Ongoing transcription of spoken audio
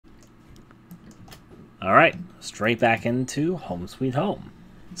Alright, straight back into Home Sweet Home.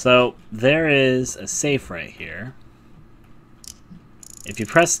 So, there is a safe right here. If you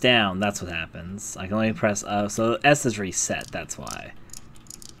press down, that's what happens. I can only press up, so S is reset, that's why.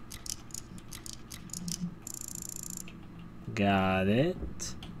 Got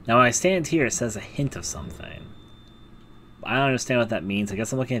it. Now when I stand here, it says a hint of something. I don't understand what that means. I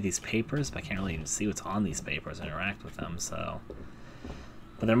guess I'm looking at these papers, but I can't really even see what's on these papers and interact with them, so...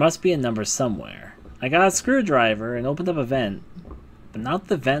 But there must be a number somewhere. I got a screwdriver and opened up a vent, but not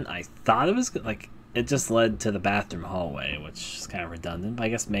the vent I thought it was, like, it just led to the bathroom hallway, which is kind of redundant, but I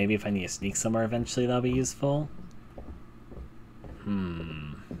guess maybe if I need to sneak somewhere eventually that'll be useful.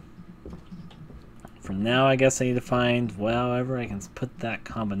 For now, I guess I need to find wherever I can put that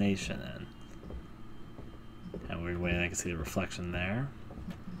combination in. Kind of weird way I can see the reflection there.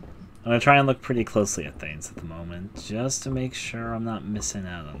 I'm going to try and look pretty closely at things at the moment, just to make sure I'm not missing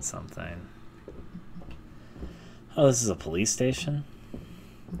out on something. Oh, this is a police station?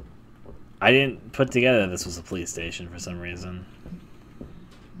 I didn't put together this was a police station for some reason.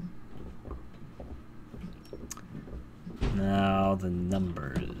 Now, the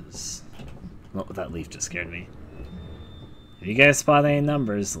numbers. Oh, that leaf just scared me. If you guys spot any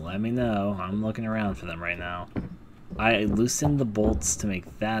numbers, let me know. I'm looking around for them right now. I loosened the bolts to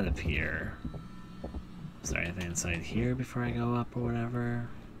make that appear. Is there anything inside here before I go up or whatever?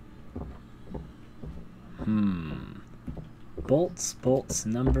 Bolts, bolts,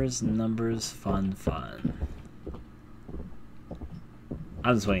 numbers, numbers, fun, fun.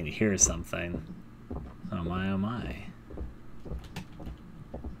 I'm just waiting to hear something. Oh my, oh my.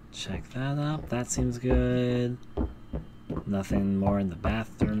 Check that up. That seems good. Nothing more in the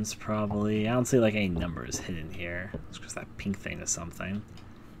bathrooms, probably. I don't see like any numbers hidden here. It's just that pink thing is something.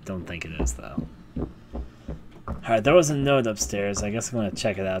 Don't think it is though. Alright, there was a note upstairs. I guess I'm gonna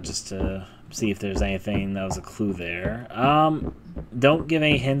check it out just to see if there's anything that was a clue there. Don't give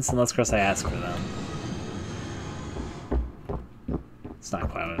any hints unless, of course, I ask for them. It's not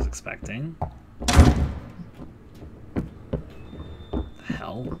quite what I was expecting. The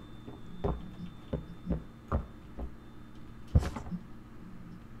hell?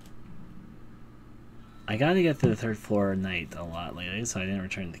 I gotta get to the third floor at night a lot lately, so I didn't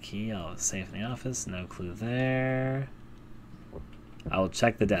return the key. I'll safe in the office. No clue there. I will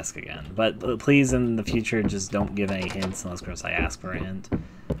check the desk again. But please, in the future, just don't give any hints unless, of course, I ask for a hint.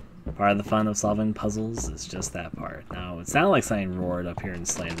 Part of the fun of solving puzzles is just that part. Now, it sounded like something roared up here and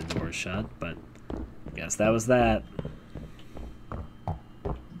slammed the door shut, but I guess that was that.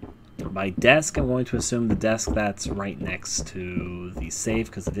 By desk, I'm going to assume the desk that's right next to the safe,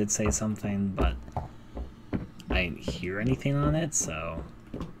 because it did say something, but I didn't hear anything on it, so...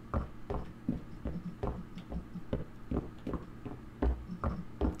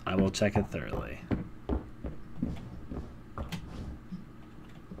 I will check it thoroughly.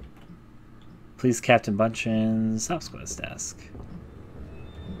 Please, Captain Bunchin's Hop Squad's desk.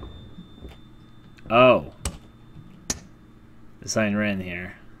 Oh. There's something written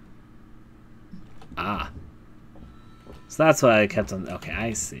here. Ah. So that's why I kept on... Okay,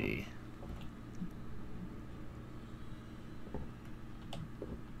 I see.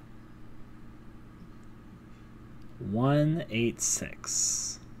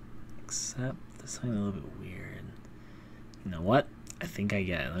 $186. Except this is a little bit weird. You know what? I think I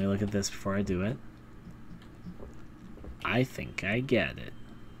get it. Let me look at this before I do it. I think I get it.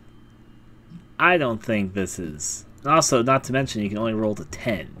 I don't think this is... Also, not to mention, you can only roll to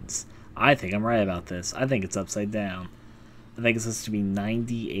 10s. I think I'm right about this. I think it's upside down. I think it's supposed to be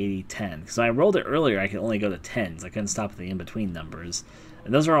 90, 80, 10. Because when I rolled it earlier, I could only go to 10s. I couldn't stop at the in-between numbers.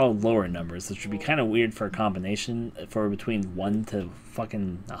 And those are all lower numbers, which would be kind of weird for a combination for between 1 to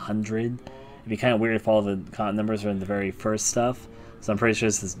fucking 100. It'd be kind of weird if all the numbers are in the very first stuff. So I'm pretty sure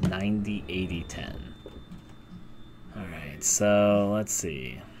this is 90, 80, 10. Alright, so let's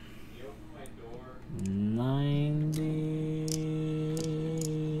see. 90...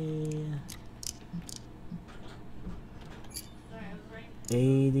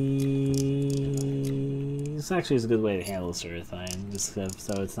 80... This actually is a good way to handle this sort of thing, just so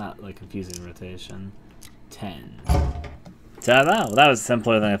it's not like confusing rotation. 10. Ta-da! Well, that was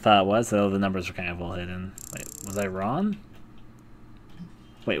simpler than I thought it was, though the numbers were kind of all hidden. Wait, was I wrong?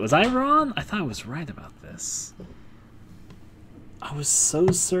 Wait, was I wrong? I thought I was right about this. I was so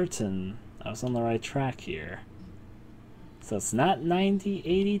certain I was on the right track here. So it's not 90,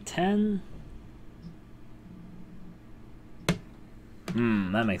 80, 10?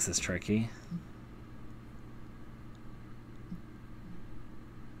 That makes this tricky.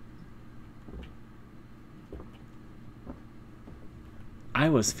 I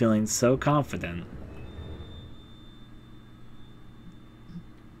was feeling so confident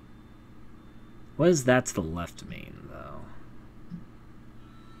What does that to the left mean, though?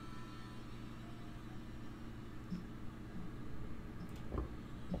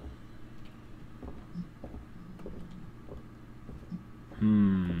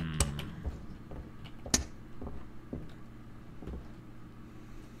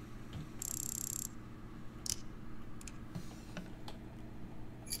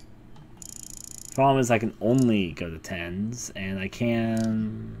 Problem is I can only go to 10s, and I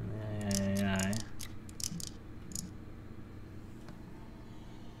can...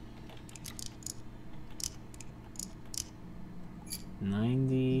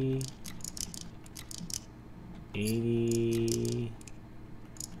 90, 80,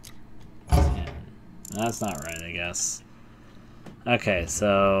 10. That's not right, I guess. Okay,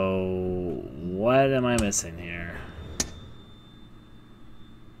 so what am I missing here?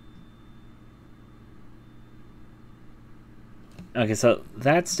 Okay, so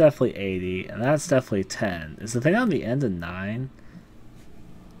that's definitely 80, and that's definitely 10. Is the thing on the end of 9?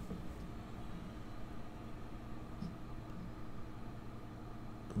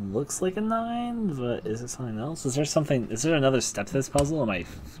 Looks like a 9, but is it something else? Is there something? Is there another step to this puzzle? Am I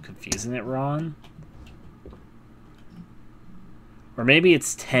confusing it wrong? Or maybe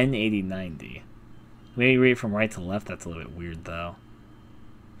it's 10, 80, 90. Maybe read it from right to left. That's a little bit weird, though.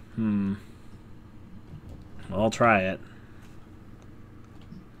 Well, I'll try it.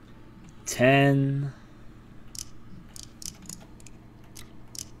 10,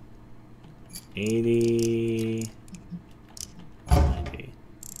 80, 90.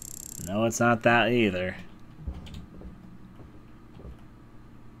 No, it's not that either.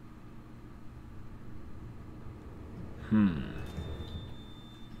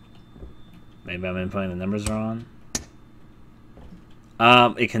 Maybe I'm inputting the numbers wrong.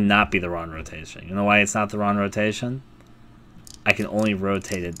 It cannot be the wrong rotation. You know why it's not the wrong rotation? I can only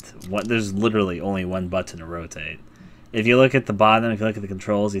rotate it. There's literally only one button to rotate. If you look at the bottom, if you look at the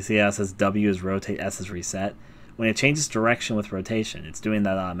controls, you see how it says W is rotate, S is reset. When it changes direction with rotation, it's doing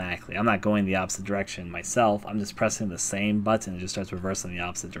that automatically. I'm not going the opposite direction myself. I'm just pressing the same button. It just starts reversing the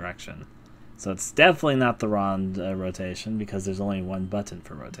opposite direction. So it's definitely not the wrong rotation because there's only one button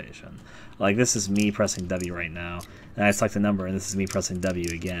for rotation. Like this is me pressing W right now, and I select a number, and this is me pressing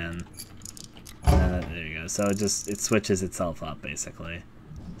W again. And there you go. So it switches itself up basically.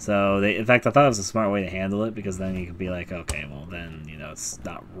 So in fact, I thought it was a smart way to handle it because then you could be like, okay, well then it's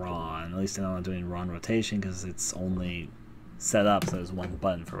not wrong. At least I'm not doing wrong rotation because it's only set up so there's one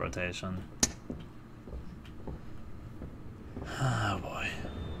button for rotation. Oh boy.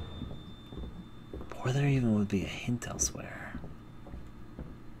 Or there even would be a hint elsewhere.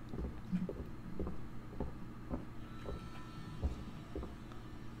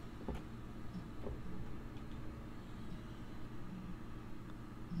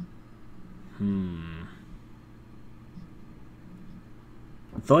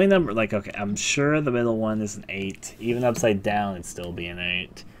 The only number, like, okay, I'm sure the middle one is an 8. Even upside down, it'd still be an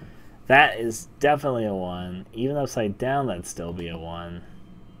 8. That is definitely a 1. Even upside down, that'd still be a 1.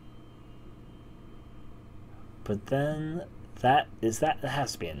 But then, that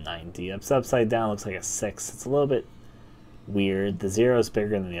has to be a 90. Upside down looks like a 6. It's a little bit weird. The 0 is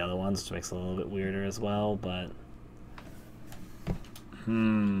bigger than the other ones, which makes it a little bit weirder as well, but...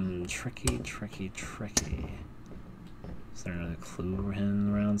 tricky. Is there another clue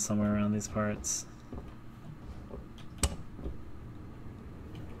hidden around somewhere around these parts?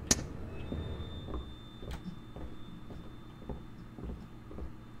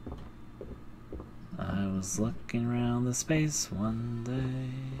 I was looking around the space one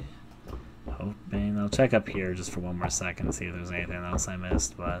day, hoping... I'll check up here just for one more second to see if there's anything else I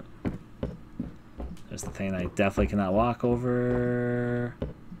missed, but... There's the thing I definitely cannot walk over.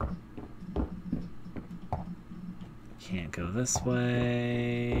 Can't go this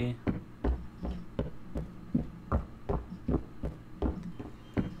way.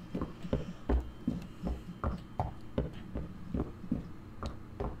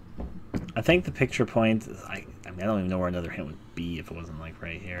 I think the picture point, I don't even know where another hint would be if it wasn't like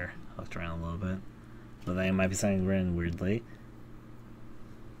right here. I looked around a little bit. So they might be something written weirdly.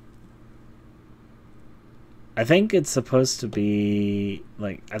 I think it's supposed to be,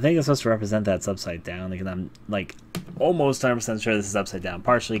 like, I think it's supposed to represent that's upside down, because I'm, like, almost 100% sure this is upside down,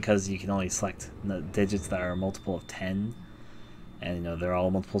 partially because you can only select the digits that are a multiple of 10, and, they're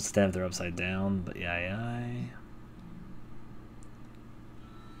all multiples of 10 if they're upside down, but yeah.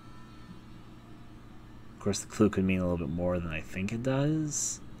 Of course, the clue could mean a little bit more than I think it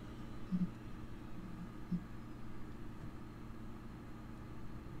does.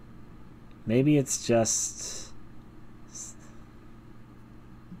 Maybe it's just...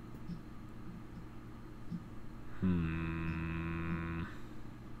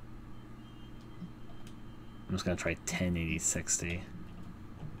 just gonna try 10, 80, 60.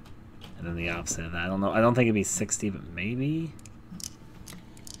 And then the opposite of that. I don't know. I don't think it'd be 60, but maybe.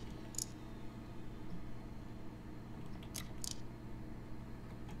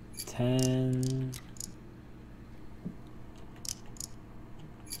 $10,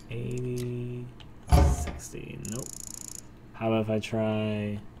 80, 60. Nope. How about if I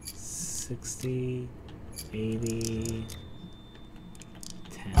try 60, 80,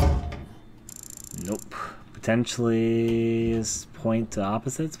 10? Nope. Potentially is point to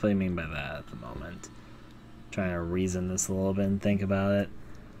opposites? What do you mean by that at the moment? Trying to reason this a little bit and think about it.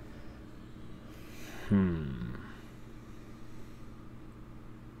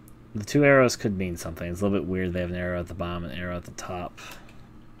 The two arrows could mean something. It's a little bit weird they have an arrow at the bottom and an arrow at the top.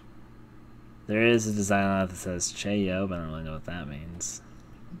 There is a design on it that says Cheyo, but I don't really know what that means.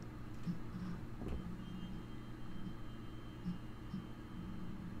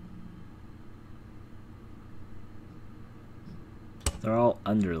 They're all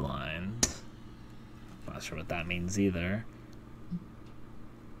underlined. Not sure what that means either.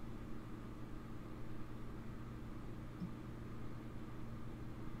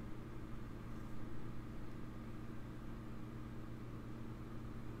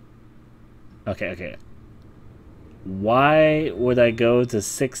 Okay. Why would I go to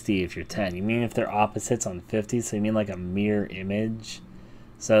 60 if you're 10? You mean if they're opposites on 50? So you mean like a mirror image?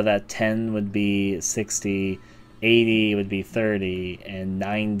 So that 10 would be 60, 80 would be 30, and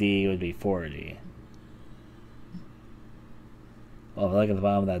 90 would be 40. Well, if I look at the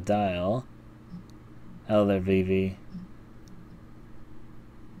bottom of that dial. Hello there, Vivi.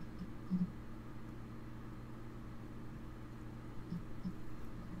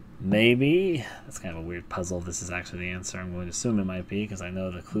 Maybe. That's kind of a weird puzzle. If this is actually the answer, I'm going to assume it might be, because I know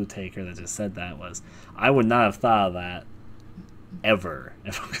the clue taker that just said that was... I would not have thought of that ever,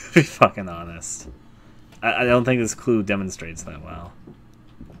 if I'm going to be fucking honest. I don't think this clue demonstrates that well.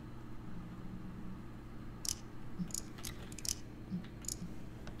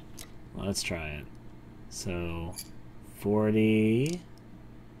 Let's try it. So, 40,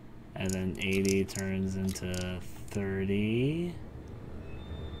 and then 80 turns into 30.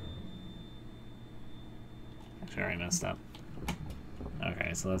 Actually, I already messed up.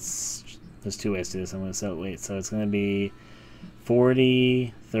 Okay, so there's two ways to do this. So it's gonna be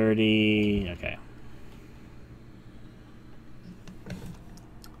 40, 30, okay.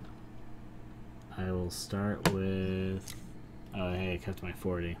 I will start with, oh hey, I kept my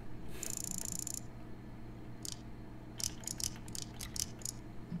 40.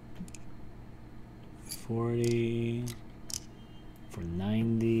 For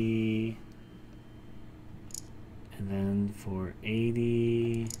 90, and then for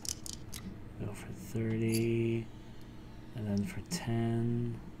 80, go for 30, and then for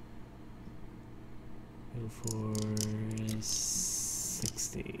 10, go for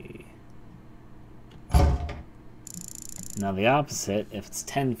 60. Now the opposite, if it's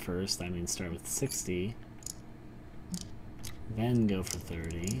 10 first, that means start with 60, then go for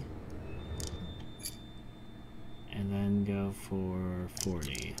 30, and then go for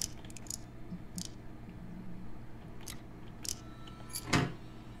 40.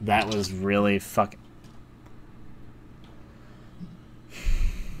 That was really fucking...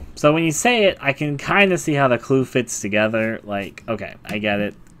 So when you say it, I can kind of see how the clue fits together. Like, okay, I get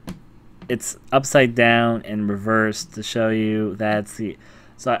it. It's upside down and reversed to show you that's the...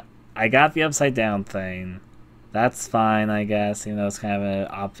 So I got the upside down thing. That's fine, I guess. You know, it's kind of an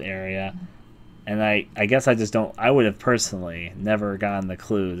opt area. And I guess I just don't... I would have personally never gotten the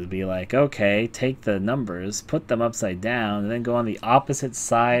clue to be like, okay, take the numbers, put them upside down, and then go on the opposite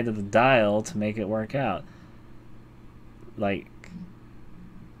side of the dial to make it work out. Like,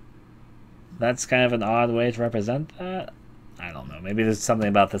 that's kind of an odd way to represent that. I don't know. Maybe there's something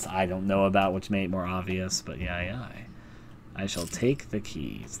about this I don't know about which made it more obvious, but yeah. I shall take the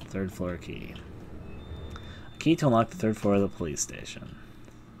keys. The third floor key. A key to unlock the third floor of the police station.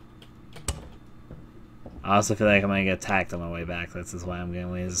 I also feel like I'm going to get attacked on my way back. This is why I'm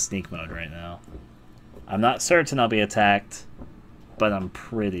going into sneak mode right now. I'm not certain I'll be attacked, but I'm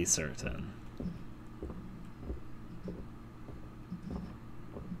pretty certain.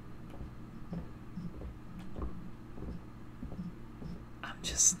 I'm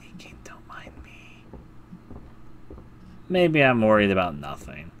just sneaking, don't mind me. Maybe I'm worried about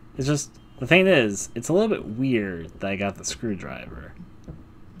nothing. It's just, the thing is, it's a little bit weird that I got the screwdriver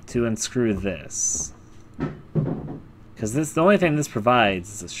to unscrew this. Because this, the only thing this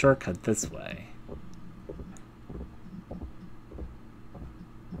provides is a shortcut this way.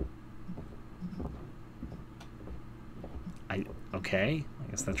 Okay,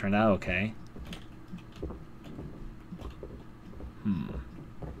 I guess that turned out okay.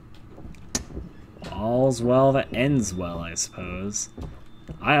 All's well that ends well, I suppose.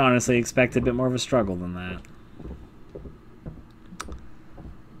 I honestly expected a bit more of a struggle than that.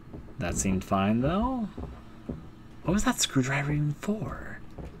 That seemed fine, though. What was that screwdriver even for?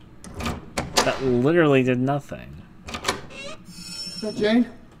 That literally did nothing. Is that Jane?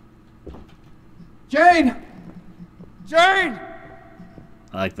 Jane! Jane!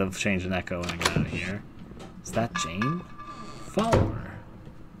 I like the change in echo when I get out of here. Is that Jane? Follow her.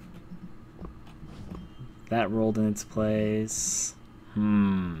 That rolled in its place. If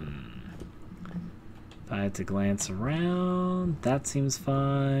I had to glance around, that seems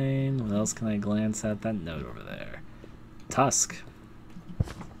fine. What else can I glance at? That note over there. Tusk.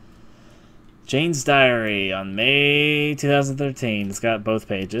 Jane's diary on May 2013. It's got both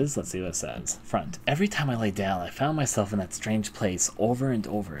pages. Let's see what it says. Front. Every time I lay down, I found myself in that strange place over and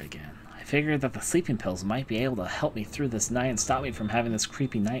over again. I figured that the sleeping pills might be able to help me through this night and stop me from having this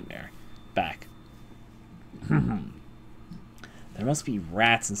creepy nightmare. Back. There must be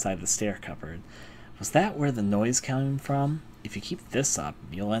rats inside the stair cupboard. Was that where the noise came from? If you keep this up,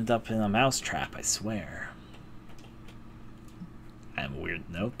 you'll end up in a mousetrap, I swear. I have a weird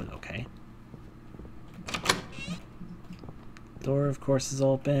note, but okay. Door, of course, is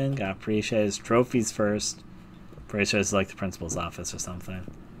open. Got Preta's trophies first. Preta is like the principal's office or something.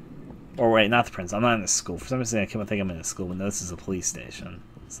 Or wait, not the principal. I'm not in a school. For some reason, I can't think I'm in a school, but no, this is a police station.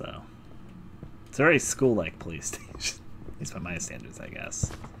 So it's a very school-like police station. At least by my standards, I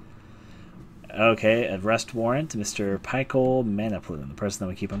guess. Okay, arrest warrant, Mr. Pikel Manaploon, the person that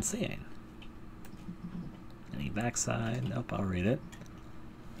we keep on seeing. Any backside? Nope, I'll read it.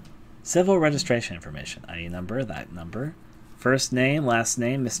 Civil registration information. ID number, that number. First name, last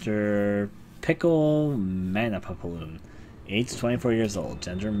name, Mr. Pickle Manaploon. Age 24 years old.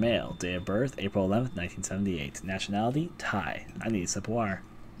 Gender male. Date of birth April 11th, 1978. Nationality Thai. I need a sip of water.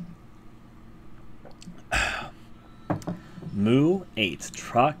 Mu 8.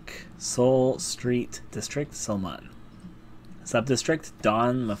 Truck Seoul Street District Silmun. Subdistrict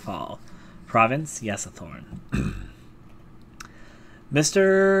Don Mafal. Province Yasathorn.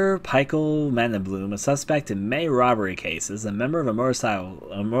 Mr. Pikel Manabloom, a suspect in May robbery cases, a member of a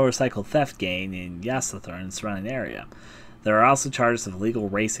motorcycle theft gang in Yasathorn and surrounding area. There are also charges of illegal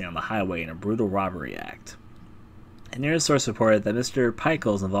racing on the highway and a brutal robbery act. A news source reported that Mr.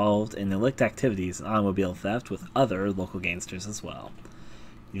 Pikel is involved in illicit activities and automobile theft with other local gangsters as well.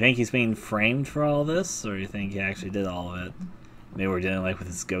 You think he's being framed for all this, or you think he actually did all of it? Maybe we're dealing like with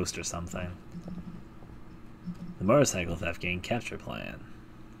his ghost or something. The motorcycle theft gang capture plan.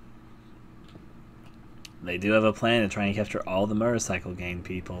 They do have a plan to try and capture all the motorcycle gang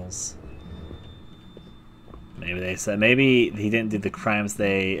peoples. Maybe they said, maybe he didn't do the crimes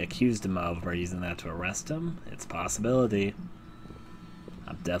they accused him of or using that to arrest him. It's a possibility.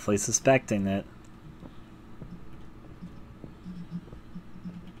 I'm definitely suspecting it.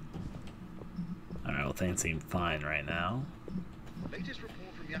 Alright, well things seem fine right now. Latest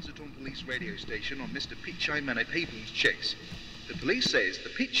report from Yasathorn Police radio station on Mr. Pichai Manapabun's chase. The police says the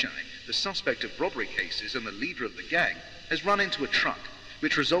Pichai, the suspect of robbery cases and the leader of the gang, has run into a truck,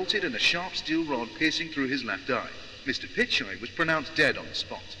 which resulted in a sharp steel rod piercing through his left eye. Mr. Pichai was pronounced dead on the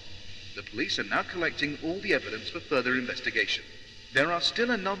spot. The police are now collecting all the evidence for further investigation. There are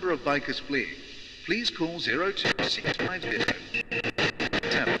still a number of bikers fleeing. Please call 02650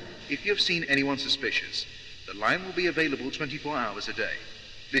 if you have seen anyone suspicious. The line will be available 24 hours a day.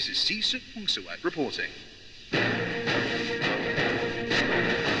 This is Sisuk Pungsuwat reporting.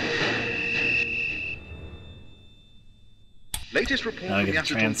 Latest report from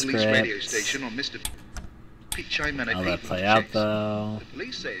Yasathorn Police radio station on Mr. Pichai Manapabun's I'll let it play out though. The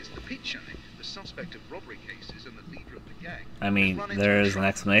police says the Pichai, the suspect of robbery cases and the leader of the gang. I mean, there is an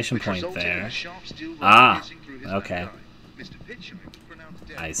exclamation point there. Ah, okay.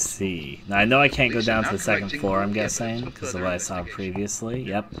 I see. Now I know I can't go down to the second floor, I'm guessing, because of what I saw previously.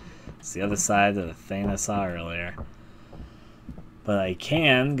 Yep. It's the other side of the thing I saw earlier. But I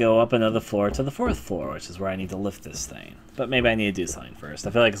can go up another floor to the fourth floor, which is where I need to lift this thing. But maybe I need to do something first.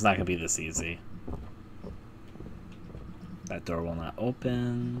 I feel like it's not going to be this easy. That door will not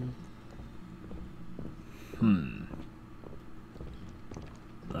open.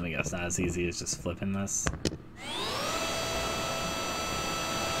 Let me guess, not as easy as just flipping this.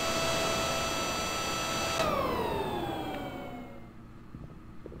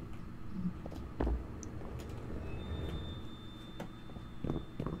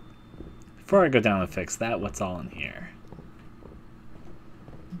 Before I go down and fix that, what's all in here?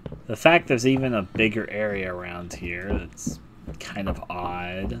 The fact there's even a bigger area around here that's kind of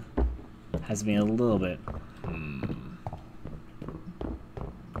odd has me a little bit...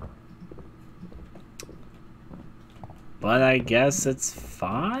 But I guess it's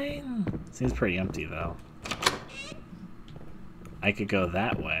fine? Seems pretty empty, though. I could go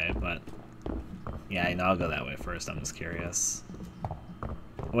that way, but... Yeah, I know, I'll go that way first. I'm just curious.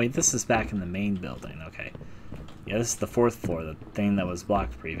 Oh, wait, this is back in the main building. Okay. Yeah, this is the 4th floor, the thing that was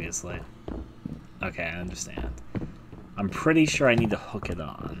blocked previously. Okay, I understand. I'm pretty sure I need to hook it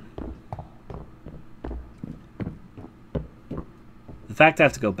on. The fact I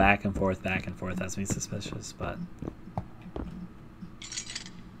have to go back and forth, has me suspicious, but...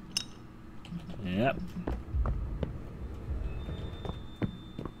 Yep.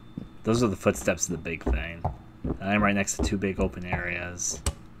 Those are the footsteps of the big thing. And I'm right next to 2 big open areas.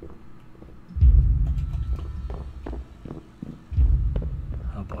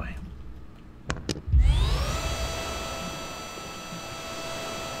 Oh boy.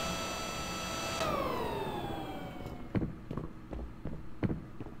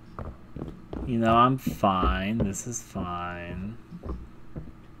 You know, I'm fine. This is fine.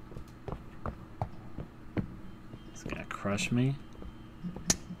 It's gonna crush me.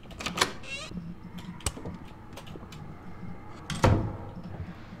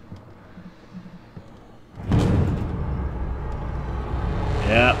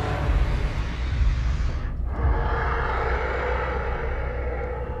 Yep.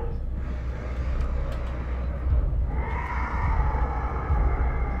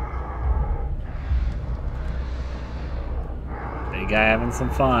 Big guy having some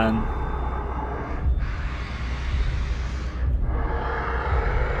fun.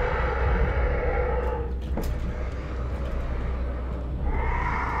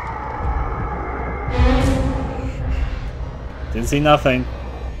 Didn't see nothing.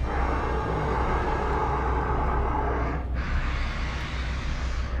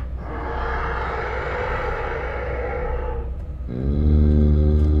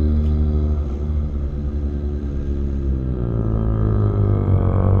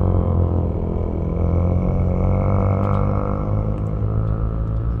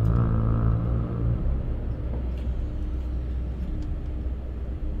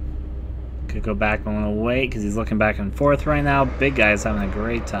 Could go back, but I'm gonna wait because he's looking back and forth right now. Big guy's having a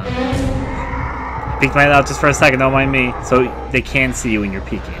great time. I peeked my head out just for a second, don't mind me. So they can see you when you're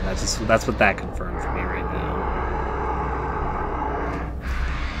peeking. That's what that confirmed for me right now.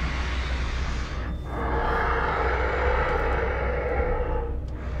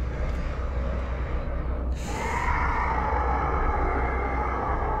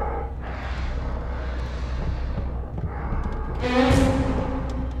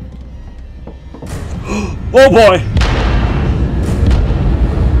 Oh boy!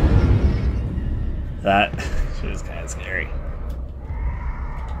 That shit was kind of scary.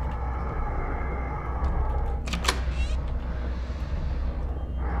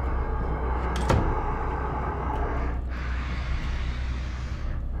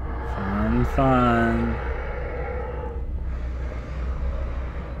 Fun, fun.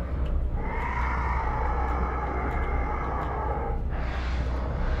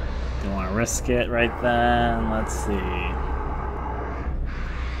 Don't want to risk it right then. Let's see.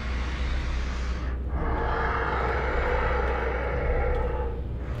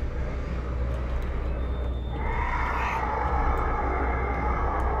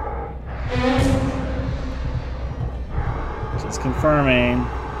 Just confirming.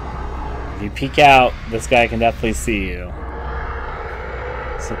 If you peek out, this guy can definitely see you.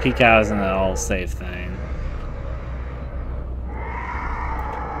 So peek out isn't an all safe thing.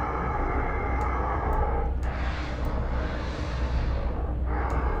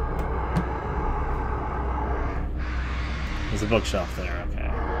 There's a bookshelf there,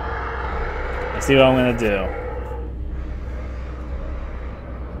 okay. Let's see what I'm gonna do.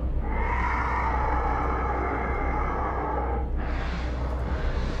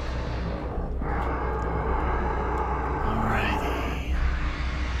 Alrighty.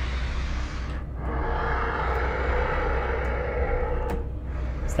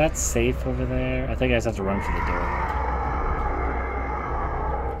 Is that safe over there? I think I just have to run for the door.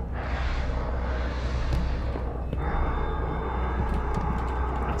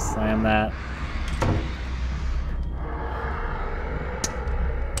 Slam that.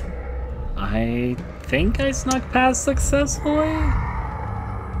 I think I snuck past successfully.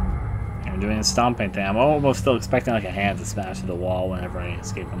 I'm doing a stomping thing. I'm almost still expecting like a hand to smash to the wall whenever I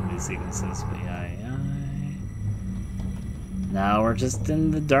escape one of these sequences, but yeah. Now we're just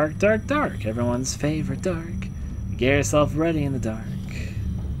in the dark, dark, dark. Everyone's favorite dark. Get yourself ready in the dark.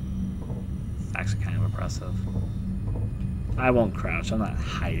 It's actually kind of impressive. I won't crouch. I'm not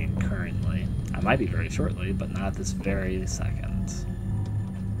hiding currently. I might be very shortly, but not this very second.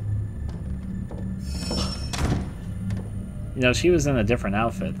 You know, she was in a different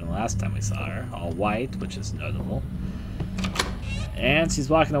outfit than the last time we saw her. All white, which is notable. And she's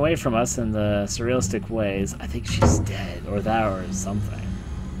walking away from us in the surrealistic ways. I think she's dead, or that, or something.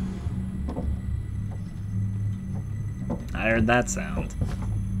 I heard that sound.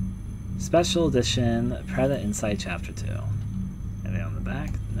 Special edition, Preta Inside Chapter 2. Anything on the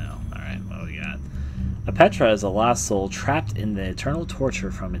back? No. Alright, what do we got? A Petra is a lost soul trapped in the eternal torture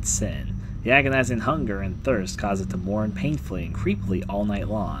from its sin. The agonizing hunger and thirst cause it to mourn painfully and creepily all night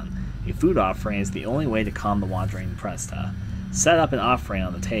long. A food offering is the only way to calm the wandering Preta. Set up an offering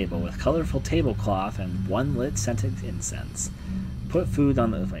on the table with colorful tablecloth and one lit scented incense. Put food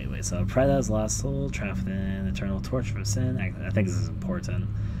on the... Wait, so Preta's lost soul, trapped in eternal torture from sin. I think this is important.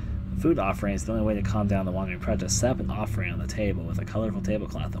 A food offering is the only way to calm down the wandering Preta. Set up an offering on the table with a colorful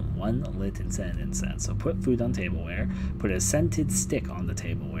tablecloth and one lit incense. So put food on tableware. Put a scented stick on the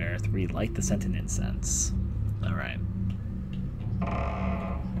tableware. 3. Light the scented incense. Alright.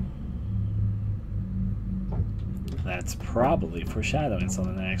 That's probably foreshadowing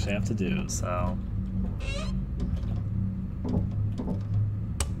something I actually have to do, so...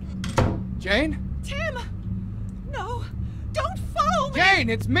 Jane? Tim! No! Don't follow me! Jane,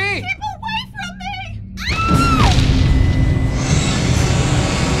 it's me! Keep away from me!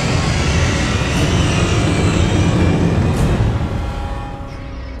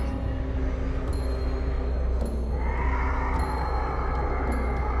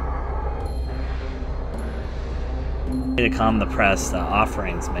 To calm the Preta,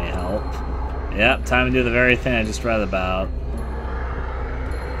 offerings may help. Yep, time to do the very thing I just read about.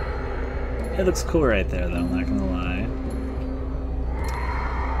 It looks cool right there, though, I'm not gonna lie.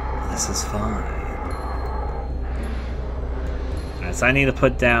 This is fine. Alright, so I need to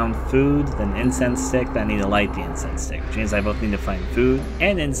put down food, then incense stick, then I need to light the incense stick, which means I both need to find food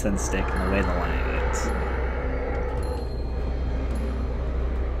and incense stick and a way to light it.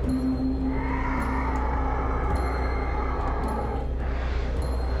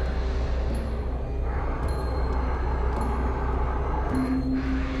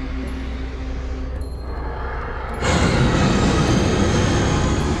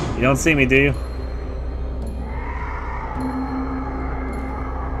 You don't see me, do you?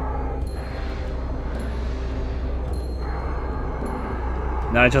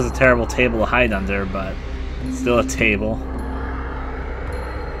 No, I chose a terrible table to hide under, but still a table.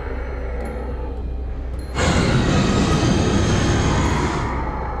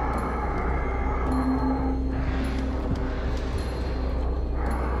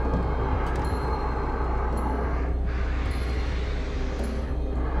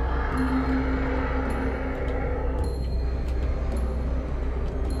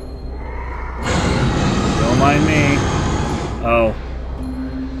 Mind me. Oh.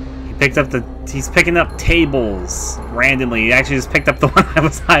 He's picking up tables randomly. He actually just picked up the one I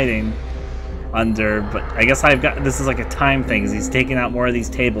was hiding under, but I guess this is like a time thing, because he's taking out more of these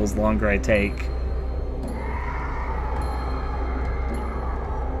tables the longer I take.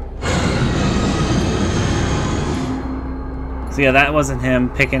 So yeah, that wasn't him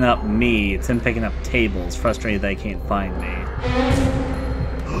picking up me, it's him picking up tables, frustrated that he can't find me.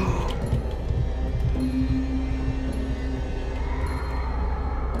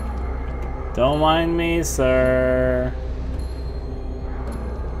 Don't mind me, sir.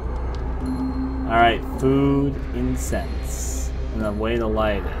 Alright, food, incense, and a way to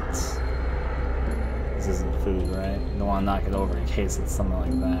light it. This isn't food, right? You don't want to knock it over in case it's something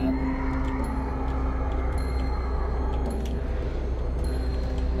like that.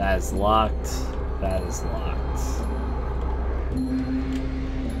 That is locked. That is locked.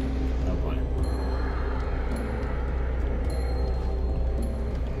 Oh boy.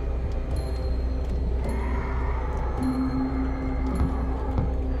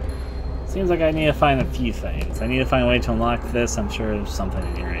 Seems like I need to find a few things. I need to find a way to unlock this. I'm sure there's something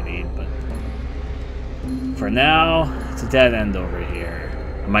in here I need, but for now, it's a dead end over here.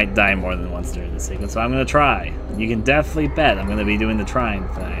 I might die more than once during this sequence, so I'm going to try. You can definitely bet I'm going to be doing the trying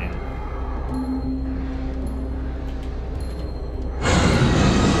thing.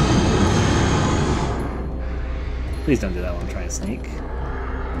 Please don't do that while I'm trying to sneak.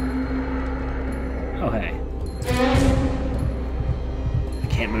 Oh, hey. I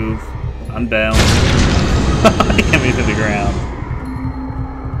can't move. I'm bound. I can't move to the ground.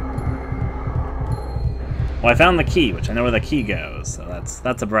 Well, I found the key, which I know where the key goes, so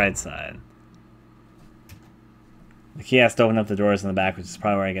that's a bright side. The key has to open up the doors in the back, which is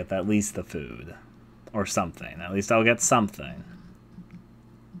probably where I get at least the food. Or something. At least I'll get something.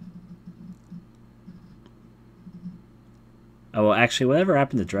 Oh, well, actually, whatever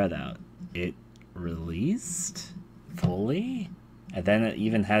happened to Dreadout? It released? fully, and then it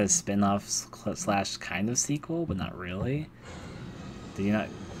even had a spin-off slash kind of sequel, but not really. Did you not?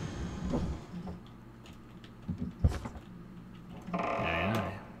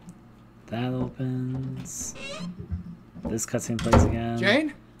 Yeah. That opens. This cutscene plays again.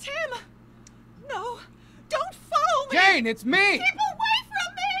 Jane? Tim! No! Don't follow me! Jane, it's me! Keep away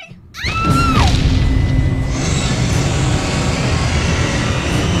from me!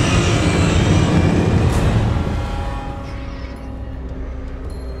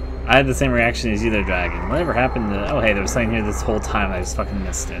 I had the same reaction as you there, Dragon. Whatever happened to... Oh, hey, there was something here this whole time. I just fucking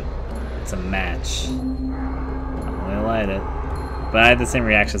missed it. It's a match. I light it. But I had the same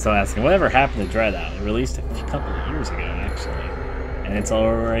reaction, so I'm asking, whatever happened to Dreadout? It released a couple of years ago, actually. And it's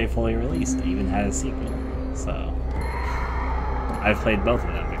already fully released. It even had a sequel. So... I've played both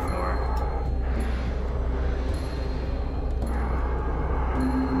of them before.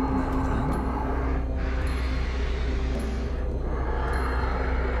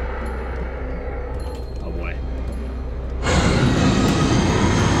 Oh boy.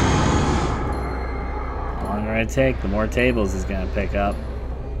 The longer I take, the more tables he's gonna pick up.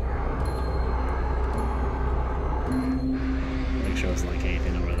 Make sure it wasn't like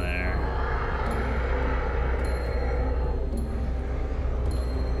anything over there.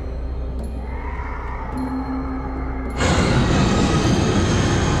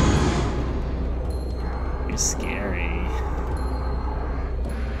 You're scary.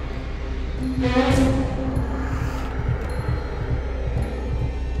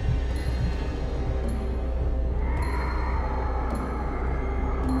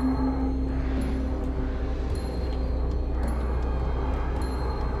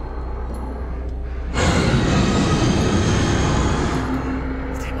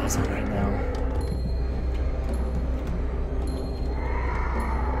 Table's on right now.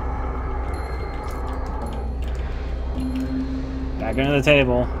 Back under the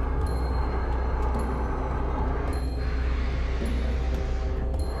table.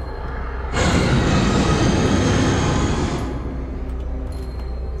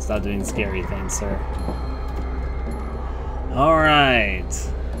 Stop doing scary things, sir. Alright.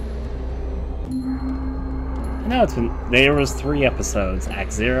 I know it's been... There was 3 episodes.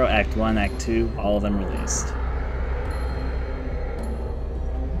 Act 0, Act 1, Act 2. All of them released.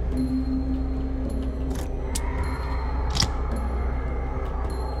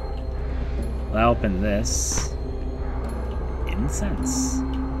 I'll open this. Incense.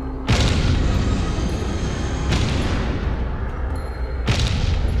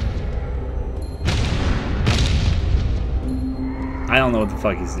 I don't know what the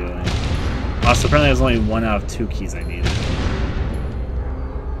fuck he's doing. Also, apparently there's only 1 out of 2 keys I needed.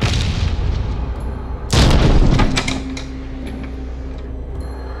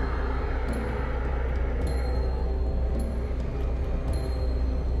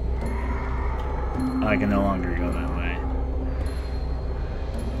 I can no longer go that way.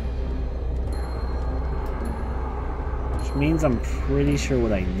 Which means I'm pretty sure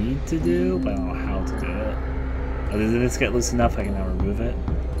what I need to do, but I don't know how to do it. Oh, did this get loose enough I can now remove it?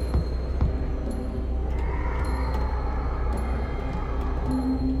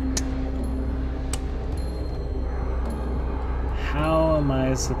 How am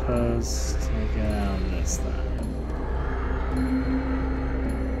I supposed to get out of this then?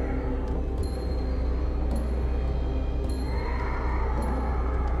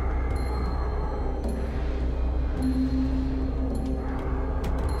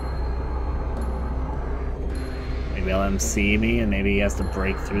 Maybe I'll let him see me and maybe he has to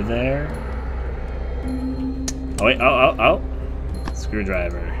break through there. Oh wait, oh!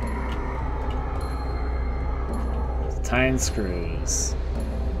 Screwdriver. Tying screws.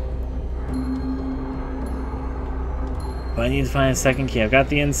 But I need to find a second key. I've got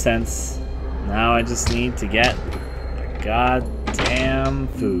the incense. Now I just need to get the goddamn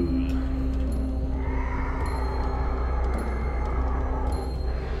food.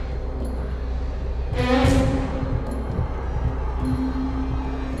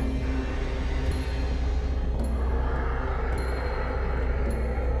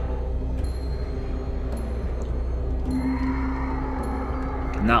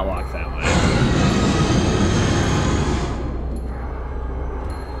 Not walk that way.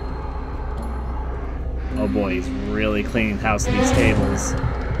 Oh boy, he's really cleaning house with these tables.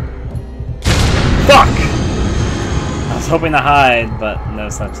 Fuck! I was hoping to hide, but no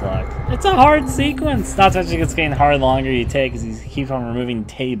such luck. It's a hard sequence! Not to mention it's getting hard the longer you take because he keeps on removing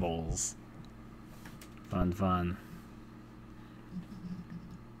tables. Fun, fun.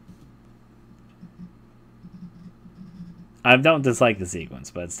 I don't dislike the sequence,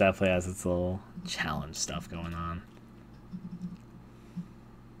 but it's definitely has its little challenge stuff going on.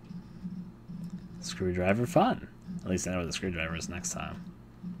 Screwdriver fun. At least I know where the screwdriver is next time.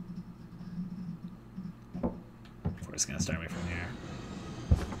 We're just gonna start me from here.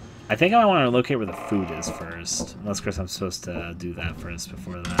 I think I want to locate where the food is first. Unless, of course, I'm supposed to do that first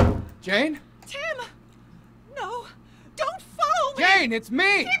before that. Jane? Tim! No! Don't follow me! Jane, it's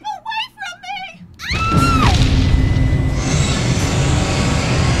me! Keep away from me!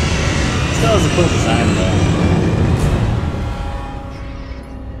 Still has a cool design, though.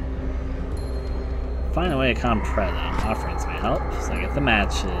 Find a way to calm Preta. Offerings may help. So I get the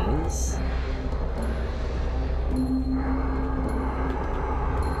matches.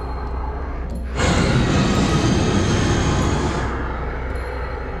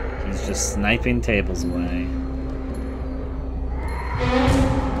 He's just sniping tables away.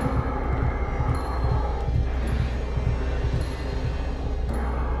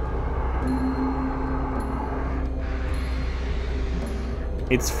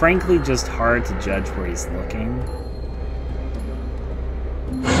 It's frankly just hard to judge where he's looking.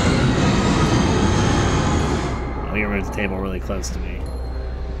 Oh, he removed the table really close to me.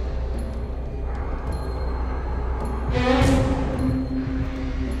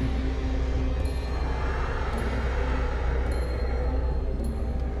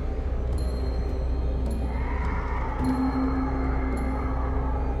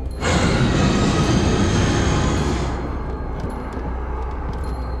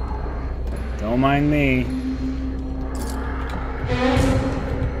 Don't mind me.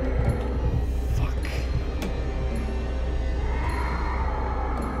 Fuck.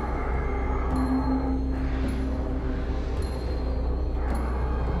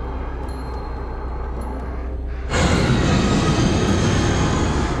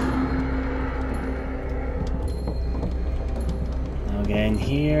 Now get in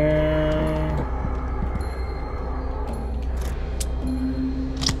here.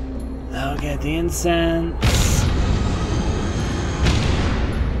 I'll get the incense.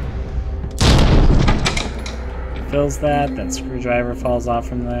 Fills that. That screwdriver falls off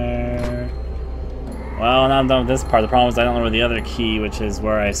from there. Well, now I'm done with this part. The problem is I don't know where the other key, which is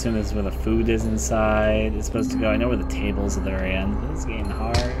where I assume is where the food is inside, is supposed to go. I know where the table's at the very end. This is getting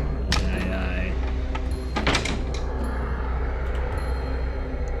hard. Aye, aye.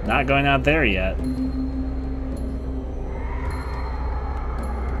 Not going out there yet.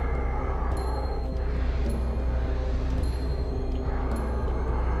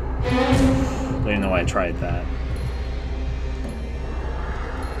 I didn't know why I tried that.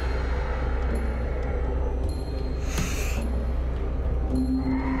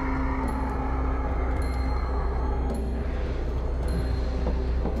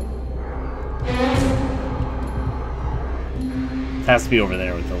 It has to be over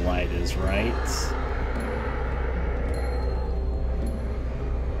there where the light is, right?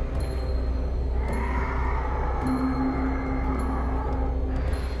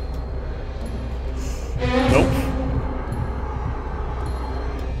 Nope.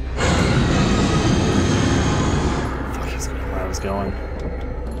 Fuck, he's going where I was going.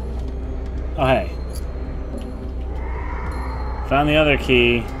 Oh, hey. Found the other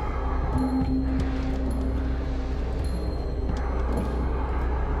key.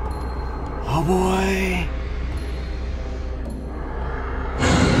 Oh boy.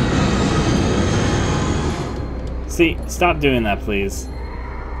 See, stop doing that, please.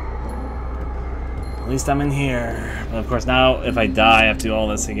 At least I'm in here. But of course now, if I die, I have to do all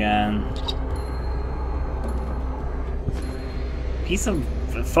this again. Piece of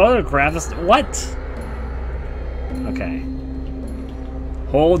photograph. What? Okay.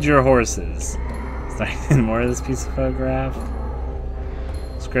 Hold your horses. Is there more of this piece of photograph?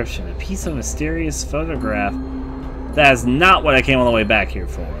 Description. A piece of mysterious photograph. That is not what I came all the way back here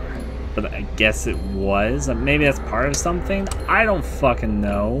for. But I guess it was. Maybe that's part of something? I don't fucking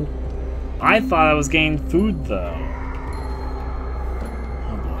know. I thought I was getting food, though.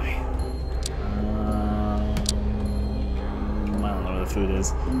 Oh, boy. I don't know where the food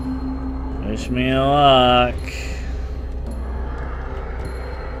is. Wish me luck.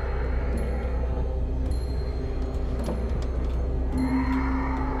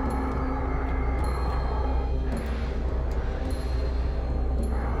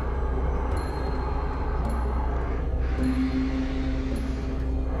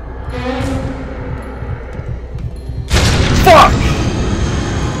 Fuck!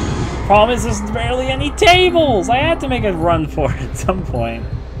 Problem is, there's barely any tables! I had to make a run for it at some point.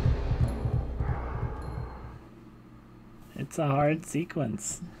 It's a hard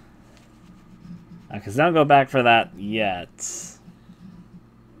sequence. Because I don't go back for that yet.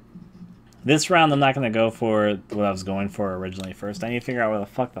 This round, I'm not going to go for what I was going for originally first. I need to figure out where the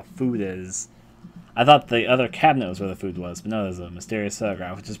fuck the food is. I thought the other cabinet was where the food was, but no, there's a mysterious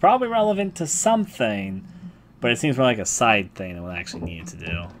photograph, which is probably relevant to something, but it seems more like a side thing than what I actually needed to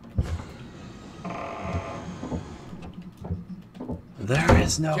do. There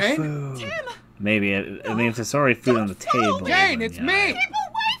is no Jane? food. Tim! Maybe, I mean, if there's already food on the table. Jane, then it's yeah. me! Keep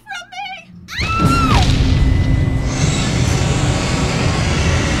away from me!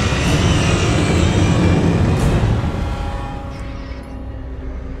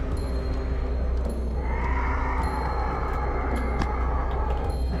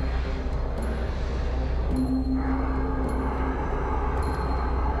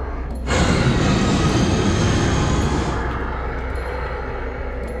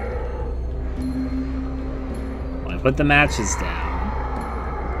 Put the matches down.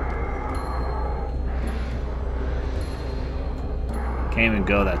 Can't even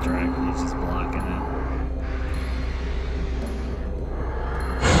go that direction, he's just blocking it.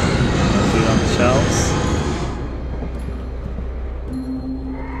 No food on the shelves.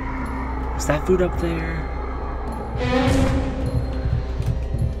 Is that food up there?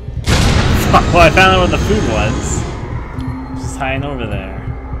 Well, I found out where the food was. Just hiding over there.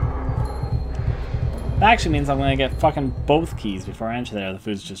 That actually means I'm gonna get fucking both keys before I enter there. The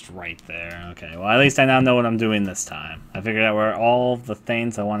food's just right there. Okay, well at least I now know what I'm doing this time. I figured out where all the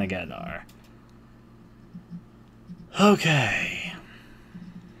things I want to get are. Okay.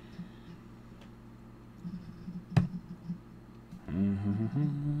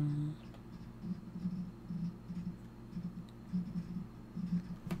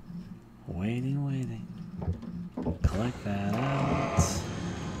 Waiting. Collect that out.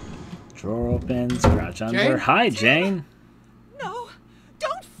 Drawer opens, crouch under. Jane? Hi, Jane. No!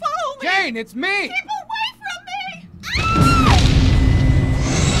 Don't follow me! Jane, it's me! Keep away from me!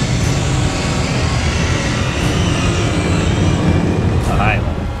 Oh, hi,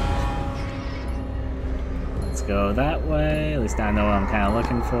 woman. Let's go that way. At least I know what I'm kind of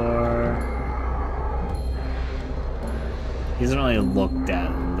looking for. He doesn't really look at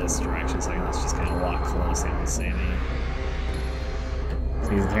in this direction, so let's just kind of walk close and we'll see me.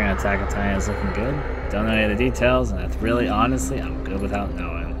 Season 3 on Attack on Titan is looking good. Don't know any of the details, and that's really, honestly, I'm good without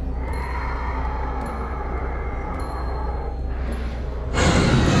knowing.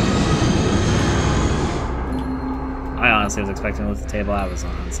 I honestly was expecting to lift the table I was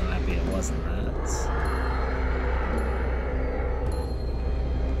on, so I'm happy it wasn't that.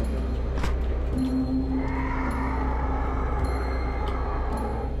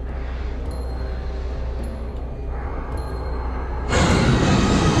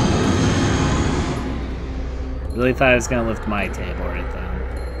 Really thought I was gonna lift my table right then.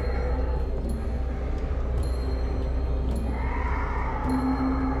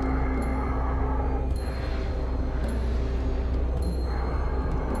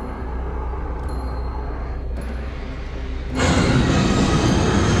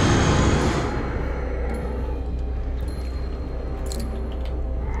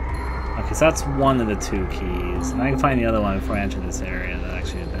 Okay, so that's one of the two keys. If I can find the other one before I enter this area, that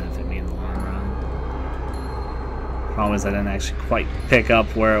actually would benefit me in the long run. Problem is I didn't actually quite pick up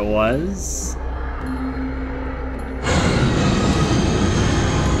where it was.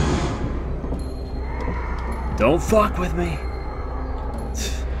 Don't fuck with me!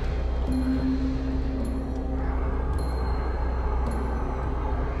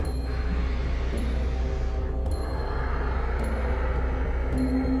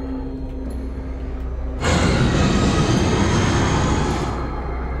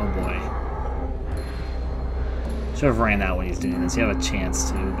 Should have ran out when he's doing this. You have a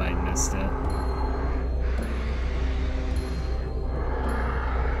chance to, but I missed it.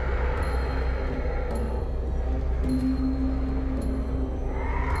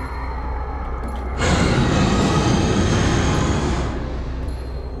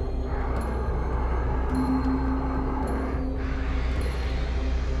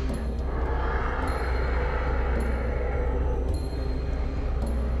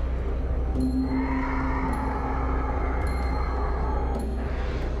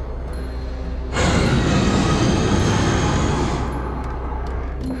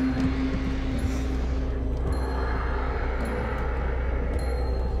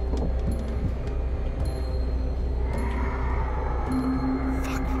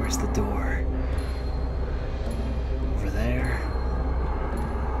 Where's the door? Over there.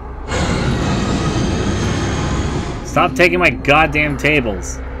 Stop taking my goddamn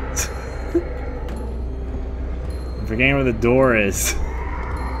tables. I'm forgetting where the door is.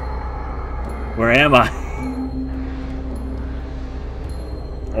 Where am I?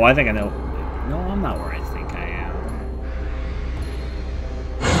 Oh, I think I know. No, I'm not where I think I am.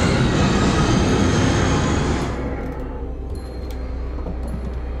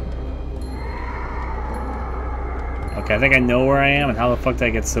 Okay, I think I know where I am, and how the fuck did I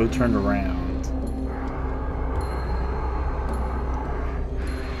get so turned around?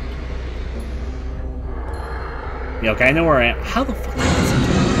 Yeah, okay, I know where I am. How the fuck did I get so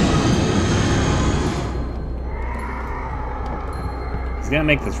turned around? He's gonna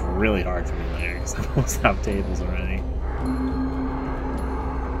make this really hard for me later, because I almost have tables already.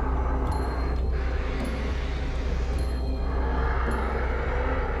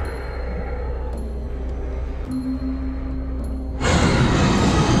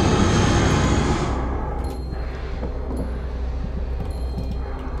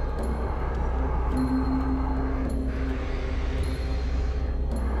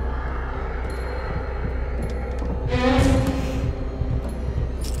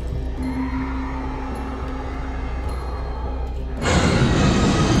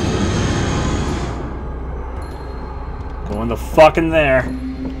 Going the fuck in there.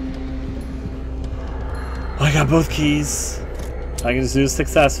 I got both keys. If I can just do this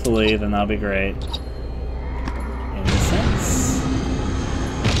successfully, then that'll be great. Any sense?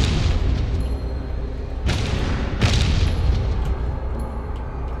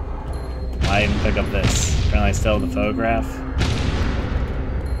 Why even pick up this? Apparently I still have the photograph.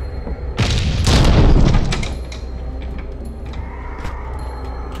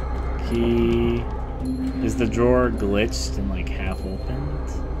 Key. Is the drawer glitched and like half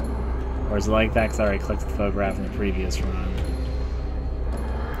opened? Or is it like that because I already clicked the photograph in the previous run?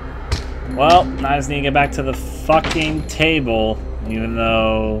 Well, I just need to get back to the fucking table, even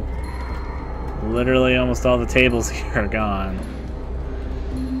though literally almost all the tables here are gone.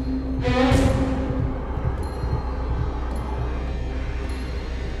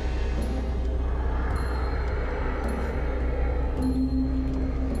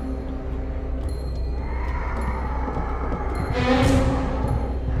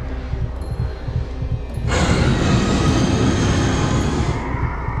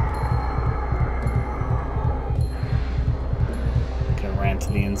 To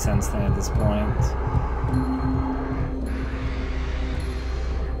the incense thing at this point.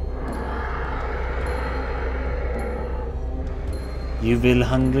 You will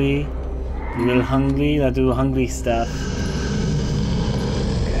hungry? You will hungry? I do hungry stuff.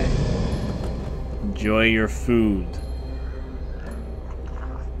 Okay. Enjoy your food.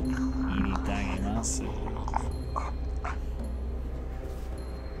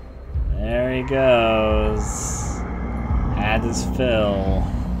 There he goes. Had his fill.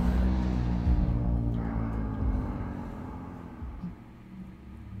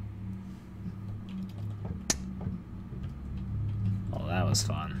 Oh, that was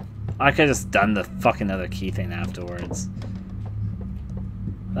fun. I could have just done the fucking other key thing afterwards.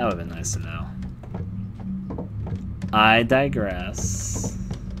 That would have been nice to know. I digress.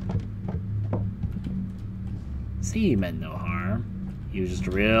 See, he meant no harm. He was just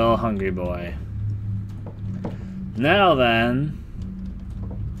a real hungry boy. Now then,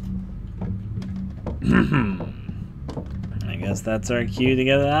 I guess that's our cue to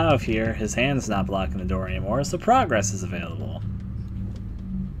get out of here. His hand's not blocking the door anymore, so progress is available.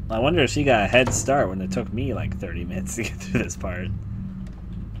 I wonder if she got a head start when it took me like 30 minutes to get through this part.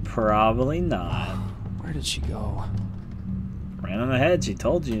 Probably not. Where did she go? Ran on ahead. She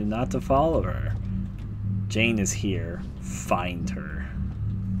told you not to follow her. Jane is here. Find her.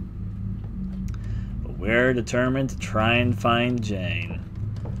 We're determined to try and find Jane.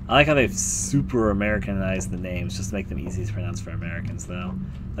 I like how they've super Americanized the names just to make them easy to pronounce for Americans, though.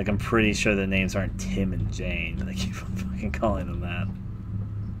 Like, I'm pretty sure the names aren't Tim and Jane, but they keep on fucking calling them that.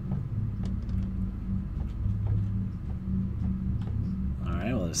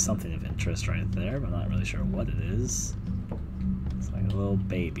 Alright, well, there's something of interest right there, but I'm not really sure what it is. It's like a little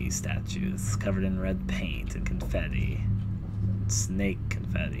baby statue. It's covered in red paint and confetti. Snake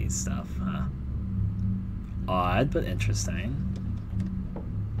confetti stuff, huh? Odd, but interesting.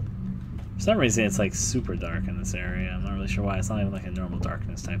 For some reason, it's like super dark in this area. I'm not really sure why. It's not even like a normal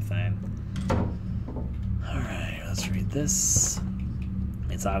darkness type thing. Alright, let's read this.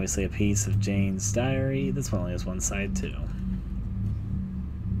 It's obviously a piece of Jane's diary. This one only has one side, too.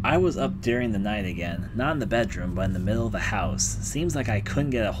 I was up during the night again, not in the bedroom, but in the middle of the house. Seems like I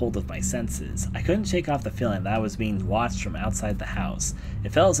couldn't get a hold of my senses. I couldn't shake off the feeling that I was being watched from outside the house.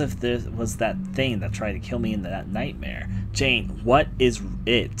 It felt as if there was that thing that tried to kill me in that nightmare. Jane, what is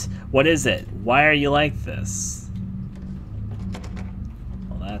it? What is it? Why are you like this?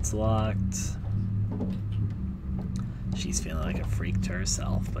 Well, that's locked. She's feeling like a freak to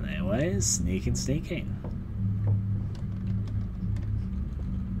herself, but anyways, sneaking.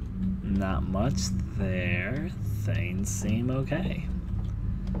 Not much there. Things seem okay.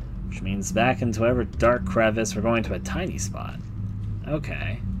 Which means back into whatever dark crevice, we're going to a tiny spot.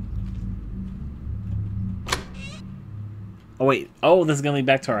 Okay. Oh wait, oh, this is going to lead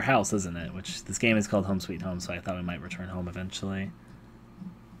back to our house, isn't it? Which, this game is called Home Sweet Home, so I thought we might return home eventually.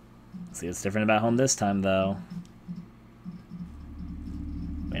 Let's see what's different about home this time, though.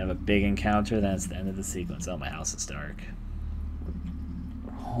 We have a big encounter, then it's the end of the sequence. Oh, my house is dark.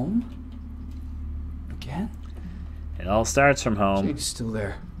 Home? Again? It all starts from home. Jane's still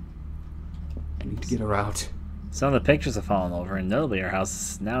there. I need to get her out. Some of the pictures have fallen over, and notably our house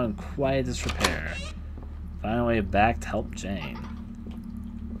is now in quiet disrepair. Find a way back to help Jane.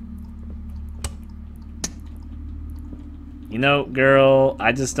 You know, girl,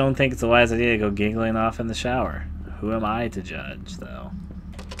 I just don't think it's a wise idea to go giggling off in the shower. Who am I to judge, though?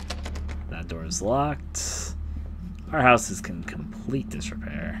 That door is locked. Our house is in complete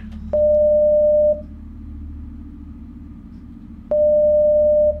disrepair.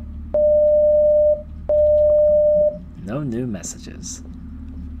 No new messages.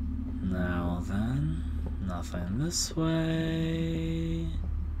 Now then, nothing this way.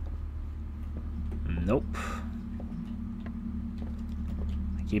 Nope.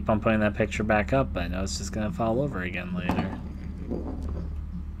 I keep on putting that picture back up, but I know it's just gonna fall over again later.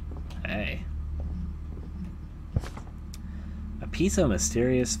 Hey. A piece of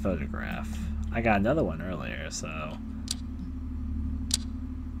mysterious photograph. I got another one earlier, so...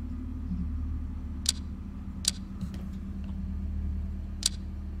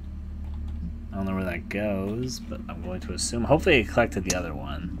 I don't know where that goes, but I'm going to assume... Hopefully it collected the other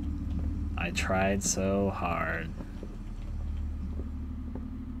one. I tried so hard.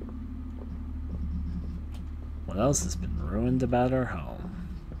 What else has been ruined about our home?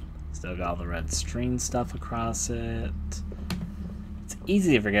 Still got all the red string stuff across it. It's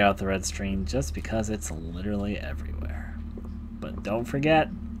easy to forget about the red string just because it's literally everywhere. But don't forget,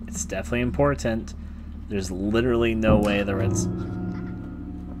 it's definitely important. There's literally no way the red...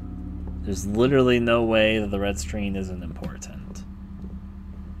 There's literally no way that the red string isn't important.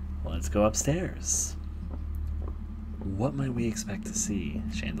 Let's go upstairs. What might we expect to see?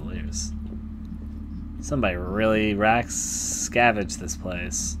 Chandeliers. Somebody really scavenged this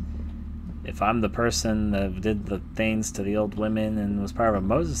place. If I'm the person that did the things to the old women and was part of a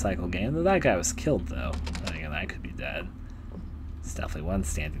motorcycle gang, then that guy was killed, though. Then again, I could be dead. It's definitely one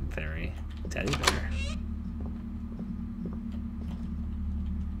standing theory. Teddy bear.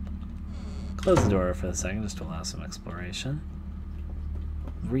 Close the door for a second just to allow some exploration.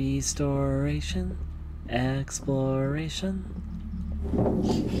 Restoration. Exploration.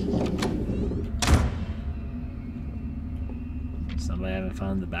 Somebody having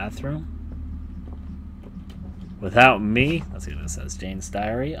fun in the bathroom? Without me? Let's see what this says. Jane's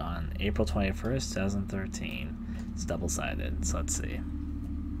diary on April 21st, 2013. It's double-sided, so let's see.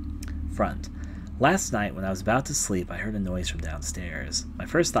 Front. Last night, when I was about to sleep, I heard a noise from downstairs. My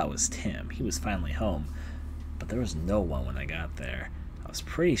first thought was Tim. He was finally home. But there was no one when I got there. I was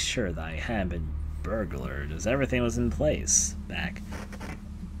pretty sure that I hadn't been burglared, as everything was in place. Back.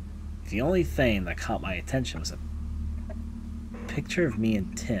 The only thing that caught my attention was a picture of me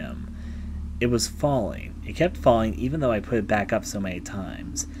and Tim. It was falling. It kept falling even though I put it back up so many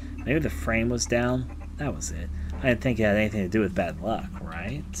times. Maybe the frame was down? That was it. I didn't think it had anything to do with bad luck,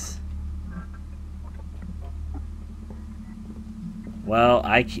 right? Well,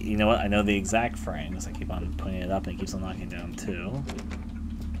 you know what? I know the exact frame because I keep on putting it up and it keeps on knocking down too.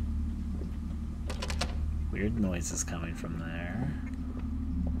 Weird noises coming from there.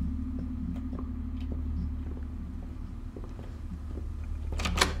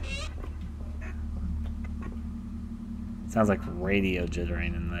 Sounds like radio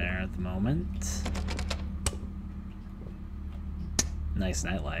jittering in there at the moment. Nice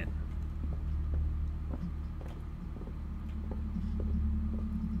nightlight.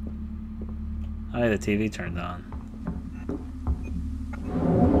 Oh, yeah, the TV turned on.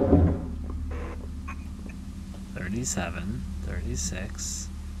 $37, $36,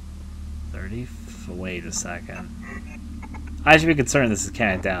 $30. Wait a second. I should be concerned this is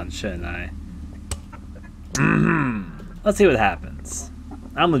counting down, shouldn't I? Let's see what happens.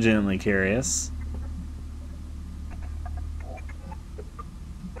 I'm legitimately curious.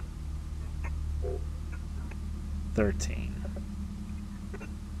 $13.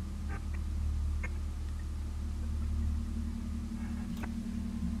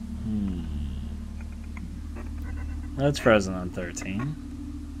 Well, it's frozen on 13.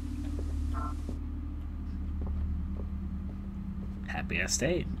 Happy I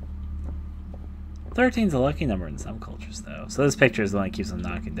stayed. 13's a lucky number in some cultures, though. So this picture is the one that keeps on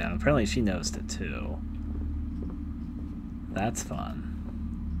knocking down. Apparently she noticed it, too. That's fun.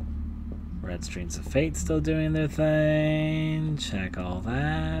 Red Streets of Fate still doing their thing. Check all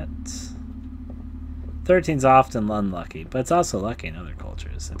that. 13's often unlucky, but it's also lucky in other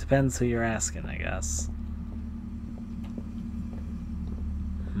cultures. It depends who you're asking, I guess.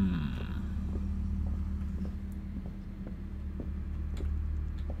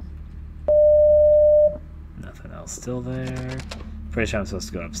 Nothing else still there. Pretty sure I'm supposed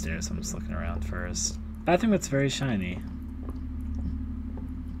to go upstairs, so I'm just looking around first. Bathroom that's very shiny.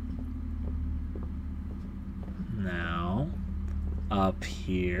 Now, up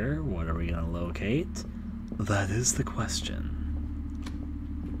here, what are we going to locate? That is the question.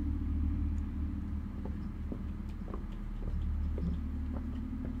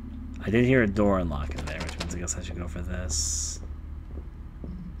 I did hear a door unlock in there, which means I guess I should go for this.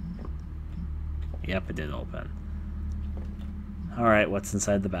 Yep, it did open. Alright, what's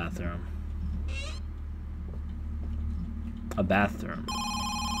inside the bathroom? A bathroom.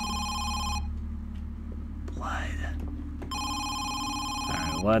 Blood.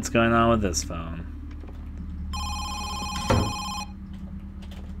 Alright, what's going on with this phone?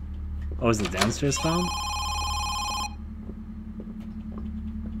 Oh, is it the downstairs phone?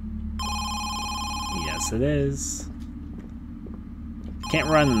 Yes, it is. Can't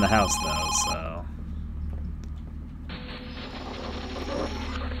run in the house, though, so...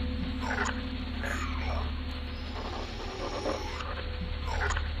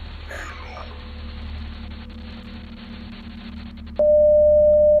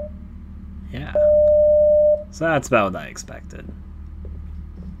 yeah. So that's about what I expected.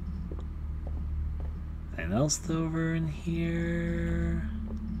 Anything else over in here?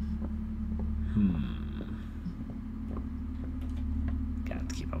 Got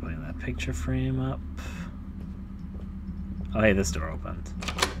to keep opening that picture frame up. Oh, hey, this door opened.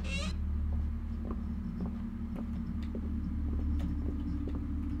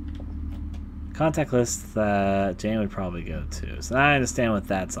 Contact list that Jane would probably go to. So now I understand what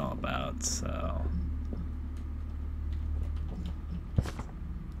that's all about, so...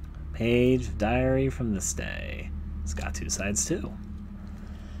 Page, diary from this day. It's got two sides, too.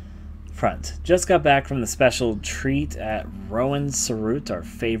 Front. Just got back from the special treat at Rowan Sarut, our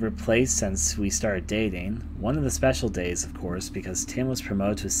favorite place since we started dating. One of the special days, of course, because Tim was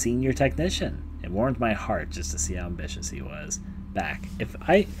promoted to a senior technician. It warmed my heart just to see how ambitious he was. Back. If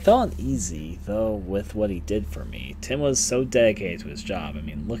I felt uneasy, though, with what he did for me. Tim was so dedicated to his job. I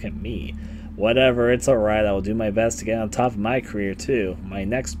mean, look at me. Whatever, it's alright. I will do my best to get on top of my career, too. My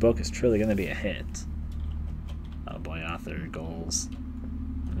next book is truly going to be a hit. Oh boy, author goals.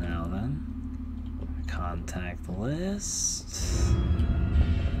 Now then, contact list.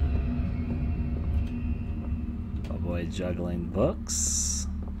 Oh boy, juggling books.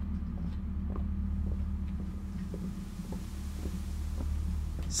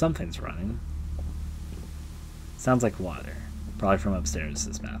 Something's running. Sounds like water. Probably from upstairs,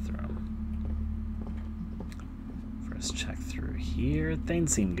 this bathroom. First check through here.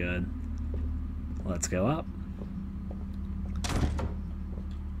 Things seem good. Let's go up.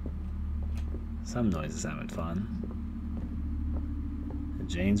 Some noise is having fun.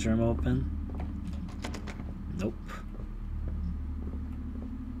 Is Jane's room open? Nope.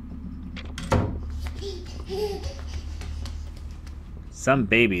 Some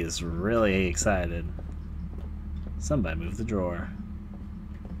baby is really excited. Somebody moved the drawer.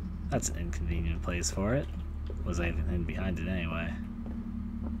 That's an inconvenient place for it. Was anything hidden behind it anyway?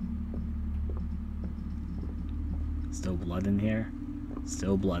 Still blood in here?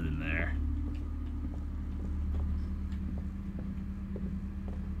 Still blood in there.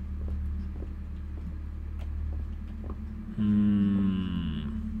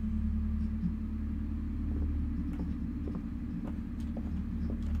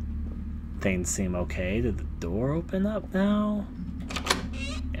 Things seem okay. Did the door open up now?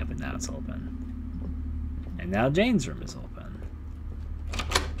 Yeah, but now it's open. And now Jane's room is open.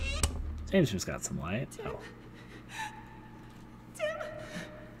 Jane's room's got some light. Tim. Oh. Tim!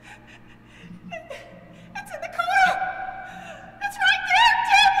 It's in the corner! It's right there,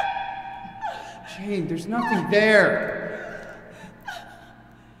 Tim! Jane, there's nothing there.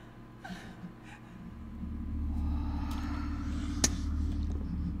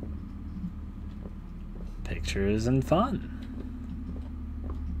 Pictures and fun.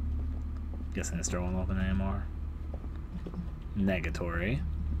 Guessing this door won't open anymore. Negatory.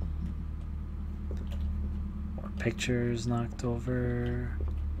 More pictures knocked over.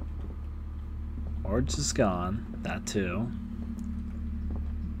 Or just gone. That too.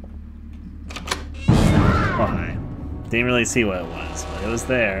 Oh, hi. Didn't really see what it was, but it was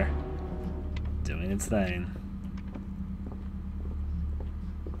there. Doing its thing.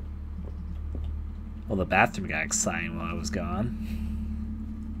 Well, the bathroom got exciting while I was gone.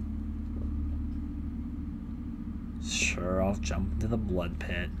 Sure, I'll jump into the blood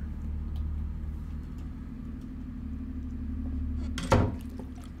pit.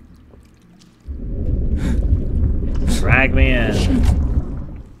 Drag me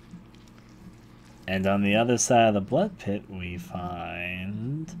in. And on the other side of the blood pit, we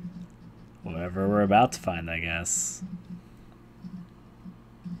find whatever we're about to find, I guess.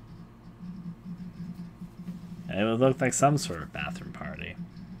 It would look like some sort of bathroom party.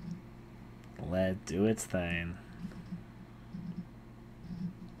 Let it do its thing.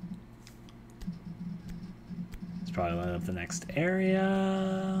 It's probably loading up the next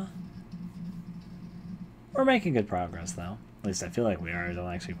area. We're making good progress, though. At least I feel like we are. I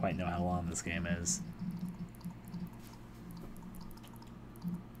don't actually quite know how long this game is.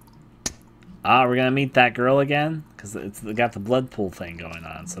 Ah, we're gonna meet that girl again? Because it's got the blood pool thing going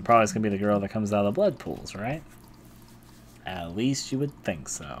on. So probably it's gonna be the girl that comes out of the blood pools, right? At least you would think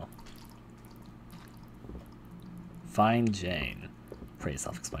so. Find Jane. Pretty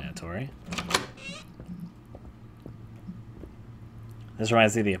self-explanatory. This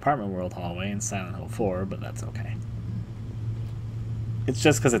reminds me of the apartment world hallway in Silent Hill 4, but that's okay. It's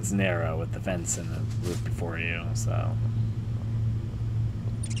just because it's narrow with the fence and the roof before you, so...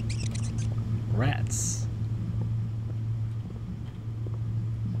 Rats.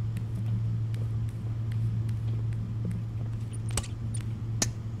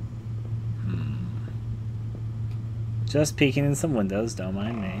 Just peeking in some windows, don't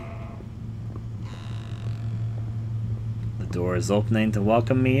mind me. The door is opening to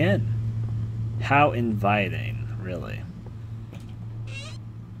welcome me in. How inviting, really.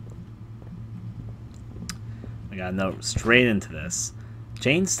 We got a note straight into this.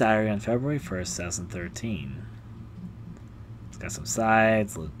 Jane's diary on February 1st, 2013. It's got some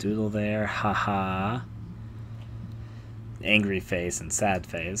sides, a little doodle there, haha. Angry face and sad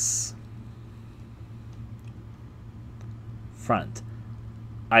face. Front.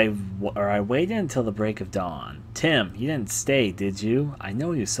 I waited until the break of dawn. Tim, you didn't stay, did you? I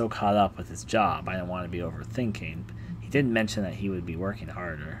know he was so caught up with his job, I didn't want to be overthinking. He didn't mention that he would be working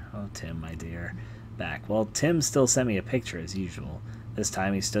harder. Oh, Tim, my dear. Back. Well, Tim still sent me a picture as usual. This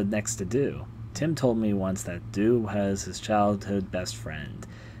time he stood next to Do. Tim told me once that Do was his childhood best friend.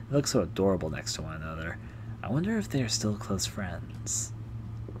 They look so adorable next to one another. I wonder if they are still close friends.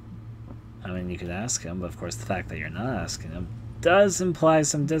 I mean, you could ask him, but of course the fact that you're not asking him does imply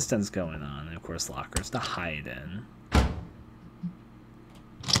some distance going on. And of course lockers to hide in.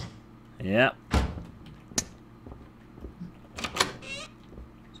 Yep.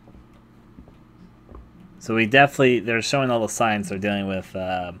 So we definitely, they're showing all the signs they're dealing with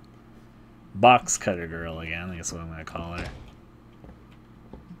Box Cutter Girl again, I guess what I'm going to call her.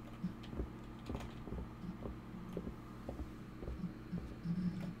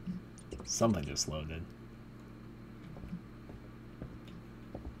 Something just loaded.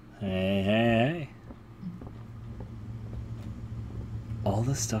 Hey, hey, hey. All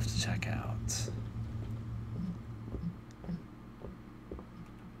this stuff to check out.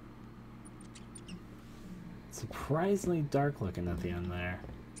 Surprisingly dark looking at the end there.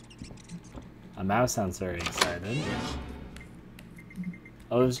 A mouse sounds very excited.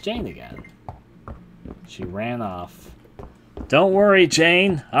 Oh, it was Jane again. She ran off. Don't worry,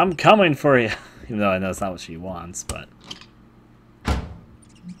 Jane. I'm coming for you. Even though I know it's not what she wants, but...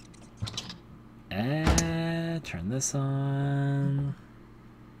 turn this on.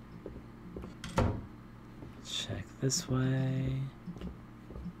 Check this way.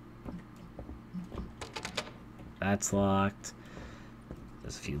 That's locked.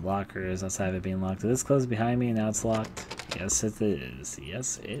 There's a few lockers outside of it being locked. Did this close behind me and now it's locked? Yes, it is.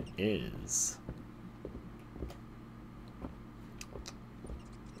 Yes, it is.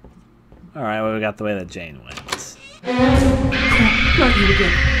 Alright, well, we got the way that Jane went. Not you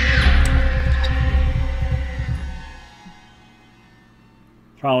again.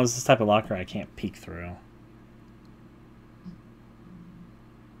 Problem is, this type of locker I can't peek through.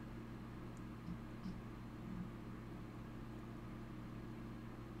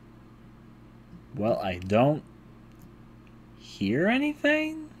 Well, I don't hear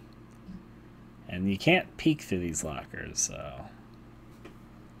anything? And you can't peek through these lockers, so...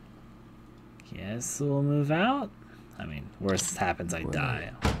 Guess we'll move out? I mean, worst happens, I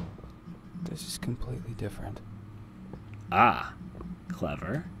die. This is completely different. Ah,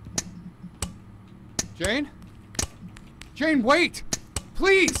 clever. Jane? Jane, wait!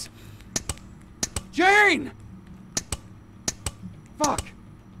 Please! Jane! Fuck!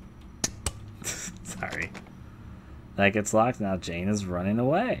 Sorry. That gets locked, now Jane is running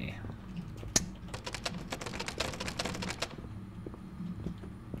away.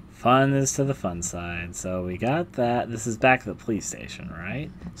 Fun is to the fun side. So we got that. This is back to the police station, right?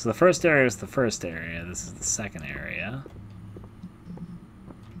 So the first area is the first area. This is the second area.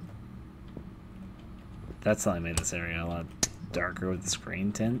 That's only made this area a lot darker with the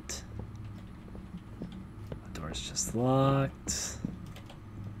screen tint. The door's just locked.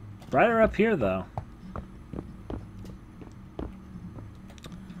 Brighter up here, though.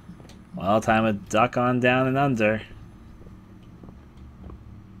 Well, time to duck on down and under.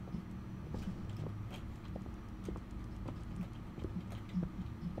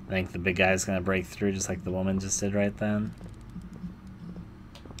 I think the big guy's gonna break through just like the woman just did right then.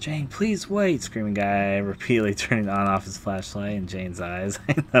 Jane, please wait! Screaming guy repeatedly turning on and off his flashlight in Jane's eyes.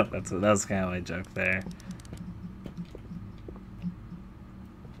 I know, that was kind of my joke there.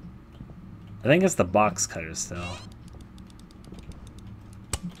 I think it's the box cutter still.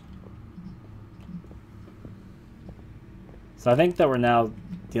 So I think that we're now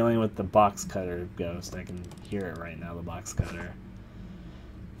dealing with the box cutter ghost. I can hear it right now, the box cutter.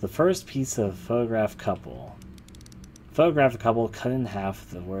 The first piece of photograph couple. Photograph a couple cut in half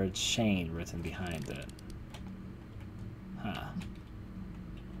with the word Shane written behind it. Huh.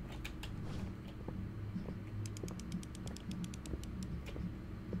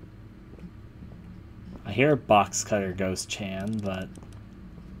 I hear box cutter ghost Chan, but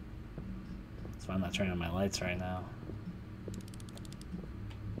that's why I'm not turning on my lights right now.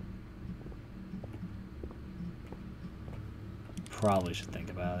 Probably should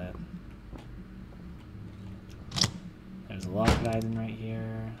think about it. There's a lock item right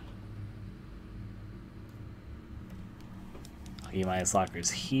here. E-minus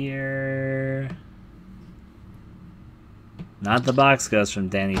lockers here. Not the box ghost from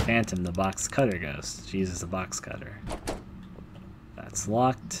Danny Phantom, the box cutter ghost. Jesus, the box cutter. That's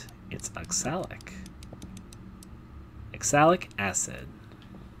locked. It's oxalic. Oxalic acid.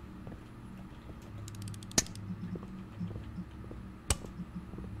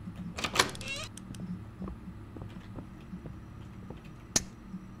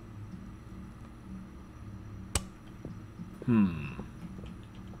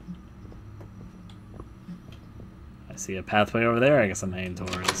 I see a pathway over there I guess I'm heading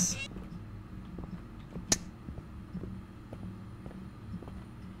towards.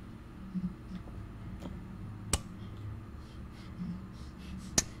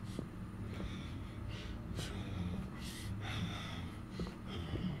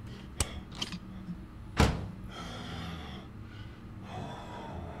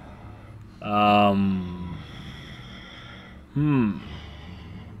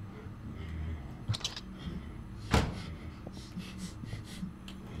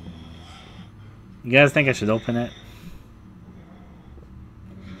 You guys think I should open it?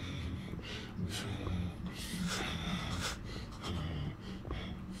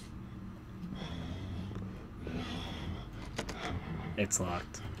 It's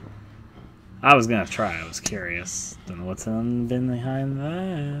locked. I was gonna try, I was curious. Don't know what's been behind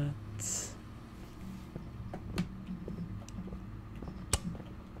that.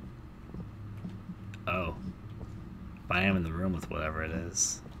 Oh. But I am in the room with whatever it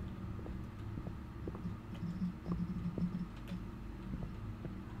is.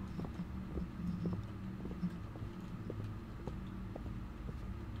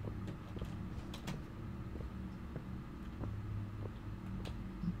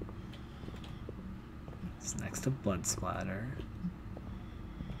 It's next to blood splatter.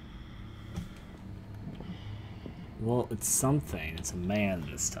 Well, it's something. It's a man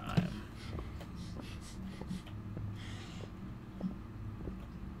this time.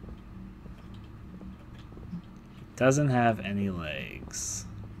 Doesn't have any legs.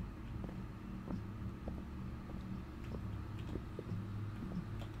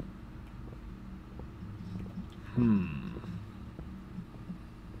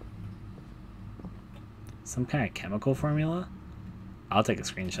 Some kind of chemical formula? I'll take a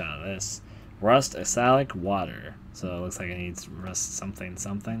screenshot of this. Rust oxalic water. So it looks like it needs rust something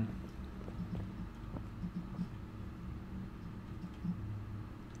something.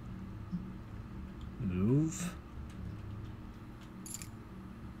 Move.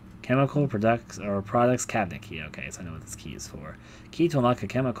 Chemical products or products cabinet key. Okay, so I know what this key is for. Key to unlock a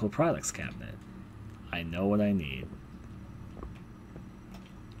chemical products cabinet. I know what I need.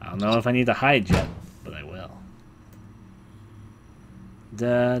 I don't know if I need to hide yet, but I will.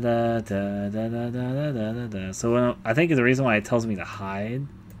 Da da da da da da da da da. So when I think the reason why it tells me to hide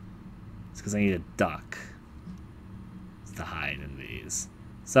is because I need a duck to hide in these.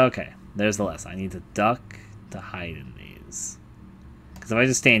 So okay, there's the lesson. I need to duck to hide in these. Because if I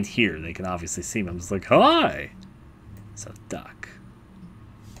just stand here, they can obviously see me. I'm just like, hi! So duck.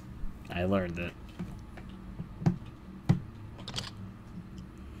 I learned it.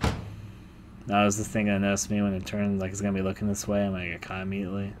 Now is this thing gonna notice me when it turns like it's gonna be looking this way? I'm gonna get caught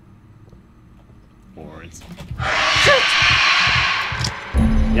immediately. Or it's...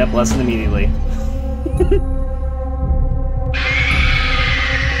 Yep, lesson immediately.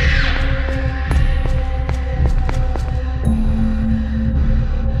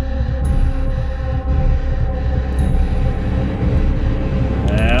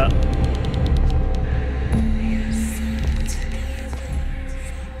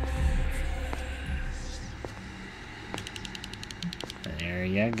 There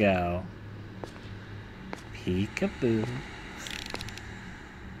you go. Peekaboo.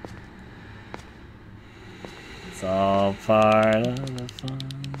 It's all part of the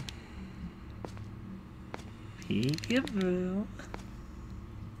fun. Peekaboo.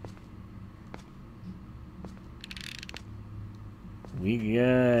 We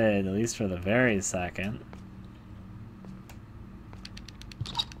good, at least for the very second.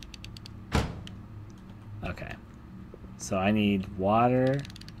 Okay. So I need water.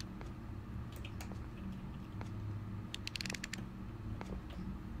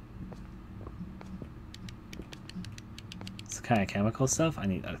 It's kind of chemical stuff. I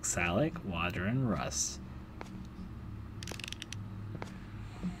need oxalic, water, and rust.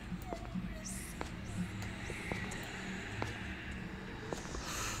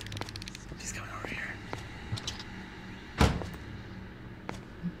 She's coming over here.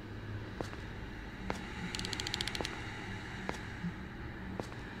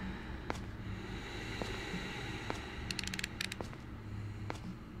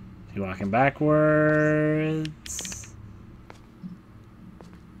 She's walking backwards.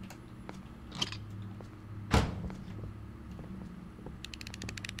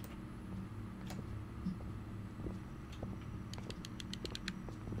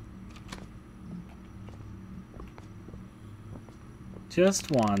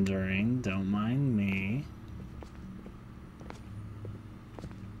 Just wandering, don't mind me.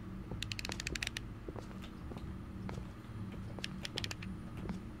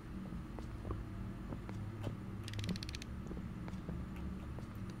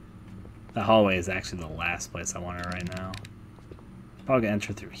 The hallway is actually the last place I want it right now. Probably gonna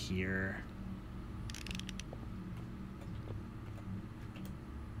enter through here.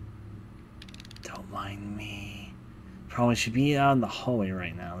 Don't mind me. Probably should be out in the hallway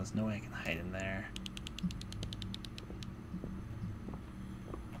right now. There's no way I can hide in there.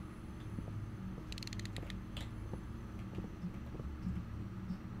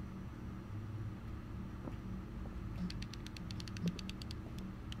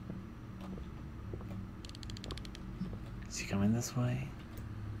 Is he coming this way?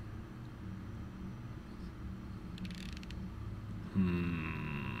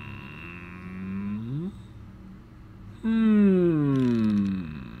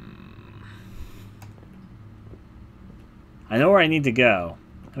 I know where I need to go.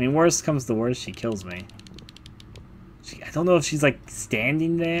 I mean, worst comes to worst, she kills me. I don't know if she's like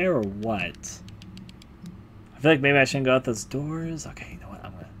standing there or what. I feel like maybe I shouldn't go out those doors. Okay, you know what?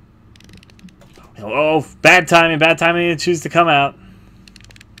 I'm gonna... Oh, bad timing, bad timing to choose to come out.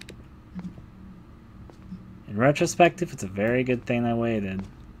 In retrospective, it's a very good thing I waited.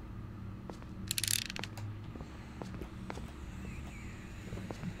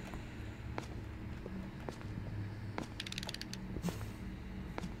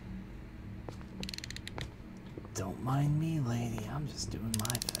 Don't mind me, lady. I'm just doing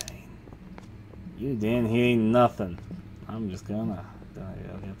my thing. You didn't hear nothing. I'm just gonna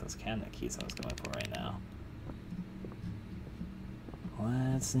get those cabinet keys I was going for right now.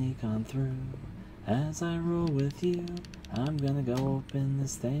 Let's sneak on through as I roll with you. I'm gonna go open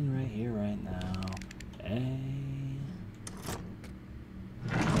this thing right here, right now. Hey.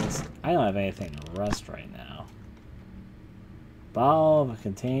 I don't have anything to rust right now. Bottle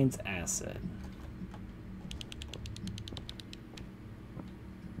contains acid.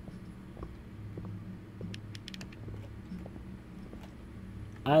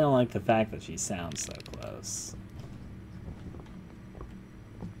 I don't like the fact that she sounds so close.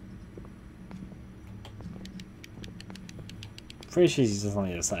 Pretty sure she's just on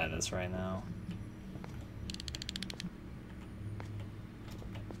the other side of this right now.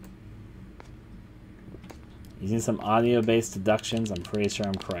 Using some audio-based deductions, I'm pretty sure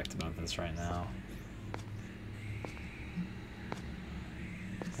I'm correct about this right now.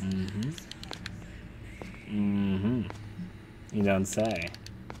 You don't say.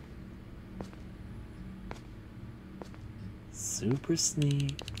 Super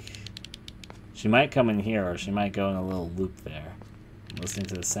sneak. She might come in here, or she might go in a little loop there. listening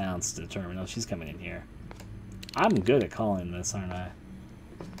to the sounds to determine. Oh, she's coming in here. I'm good at calling this, aren't I?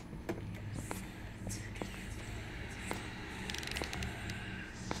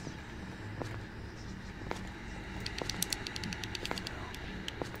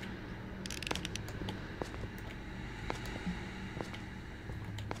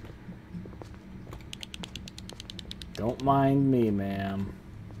 Don't mind me, ma'am.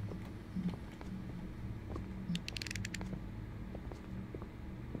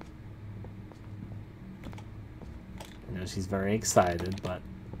 I know she's very excited, but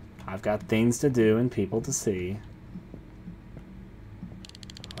I've got things to do and people to see.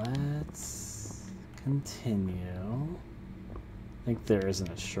 Let's continue. I think there isn't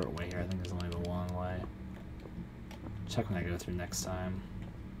a short way here. I think there's only the long way. Check when I go through next time.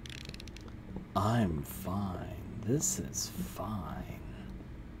 I'm fine. This is fine.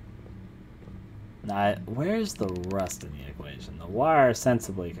 Now, where's the rust in the equation? The wire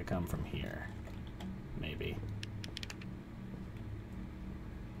sensibly could come from here. Maybe.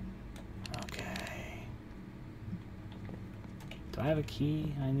 Okay. Do I have a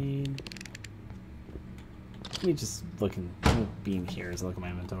key I need? Let me just look in, being here is look at my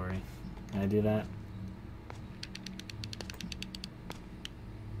inventory. Can I do that?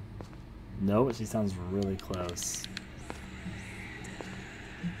 No, but she sounds really close.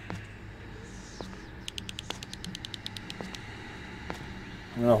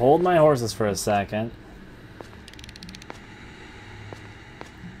 I'm gonna hold my horses for a second.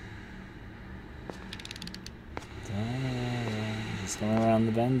 Just going around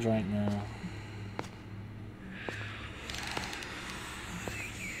the bend right now.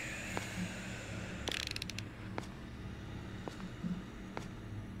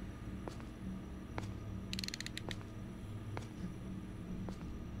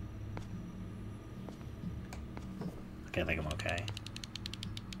 Okay, I think I'm okay.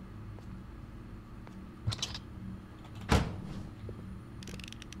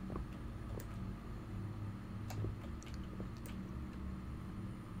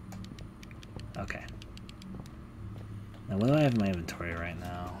 Okay. Now, what do I have in my inventory right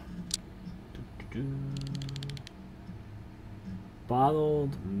now?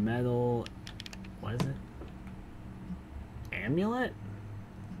 Bottled metal. What is it? Amulet?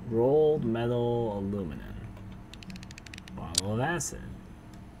 Rolled metal aluminum. Bottle of acid.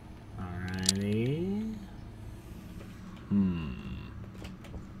 Alrighty.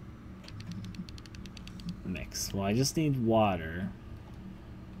 Mix. Well, I just need water.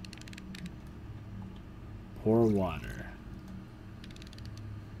 Pour water.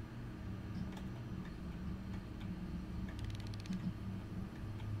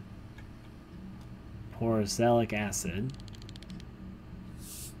 Pour azelaic acid.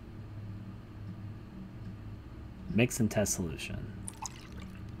 Mix and test solution.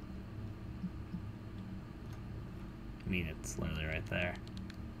 I mean, it's literally right there.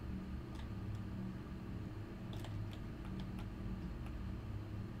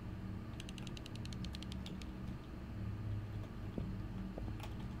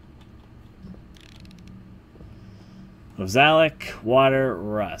 Azelaic, water,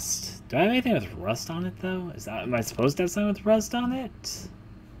 rust. Do I have anything with rust on it, though? Am I supposed to have something with rust on it?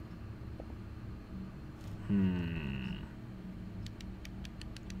 Am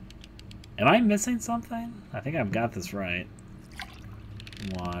I missing something? I think I've got this right.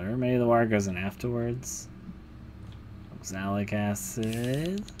 Water. Maybe the water goes in afterwards. Oxalic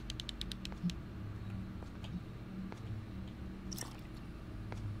acid.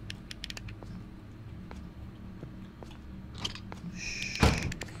 Shh.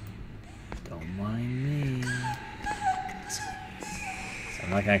 Don't mind me. So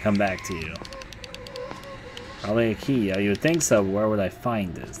I'm not gonna come back to you. Probably a key. You would think so, but where would I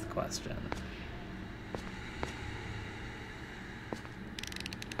find it is the question.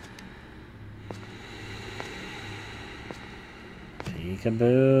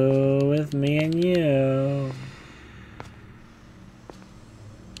 Peekaboo with me and you.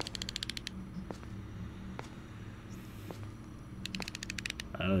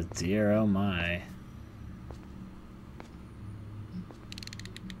 Oh dear, oh my.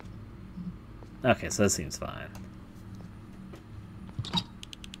 Okay, so that seems fine.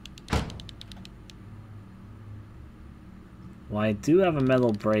 Well, I do have a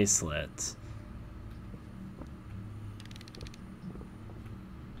metal bracelet.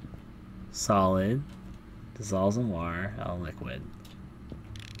 Solid. Dissolves in water. Oh, liquid.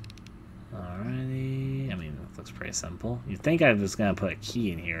 Alrighty. I mean, it looks pretty simple. You'd think I was going to put a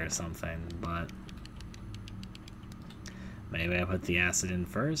key in here or something, but... maybe I put the acid in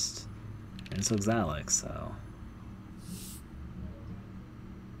first. And it's oxalic, so...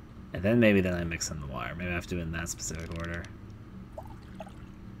 And then maybe I mix in the wire. Maybe I have to do it in that specific order.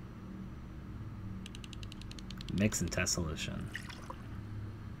 Mix and test solution.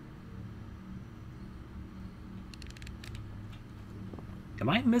 Am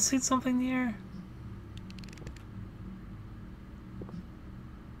I missing something here?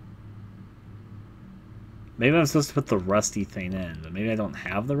 Maybe I'm supposed to put the rusty thing in, but maybe I don't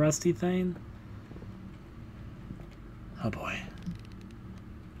have the rusty thing? Oh boy.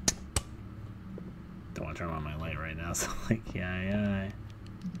 Don't want to turn on my light right now, so like, yeah.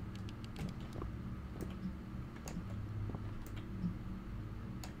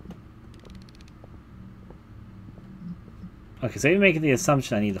 Okay, so you're making the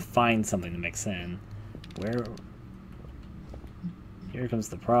assumption I need to find something to mix in. Where... Here comes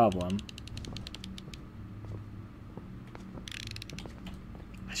the problem.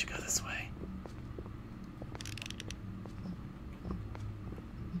 I should go this way.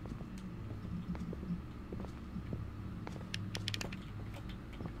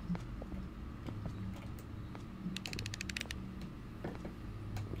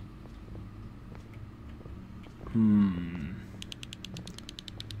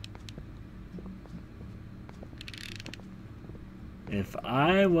 If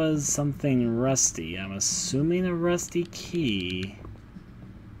I was something rusty, I'm assuming a rusty key,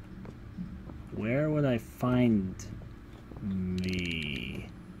 where would I find me?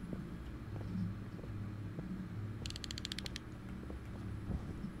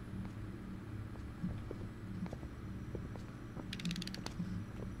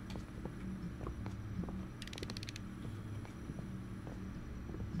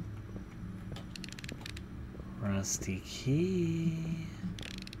 Rusty key,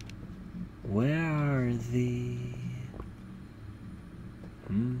 where are thee?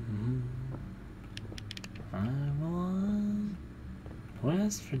 I'm on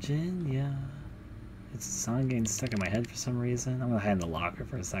West Virginia. It's a song getting stuck in my head for some reason. I'm gonna hide in the locker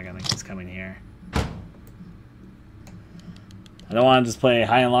for a second. I think he's coming here. I don't want to just play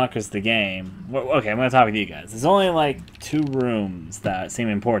hide in lockers the game. Okay, I'm gonna talk with you guys. There's only like 2 rooms that seem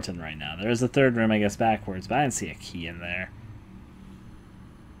important right now. There is a 3rd room, I guess, backwards, but I didn't see a key in there.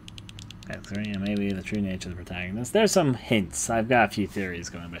 Okay, maybe the true nature of the protagonist. There's some hints. I've got a few theories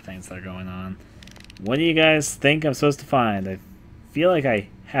going by things that are going on. What do you guys think I'm supposed to find? I feel like I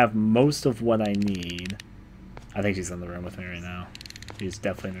have most of what I need. I think she's in the room with me right now. She's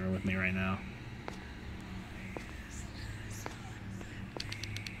definitely in the room with me right now.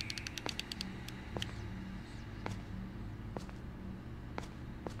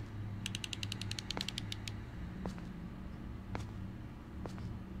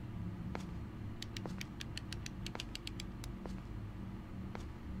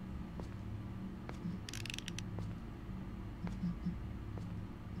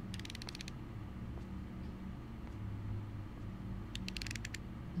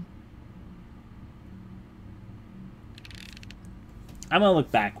 I'm gonna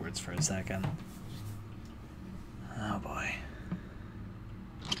look backwards for a second. Oh boy.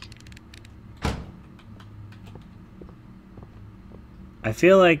 I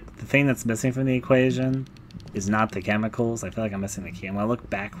feel like the thing that's missing from the equation is not the chemicals. I feel like I'm missing the key. I'm gonna look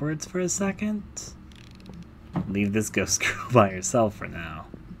backwards for a second. Leave this ghost girl by herself for now.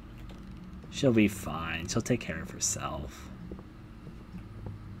 She'll be fine. She'll take care of herself.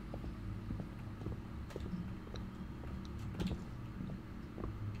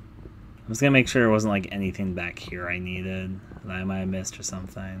 I'm just gonna make sure there wasn't like anything back here I needed that I might have missed or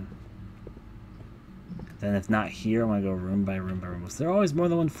something. Then if not here, I'm gonna go room by room by room. Was there always more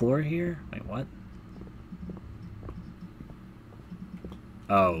than one floor here? Wait, what?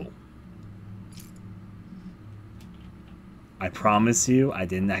 Oh. I promise you, I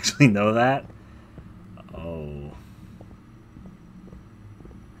didn't actually know that. Oh.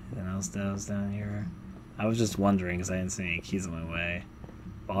 Anything else down here? I was just wondering because I didn't see any keys on my way.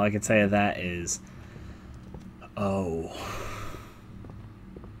 All I can say of that is, oh.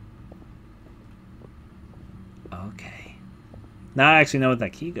 Okay. Now I actually know what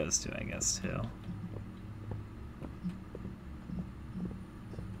that key goes to, I guess, too.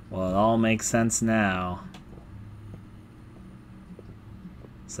 Well, it all makes sense now.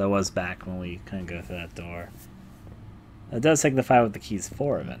 So it was back when we couldn't go through that door. That does signify what the key's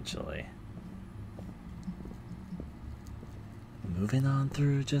for eventually. Moving on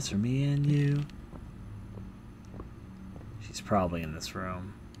through just for me and you. She's probably in this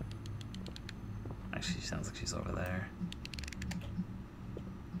room. Actually, she sounds like she's over there.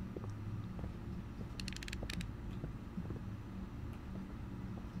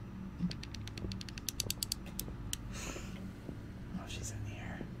 Oh, she's in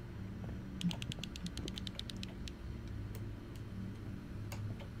here.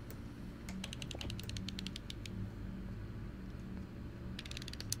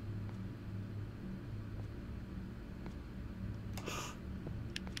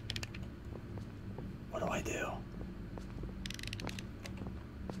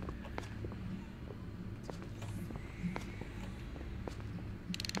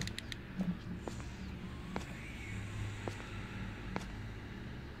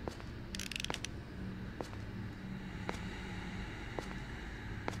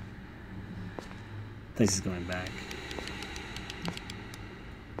 think she's going back.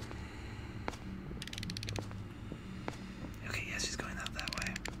 Okay, yeah, she's going out that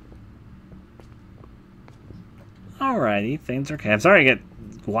way. Alrighty, things are okay. I'm sorry I get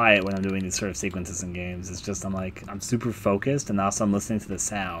quiet when I'm doing these sort of sequences in games. It's just I'm super focused, and also I'm listening to the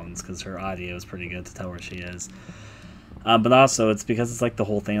sounds because her audio is pretty good to tell where she is. But also, it's because it's like the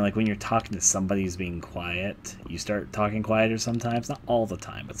whole thing, like when you're talking to somebody who's being quiet, you start talking quieter sometimes. Not all the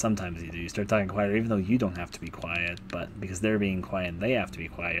time, but sometimes you do. You start talking quieter even though you don't have to be quiet, but because they're being quiet, they have to be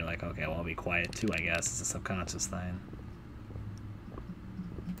quiet. You're like, okay, well, I'll be quiet too, I guess. It's a subconscious thing.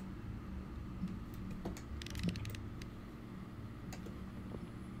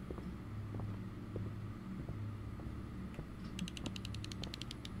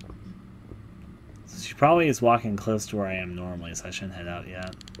 She probably is walking close to where I am normally, so I shouldn't head out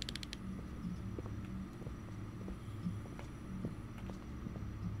yet.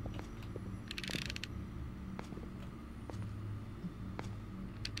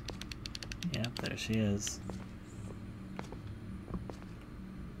 Yep, there she is.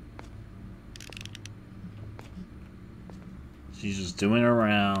 She's just doing her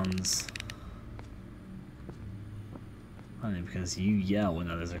rounds. Funny, because you yell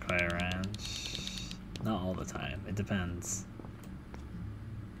when others are quiet around. Not all the time. It depends.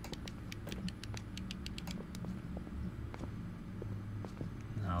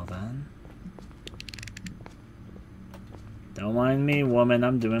 Now then. Don't mind me, woman.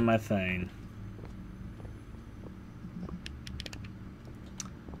 I'm doing my thing.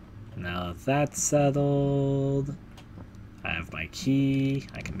 Now that that's settled, I have my key.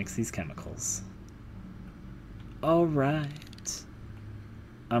 I can mix these chemicals. Alright.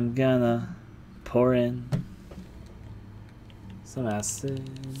 I'm gonna pour in some acid.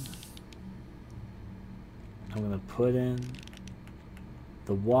 I'm gonna put in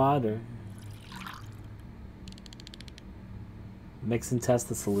the water. Mix and test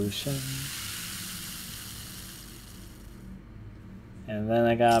the solution. And then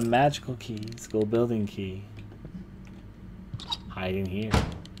I got a magical key, school building key. Hiding here.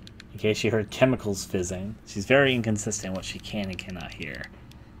 In case she heard chemicals fizzing. She's very inconsistent what she can and cannot hear.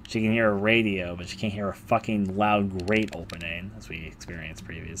 She can hear a radio, but she can't hear a fucking loud grate opening, as we experienced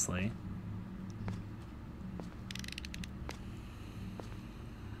previously.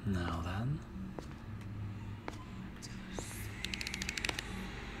 Now then.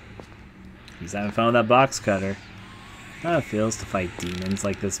 He's having fun with that box cutter. How it feels to fight demons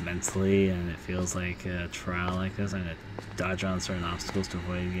like this mentally, and it feels like a trial like this. I'm gonna dodge around certain obstacles to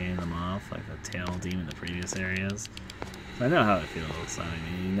avoid getting them off, like the tail demon in the previous areas. I know how it feels. I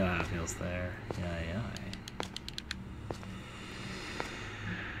mean, you know how it feels there. Yeah.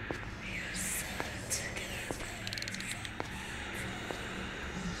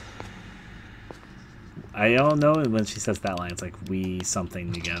 I don't know when she says that line, it's like, we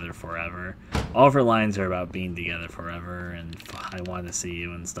something together forever. All of her lines are about being together forever, and I want to see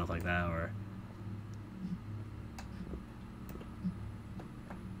you and stuff like that, or...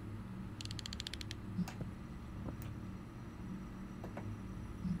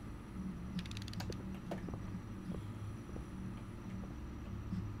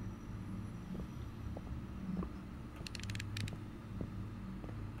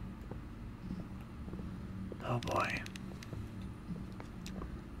 Oh boy.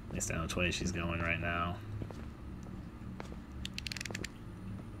 At least I know which way she's going right now.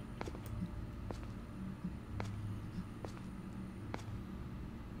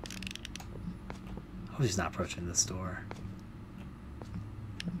 I hope she's not approaching this door.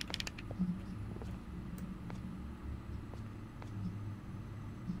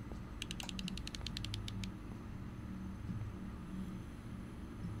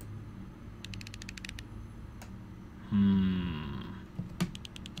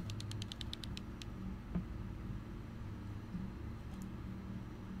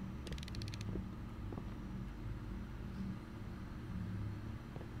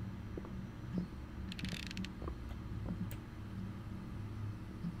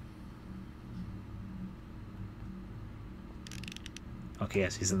 Okay,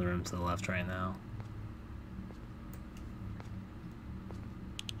 yes, he's in the room to the left right now.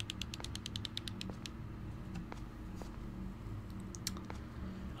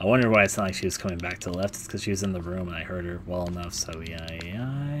 I wonder why it sounded like she was coming back to the left. It's because she was in the room and I heard her well enough, so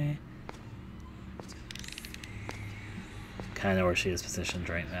yeah. Kind of know where she is positioned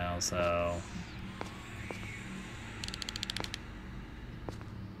right now, so...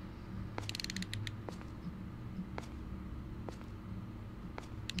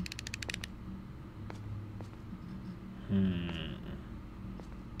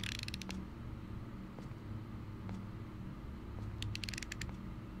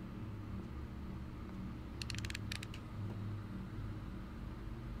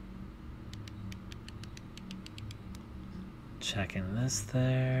 checking this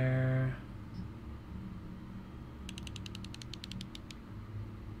there.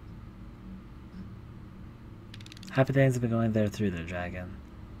 Happy things have been going there through the dragon.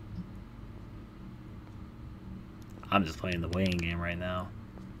 I'm just playing the waiting game right now.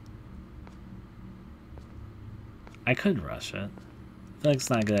 I could rush it. I feel like it's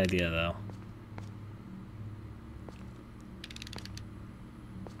not a good idea though.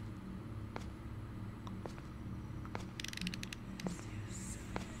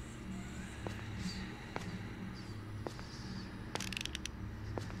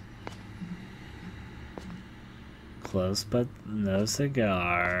 Close but no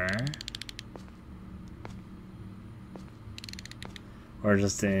cigar. Or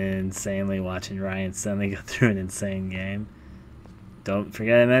just insanely watching Ryan suddenly go through an insane game. Don't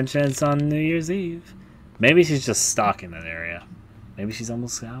forget to mention it's on New Year's Eve. Maybe she's just stalking that area. Maybe she's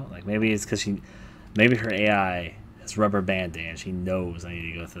almost out. Like maybe it's because maybe her AI is rubber banding and she knows I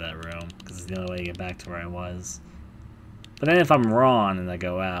need to go through that room because it's the only way to get back to where I was. But then if I'm wrong and I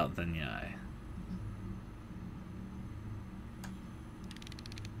go out, then yeah.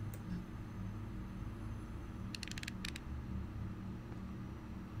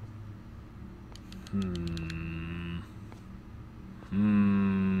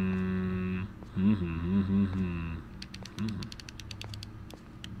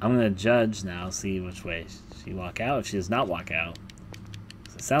 I'm gonna judge now, see which way she walk out. If she does not walk out,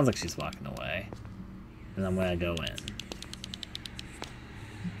 it sounds like she's walking away, and I'm gonna go in.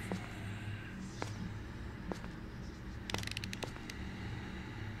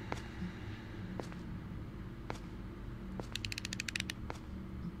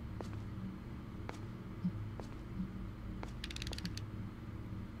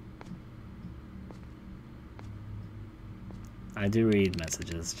 I do read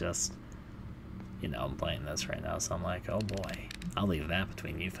messages, just, you know, I'm playing this right now, so I'm like, oh boy, I'll leave that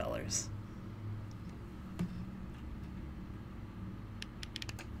between you fellers.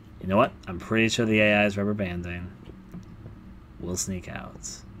 You know what? I'm pretty sure the AI is rubber banding. We'll sneak out.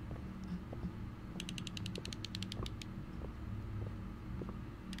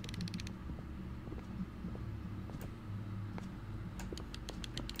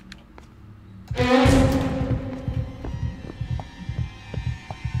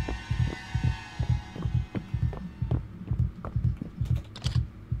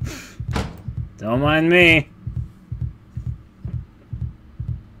 Don't mind me.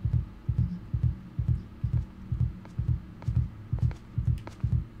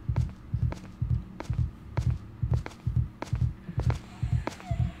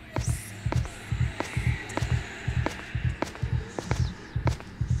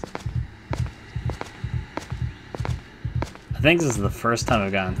 I think this is the first time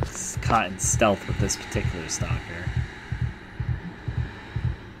I've gotten caught in stealth with this particular stalker.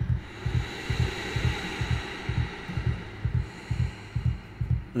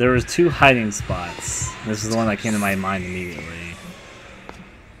 There was 2 hiding spots. This is the one that came to my mind immediately.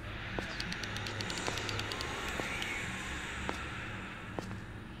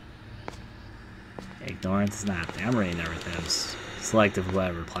 Ignorance is not happening. I'm reading everything. I'm selective what I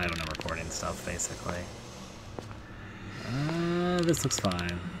reply when I'm recording stuff, basically. This looks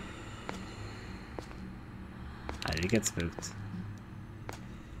fine. I did get spooked.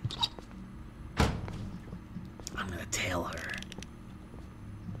 I'm gonna tail her.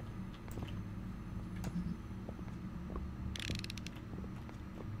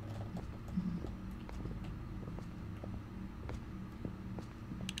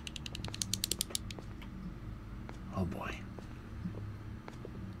 Oh boy.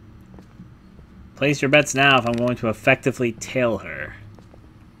 Place your bets now if I'm going to effectively tail her.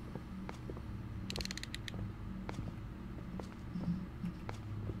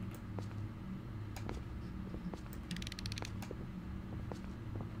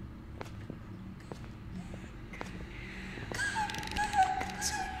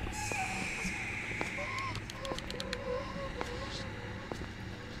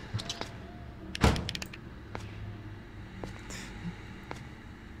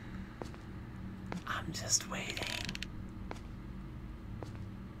 I'm just waiting.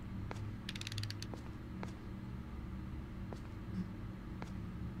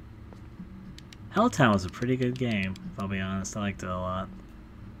 Helltown was a pretty good game, if I'll be honest. I liked it a lot.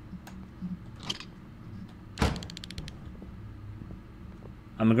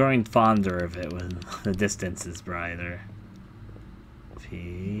 I'm growing fonder of it when the distance is brighter.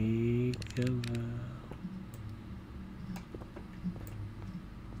 Peekaboo.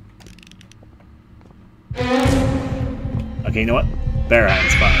 Okay, you know what? Bear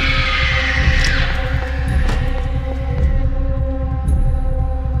Hat's fine.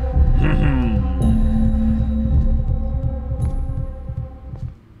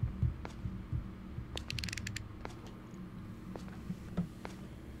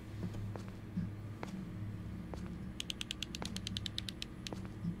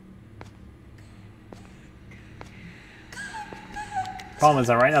 Problem is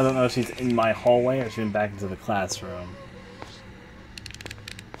that right now I don't know if she's in my hallway or she's been back into the classroom.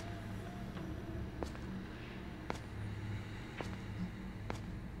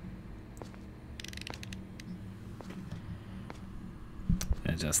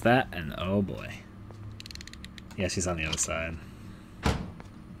 Adjust that, and oh boy. Yeah, she's on the other side.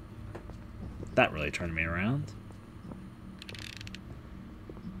 That really turned me around.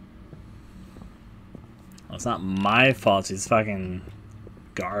 Well, it's not my fault she's fucking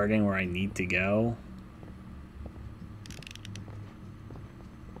guarding where I need to go.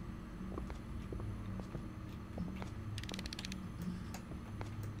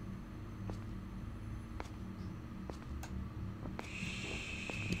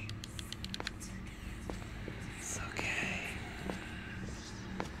 It's okay.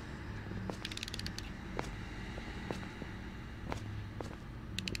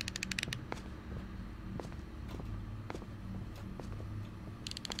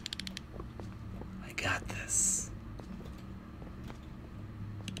 I got this.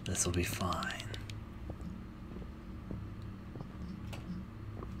 This will be fine.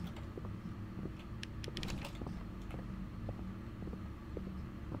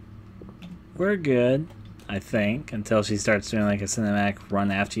 We're good, I think, until she starts doing like a cinematic run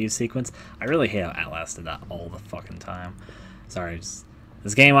after you sequence. I really hate how Outlast did that all the fucking time. Sorry, just,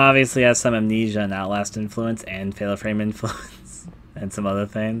 this game obviously has some Amnesia and Outlast influence and Fatal Frame influence and some other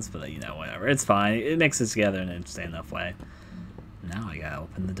things, but you know, whatever. It's fine. It mixes together in an interesting enough way. Now I gotta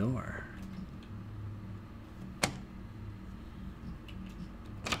open the door.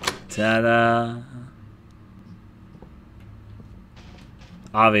 Ta-da!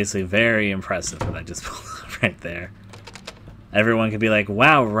 Obviously very impressive what I just pulled up right there. Everyone could be like,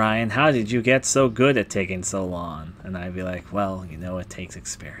 wow, Ryan, how did you get so good at taking so long? And I'd be like, well, you know, it takes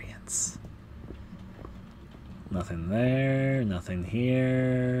experience. Nothing there, nothing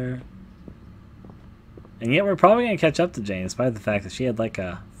here. And yet we're probably going to catch up to Jane, despite the fact that she had like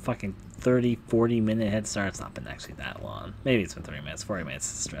a fucking 30, 40-minute head start. It's not been actually that long. Maybe it's been 30 minutes, 40 minutes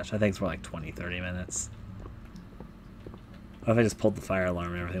to stretch. I think it's more like 20, 30 minutes. What if I just pulled the fire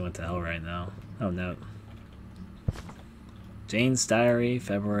alarm and everything went to hell right now? Oh, no. Jane's Diary,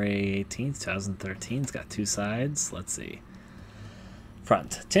 February 18th, 2013. It's got two sides. Let's see.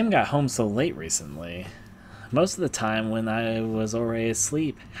 Front. Tim got home so late recently. Most of the time when I was already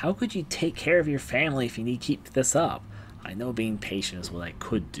asleep. How could you take care of your family if you need to keep this up? I know being patient is what I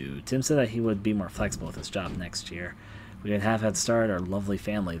could do. Tim said that he would be more flexible with his job next year. We could have had started our lovely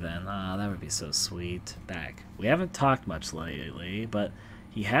family then. Ah, that would be so sweet. Back. We haven't talked much lately, but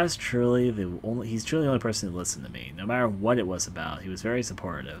he's truly the only person who listened to me. No matter what it was about, he was very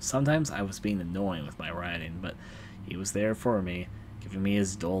supportive. Sometimes I was being annoying with my writing, but he was there for me, giving me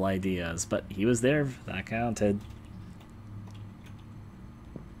his dull ideas. But he was there, that counted.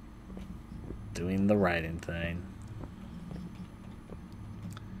 Doing the writing thing.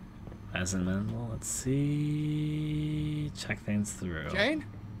 As in mental, let's see. Check things through. Jane?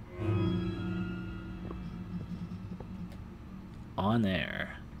 On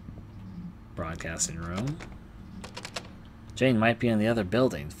air. Broadcasting room. Jane might be in the other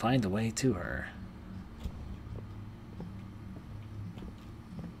building. Find a way to her.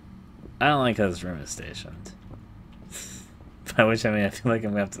 I don't like how this room is stationed. By which I mean I feel like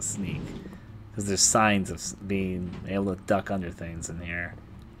I'm gonna have to sneak. Because there's signs of being able to duck under things in here.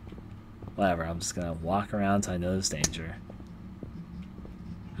 Whatever, I'm just gonna walk around until I know there's danger.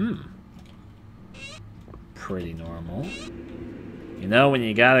 Pretty normal. You know when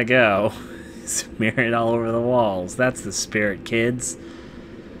you gotta go. Smear it all over the walls. That's the spirit, kids.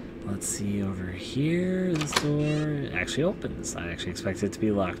 Let's see over here. This door actually opens. I actually expected it to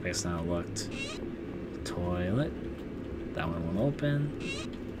be locked based on how it looked. Toilet. That one will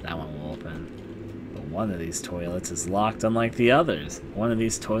open. That one will open. But one of these toilets is locked unlike the others. One of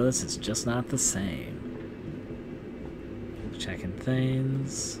these toilets is just not the same. Checking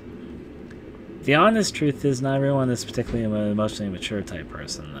things. The honest truth is not everyone is particularly an emotionally mature type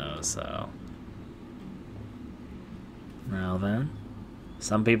person though, so. Now then.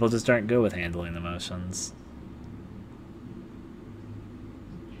 Some people just aren't good with handling emotions.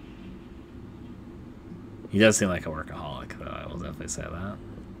 He does seem like a workaholic though, I will definitely say that.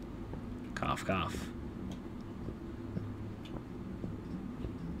 Cough, cough.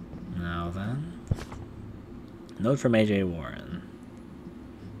 Now then. Note from AJ Warren.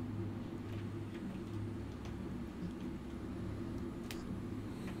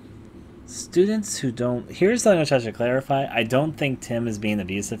 Students who don't... Here's something which I should clarify. I don't think Tim is being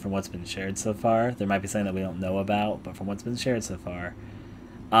abusive from what's been shared so far. There might be something that we don't know about, but from what's been shared so far.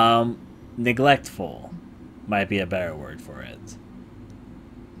 Neglectful might be a better word for it.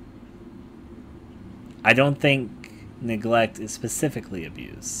 I don't think neglect is specifically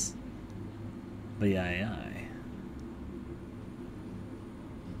abuse. But yeah.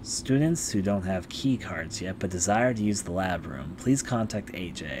 Students who don't have key cards yet but desire to use the lab room, please contact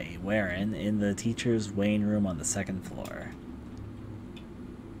AJ, wherein in the teacher's weighing room on the 2nd floor.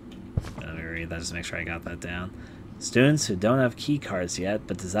 Let me read that just to make sure I got that down. Students who don't have key cards yet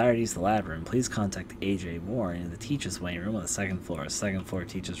but desire to use the lab room, please contact AJ Warren in the teacher's weighing room on the 2nd floor. 2nd floor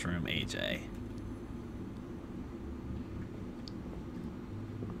teacher's room, AJ.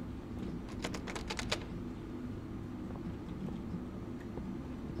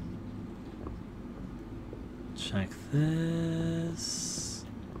 Check this.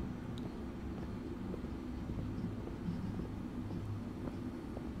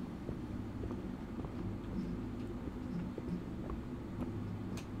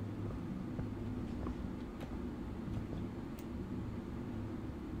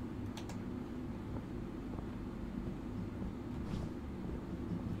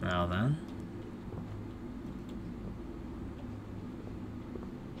 Now then.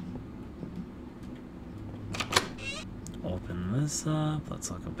 Open this up.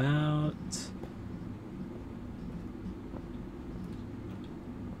 Let's look about.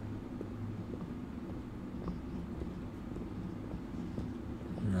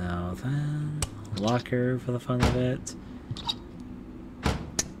 Now then, locker for the fun of it.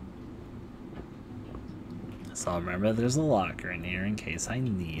 So I'll remember there's a locker in here in case I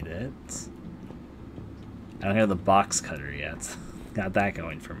need it. I don't have the box cutter yet. Got that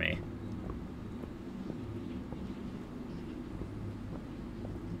going for me.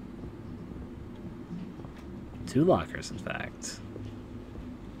 Two lockers, in fact.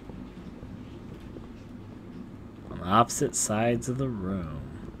 On the opposite sides of the room.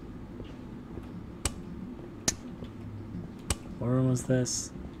 What room was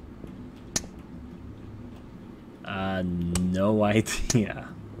this? No idea.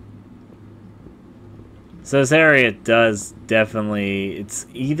 So this area does definitely... It's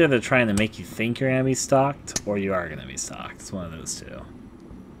either they're trying to make you think you're going to be stalked, or you are going to be stalked. It's one of those two.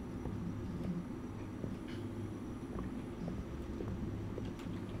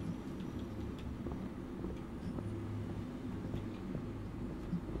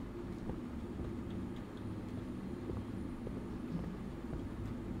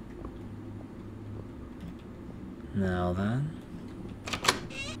 Now then.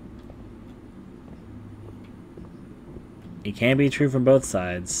 It can be true from both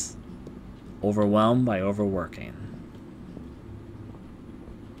sides. Overwhelmed by overworking.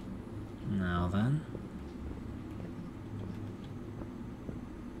 Now then.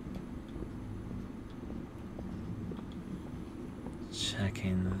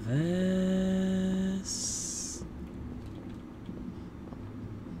 Checking this.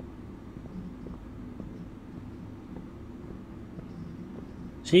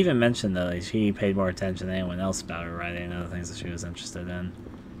 She even mentioned though like, she paid more attention than anyone else about her writing and other things that she was interested in.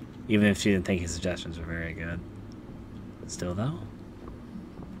 Even if she didn't think his suggestions were very good. Still though?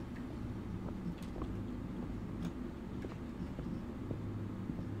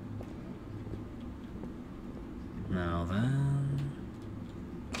 Now then...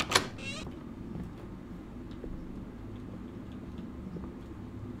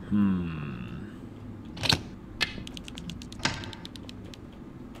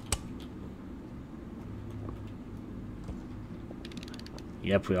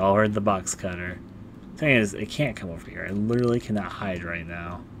 Yep, we all heard the box cutter. Thing is, it can't come over here. I literally cannot hide right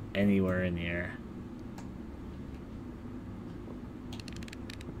now. Anywhere in here.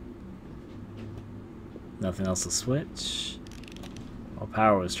 Nothing else to switch. Well,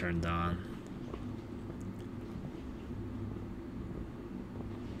 power was turned on.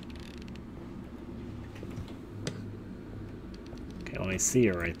 Okay, let me see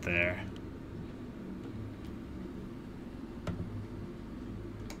her right there.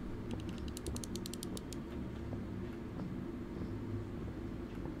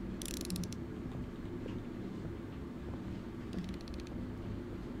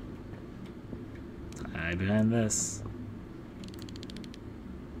 Behind this.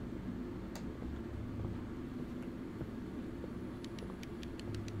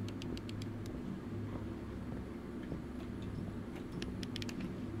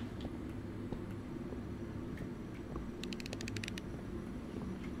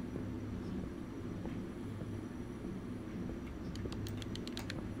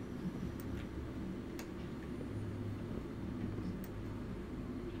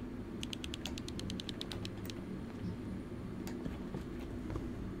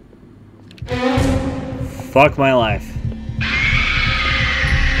 Fuck my life.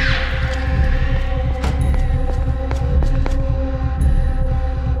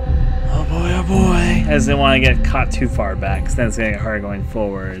 Oh boy, oh boy. I just didn't want to get caught too far back, because then it's going to get hard going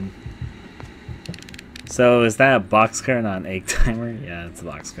forward. So, is that a box cutter, not an egg timer? Yeah, it's a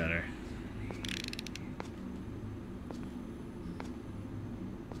box cutter.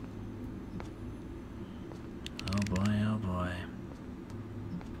 Oh boy, oh boy.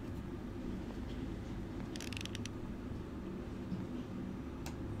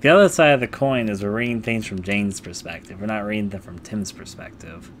 The other side of the coin is we're reading things from Jane's perspective. We're not reading them from Tim's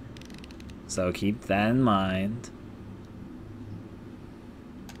perspective. So keep that in mind.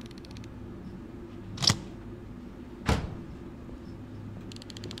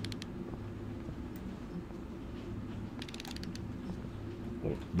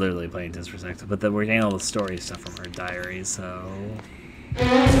 We're literally playing Tim's perspective, but then we're getting all the story stuff from her diary, so...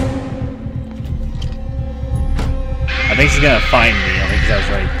 I think she's gonna find me, only because I was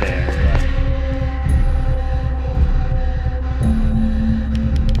right there.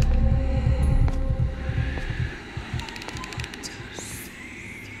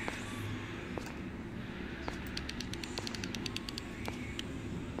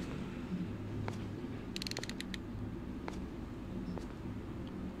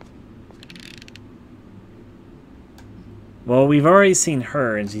 Well, we've already seen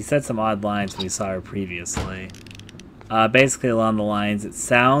her, and she said some odd lines when we saw her previously. Basically along the lines, it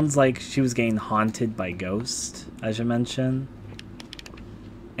sounds like she was getting haunted by ghosts, as you mentioned.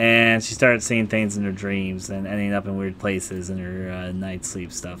 And she started seeing things in her dreams and ending up in weird places in her night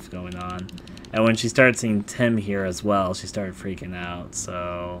sleep stuff going on. And when she started seeing Tim here as well, she started freaking out,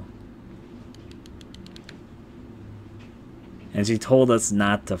 so... And she told us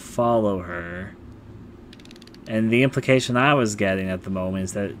not to follow her. And the implication I was getting at the moment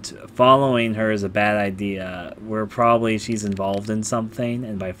is that following her is a bad idea. She's involved in something,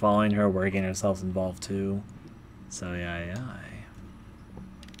 and by following her, we're getting ourselves involved too. So yeah.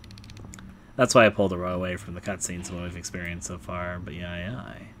 That's why I pulled her away from the cutscenes and what we've experienced so far, but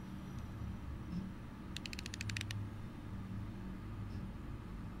yeah.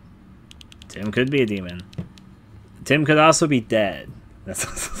 Tim could be a demon. Tim could also be dead. That's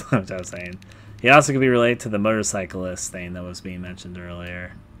what I was saying. He also could be related to the motorcyclist thing that was being mentioned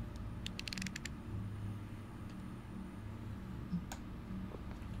earlier.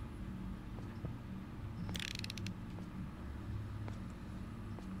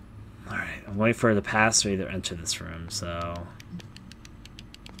 Alright, I'm waiting for her to pass or either enter this room, so...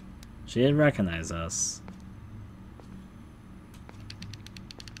 She did recognize us.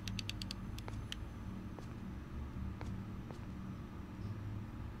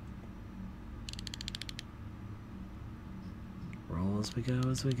 Roll as we go,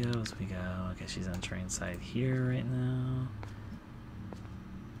 as we go, as we go. Okay, she's entering side here right now.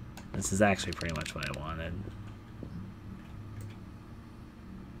 This is actually pretty much what I wanted.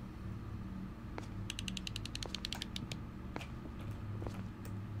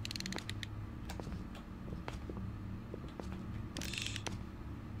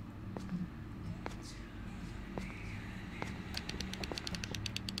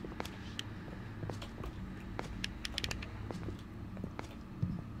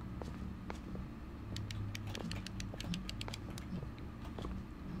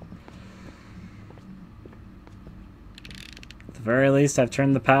 At the very least, I've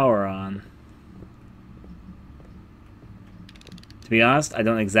turned the power on. To be honest, I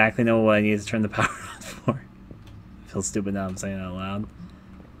don't exactly know what I need to turn the power on for. I feel stupid now I'm saying it out loud.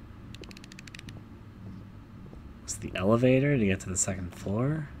 It's the elevator to get to the second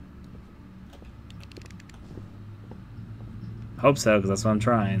floor? Hope so, because that's what I'm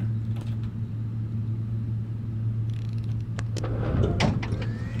trying.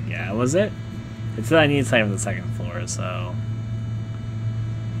 Yeah, was it? It said I need something from the second floor, so...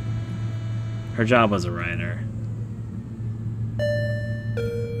 Her job was a writer.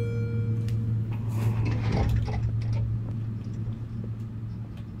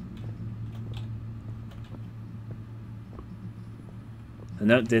 The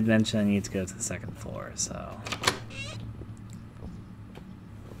note did mention I need to go to the second floor, so...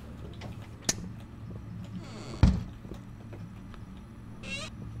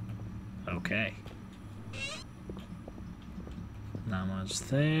 Okay. Not much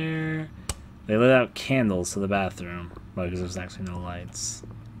there. They lit out candles to the bathroom, well, because there's actually no lights.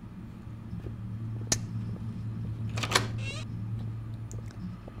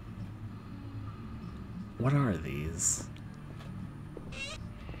 What are these?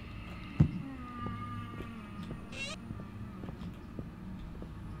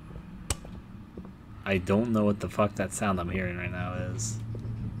 I don't know what the fuck that sound I'm hearing right now is.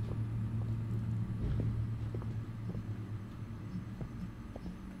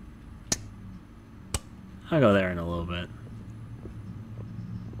 I'll go there in a little bit.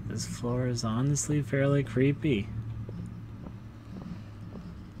 This floor is honestly fairly creepy.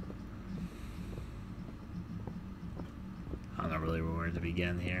 I don't know really where to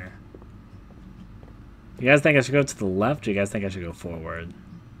begin here. You guys think I should go to the left, or you guys think I should go forward?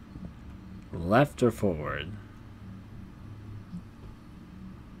 Left or forward?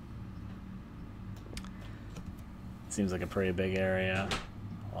 Seems like a pretty big area.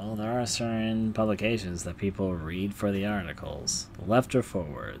 Well, there are certain publications that people read for the articles. Left or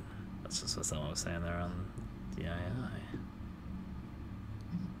forward? That's just what someone was saying there on DII.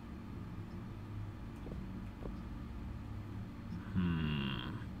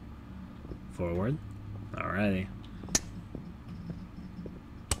 Forward? Alrighty.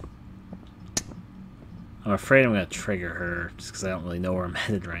 I'm afraid I'm going to trigger her, just because I don't really know where I'm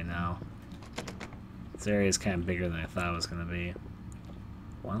headed right now. This area is kind of bigger than I thought it was going to be.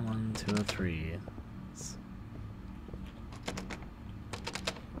 1, 1, 2, 3.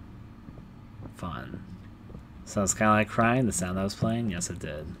 Fun. Sounds kind of like crying, the sound I was playing? Yes, it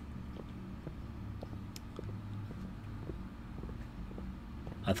did.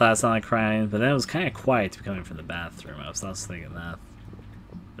 I thought it sounded like crying, but then it was kind of quiet to be coming from the bathroom. I was also thinking that.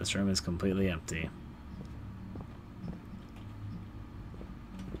 This room is completely empty.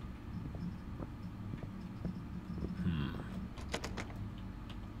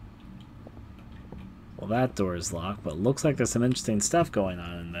 Well, that door is locked, but looks like there's some interesting stuff going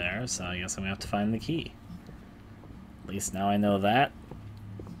on in there, so I guess I'm going to have to find the key. At least now I know that.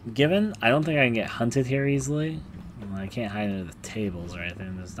 Given, I don't think I can get hunted here easily. Well, I can't hide under the tables or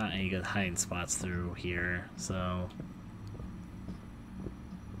anything. There's not any good hiding spots through here, so...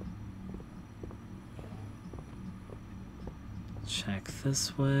 Check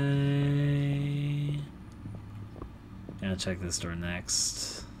this way... Gonna check this door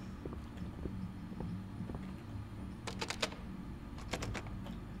next.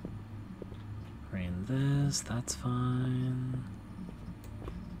 Rain this, that's fine.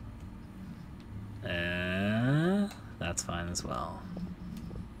 That's fine as well.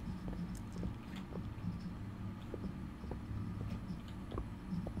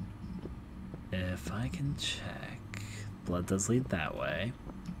 If I can check, blood does lead that way.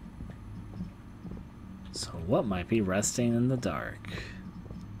 So what might be resting in the dark?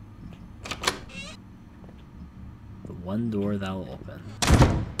 The one door that'll open.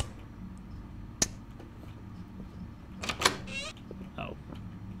 Oh,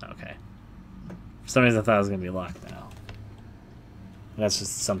 okay. For some reason I thought it was going to be locked now. That's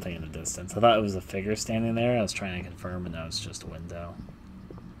just something in the distance. I thought it was a figure standing there. I was trying to confirm, and now it's just a window.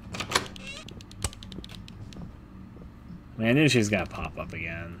 I mean, I knew she was going to pop up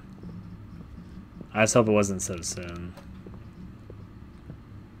again. I just hope it wasn't so soon.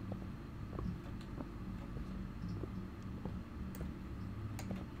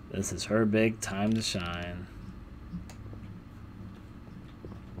 This is her big time to shine.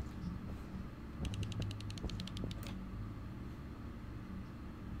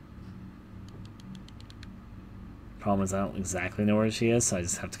 Problem is I don't exactly know where she is, so I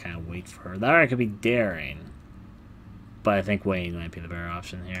just have to kind of wait for her. That or I could be daring. But I think Wayne might be the better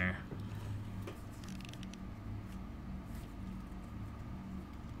option here.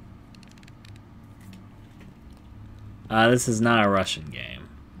 This is not a Russian game.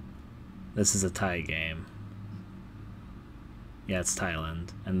 This is a Thai game. Yeah, it's Thailand.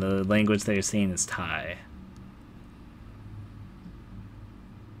 And the language that you're seeing is Thai.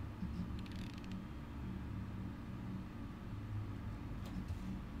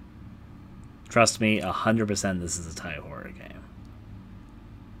 Trust me, 100% this is a Thai horror game.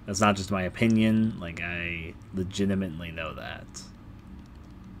 That's not just my opinion, like, I legitimately know that.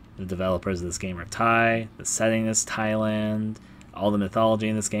 The developers of this game are Thai, the setting is Thailand, all the mythology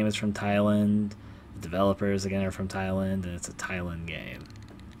in this game is from Thailand, the developers, again, are from Thailand, and it's a Thailand game.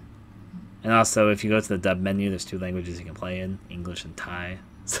 And also, if you go to the dub menu, there's 2 languages you can play in, English and Thai.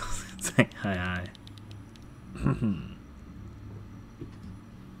 So it's like, hi.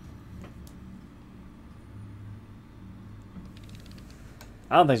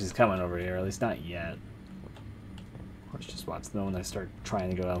 I don't think she's coming over here, at least not yet. Of course, just watch them when I start trying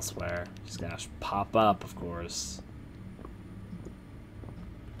to go elsewhere. She's gonna pop up, of course.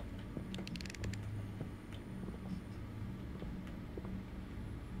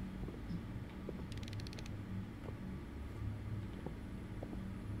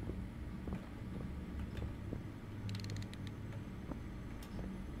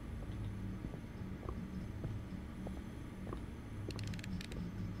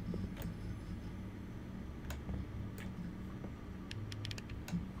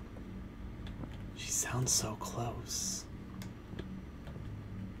 sounds so close.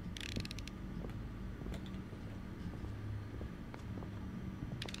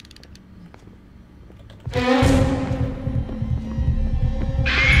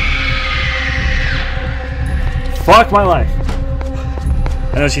 Fuck my life.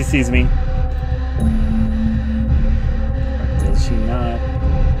 I know she sees me. Or does she not?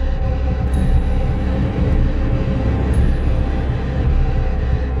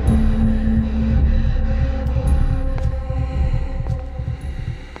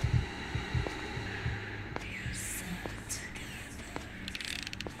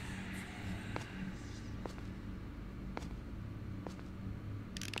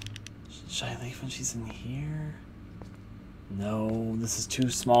 Should I leave when she's in here? No, this is too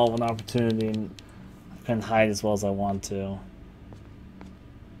small of an opportunity and I couldn't hide as well as I want to.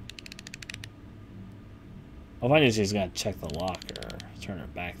 Well, if I knew she was going to check the locker, turn her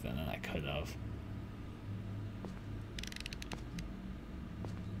back then I could have.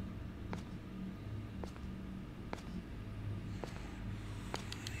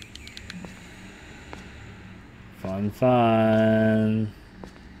 Fun, fun.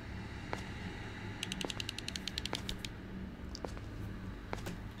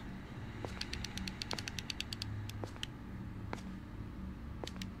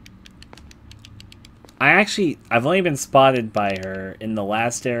 I've only been spotted by her in the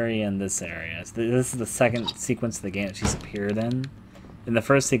last area and this area. So this is the second sequence of the game that she's appeared in. In the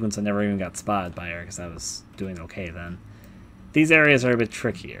first sequence, I never even got spotted by her because I was doing okay then. These areas are a bit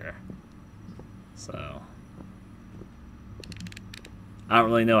trickier. So I don't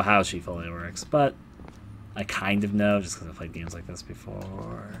really know how she fully works, but I kind of know just because I've played games like this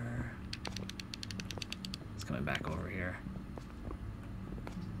before. It's coming back over here.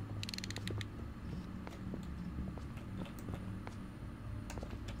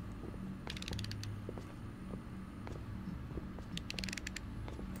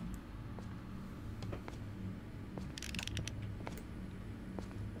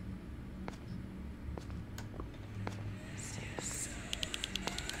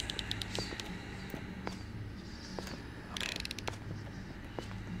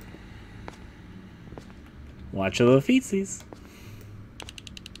 Watch your little feetsies.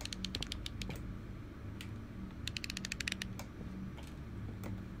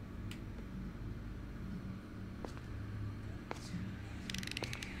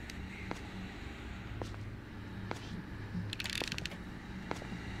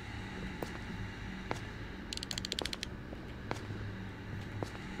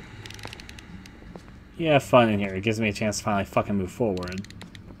 Yeah, fun in here. It gives me a chance to finally fucking move forward.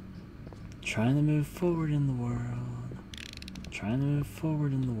 Trying to move forward in the world. Trying to move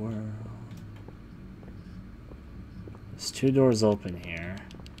forward in the world. There's 2 doors open here.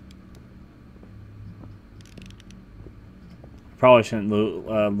 Probably shouldn't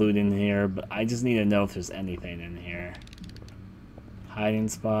loot in here, but I just need to know if there's anything in here. Hiding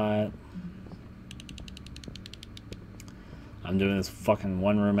spot. I'm doing this fucking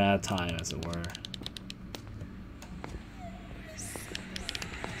one room at a time, as it were.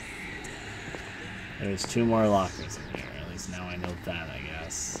 There's 2 more lockers in here. At least now I know that, I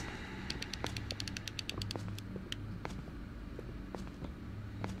guess.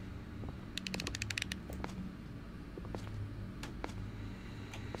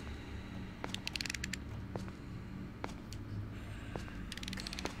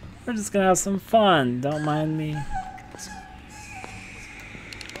 We're just gonna have some fun. Don't mind me.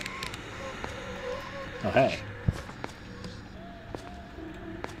 Oh, hey.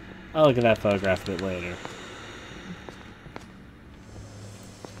 I'll look at that photograph a bit later.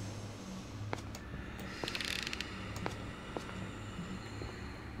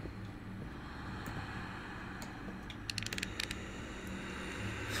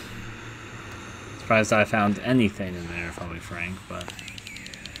 Surprised I found anything in there, if I'll be frank, but...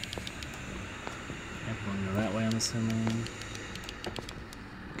 I'm going to go that way, I'm assuming.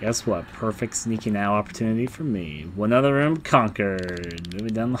 Guess what? Perfect sneaking out opportunity for me. One other room conquered.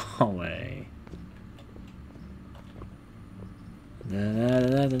 Moving down the hallway. There's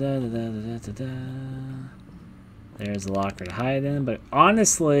a locker to hide in, but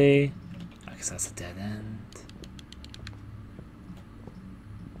honestly, I guess that's a dead end.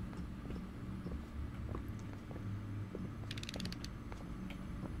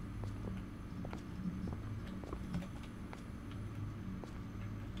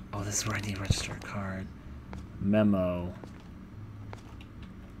 Oh, this is where I need to register a card. Memo.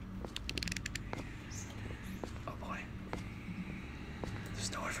 Oh boy.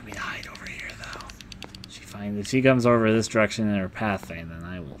 There's nowhere for me to hide over here, though. If she comes over this direction in her path thing, then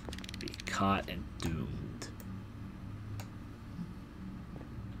I will be caught and doomed.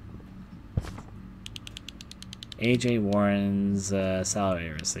 AJ Warren's salary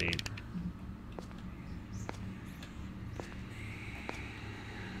receipt.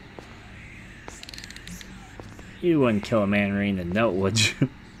 You wouldn't kill a man reading the note, would you?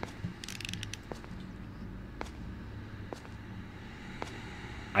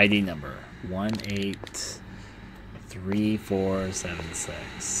 ID number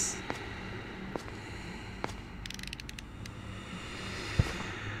 183476.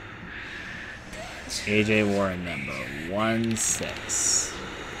 AJ Warren number 16.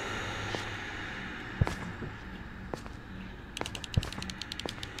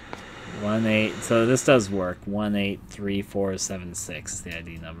 So this does work. 183476 is the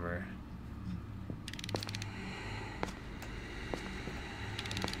ID number.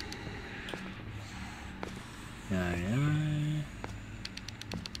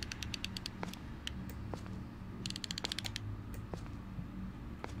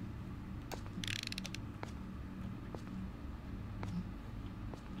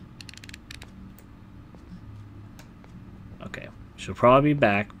 Okay, she'll probably be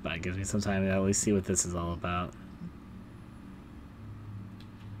back, but it gives me some time to at least see what this is all about.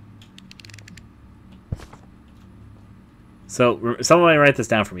 So, someone write this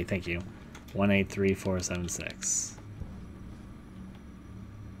down for me, thank you. 183476.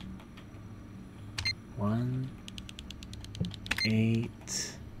 1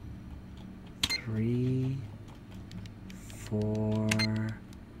 8 3 4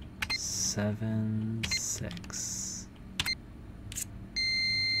 7 6.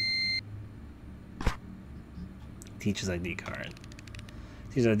 Teacher's ID card.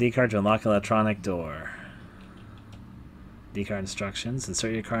 Teacher's ID card to unlock electronic door. ID card instructions.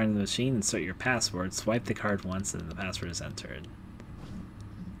 Insert your card in the machine, insert your password, swipe the card once, and the password is entered.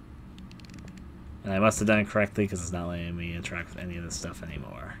 And I must have done it correctly because it's not letting me interact with any of this stuff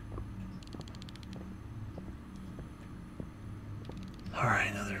anymore.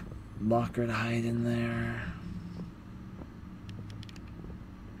 Alright, another locker to hide in there.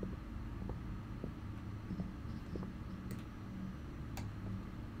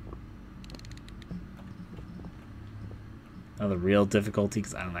 Oh, the real difficulty,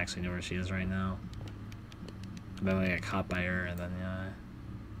 because I don't actually know where she is right now. I'm gonna get caught by her, and then, yeah.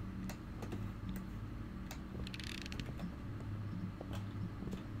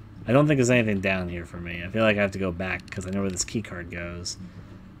 I don't think there's anything down here for me. I feel like I have to go back, because I know where this key card goes.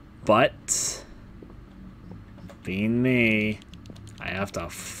 But, being me, I have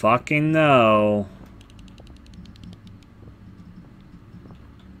to fucking know.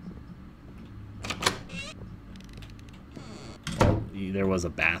 There was a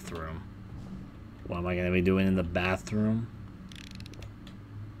bathroom. What am I going to be doing in the bathroom?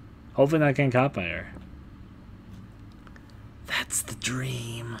 Hopefully not getting caught by her. That's the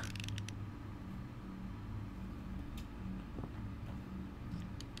dream.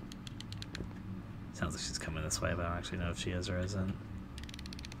 Sounds like she's coming this way, but I don't actually know if she is or isn't.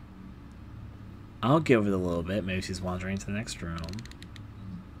 I'll give it a little bit. Maybe she's wandering to the next room.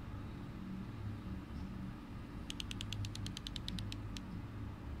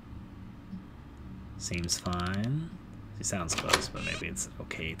 Seems fine. She sounds close, but maybe it's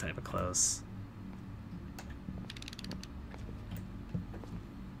okay type of close.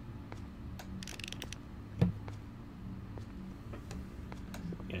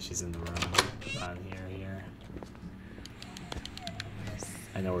 Yeah, she's in the room. Not here.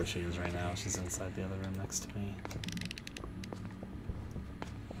 I know where she is right now. She's inside the other room next to me.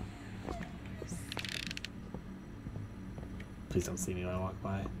 Please don't see me when I walk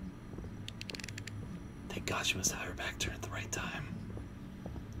by. Thank God she must have her back turned at the right time.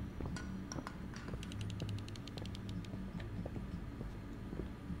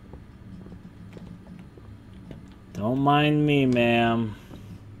 Don't mind me, ma'am.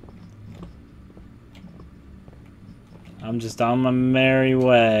 I'm just on my merry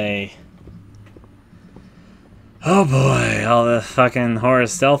way. Oh boy, all the fucking horror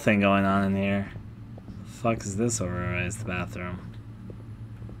stealth thing going on in here. The fuck is this horrorized bathroom?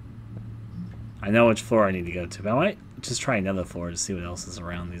 I know which floor I need to go to, but I might just try another floor to see what else is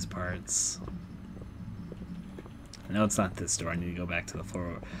around these parts. I know it's not this door. I need to go back to the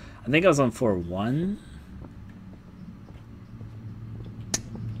floor. I think I was on floor 1.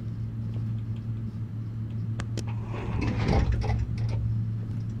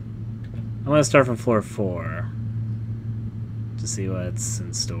 I'm going to start from floor 4 to see what's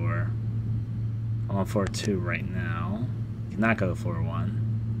in store. I'm on floor 2 right now. Cannot go to floor 1.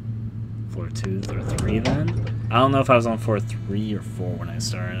 Floor 2 or 3 then? I don't know if I was on floor 3 or 4 when I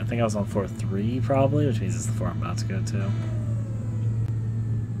started. I think I was on floor 3 probably, which means it's the floor I'm about to go to.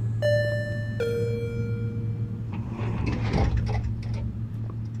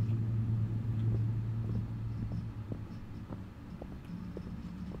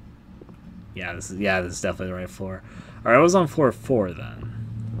 Yeah, this is definitely the right floor. Alright, I was on floor 4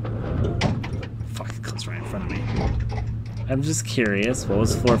 then. Fuck, it comes right in front of me. I'm just curious, what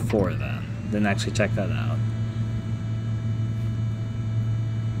was floor 4 then? Didn't actually check that out.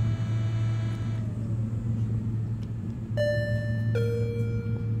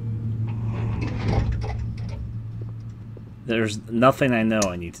 There's nothing I know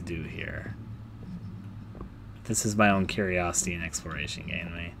I need to do here. This is my own curiosity and exploration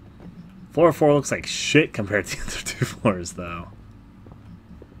game, me. Floor 4 looks like shit compared to the other 2 floors, though.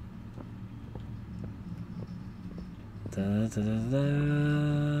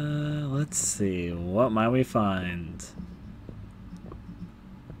 Let's see, what might we find?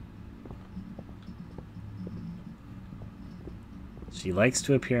 She likes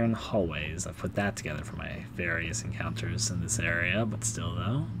to appear in hallways. I've put that together for my various encounters in this area, but still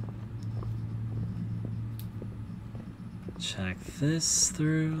though. Check this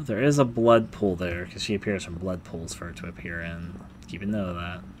through. There is a blood pool there, because she appears from blood pools for her to appear in. Keep a note of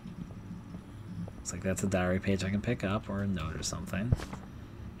that. Looks like that's a diary page I can pick up, or a note or something.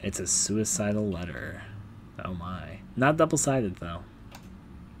 It's a suicidal letter. Oh my. Not double-sided, though.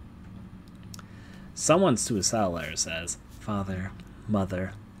 Someone's suicidal letter says, "Father,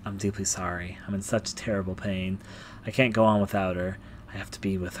 Mother, I'm deeply sorry. I'm in such terrible pain. I can't go on without her. I have to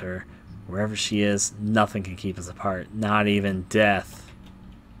be with her. Wherever she is, nothing can keep us apart. Not even death."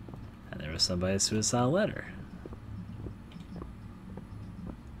 And there was somebody's suicidal letter.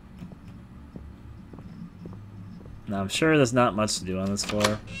 Now, I'm sure there's not much to do on this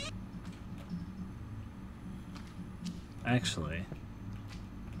floor. Actually,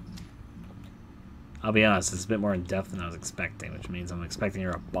 I'll be honest, it's a bit more in-depth than I was expecting, which means I'm expecting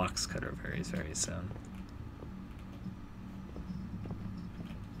her a box cutter very, very soon.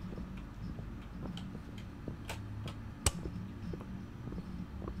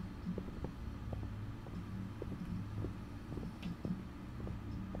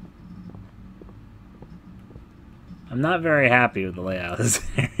 I'm not very happy with the layout of this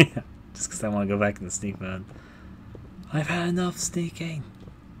area, just because I want to go back in the sneak mode. I've had enough sneaking.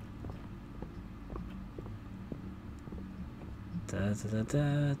 Da, da, da,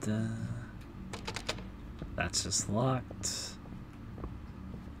 da, da. That's just locked.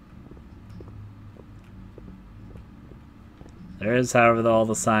 There is, however, all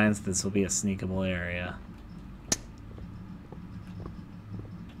the signs that this will be a sneakable area.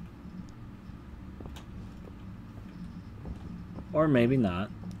 Or maybe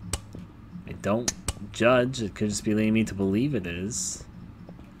not. I don't judge. It could just be leading me to believe it is,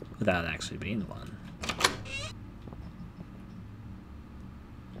 without actually being one.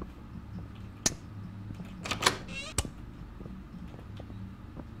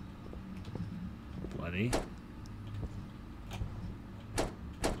 Bloody.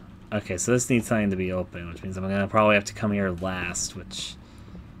 Okay, so this needs something to be open, which means I'm gonna probably have to come here last, which...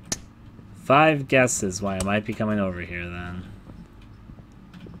 5 guesses why I might be coming over here then.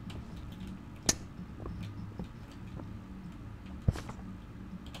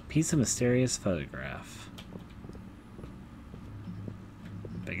 Piece of mysterious photograph.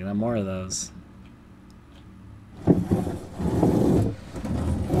 Picking up more of those.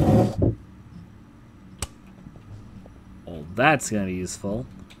 Well, that's gonna be useful.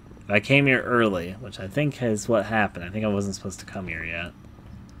 If I came here early, which I think is what happened. I think I wasn't supposed to come here yet.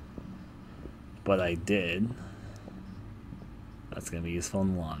 But I did. That's gonna be useful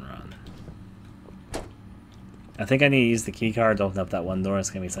in the long run. I think I need to use the key card to open up that one door. It's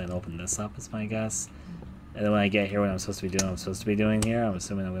going to be something to open this up, is my guess. And then when I get here, what I'm supposed to be doing, here, I'm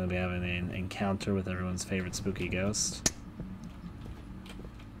assuming I'm going to be having an encounter with everyone's favorite spooky ghost.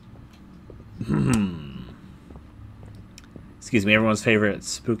 Excuse me, everyone's favorite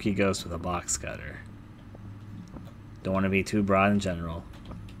spooky ghost with a box cutter. Don't want to be too broad in general.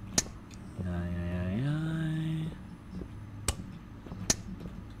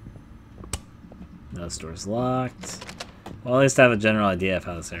 This door's locked. Well, at least I have a general idea of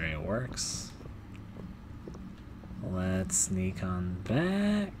how this area works. Let's sneak on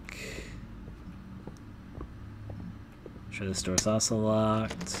back. Sure, this door's also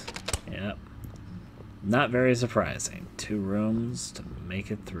locked. Yep. Not very surprising. 2 rooms to make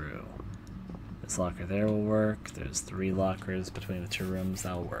it through. This locker there will work. There's 3 lockers between the 2 rooms.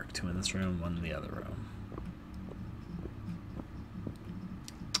 That'll work. 2 in this room, 1 in the other room.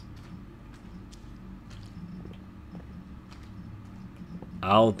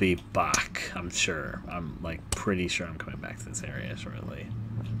 I'll be back, I'm sure. I'm like pretty sure I'm coming back to this area shortly.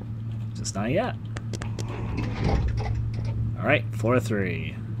 Just not yet. Alright, floor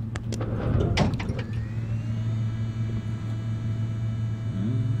 3.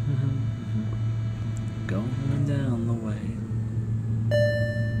 Going down the way.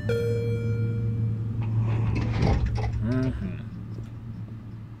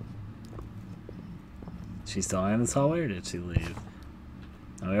 She's still in this hallway, or did she leave?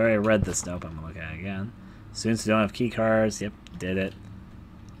 Oh, we already read this. Nope, I'm gonna look at it again. Students who don't have key cards. Yep, did it.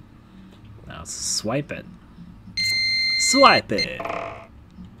 Now swipe it. Swipe it!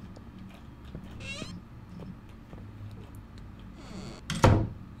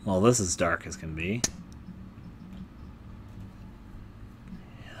 Well, this is dark as can be.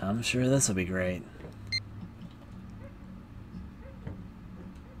 I'm sure this will be great.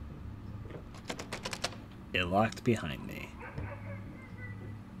 It locked behind me.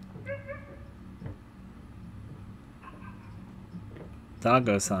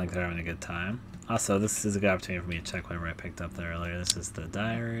 Doggos sound like they're having a good time. Also, this is a good opportunity for me to check whatever I picked up there earlier. This is the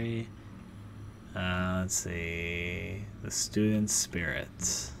diary. Let's see. The student's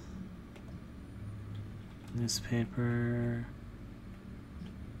spirit. Newspaper.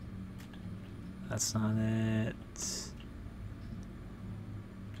 That's not it.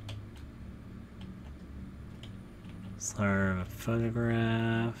 Slur of a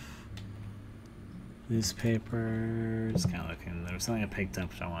photograph. Newspaper. Just kind of looking. There was something I picked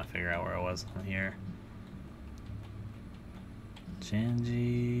up, which I want to figure out where it was on here.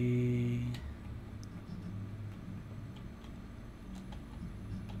 Janji.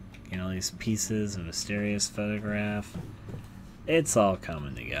 You know, these pieces, a mysterious photograph. It's all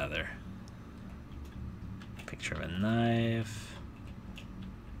coming together. Picture of a knife.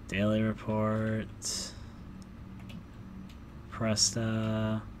 Daily report.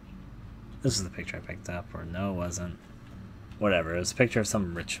 Presta. This is the picture I picked up, or no, it wasn't. Whatever, it was a picture of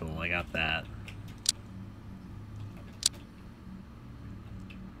some ritual. I got that.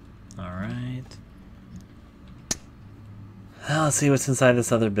 Alright. Now let's see what's inside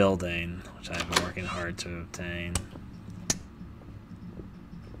this other building, which I've been working hard to obtain.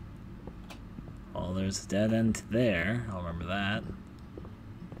 Oh, there's a dead end there. I'll remember that.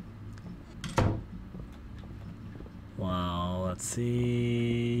 Well, let's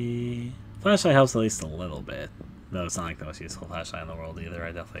see. Flashlight helps at least a little bit. Though it's not like the most useful flashlight in the world either.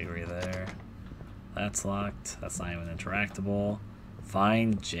 I definitely agree there. That's locked. That's not even interactable.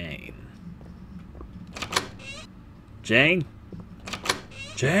 Find Jane. Jane?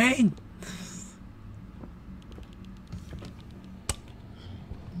 Jane?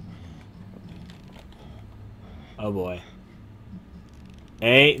 Oh boy.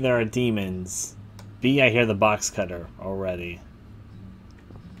 A, there are demons. B, I hear the box cutter already.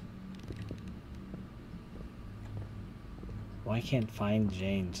 Why can't Find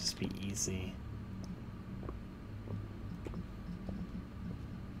Jane just be easy?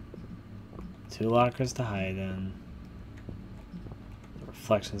 Two lockers to hide in. The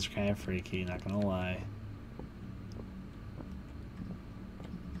reflections are kind of freaky, not gonna lie.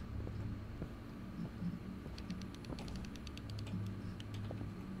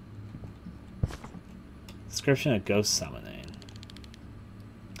 Description of ghost summoning.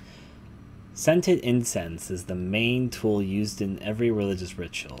 Scented incense is the main tool used in every religious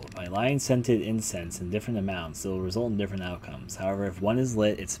ritual. By lighting scented incense in different amounts, it will result in different outcomes. However, if one is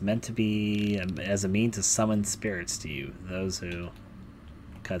lit, it's meant to be as a means to summon spirits to you, those who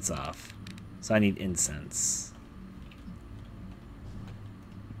cuts off. So I need incense.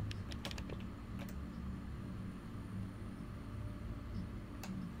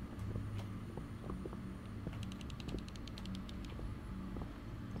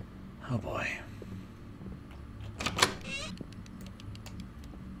 Oh boy.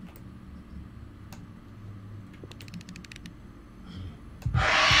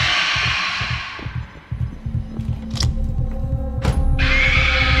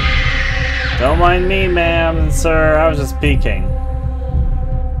 Don't mind me, ma'am and sir. I was just peeking.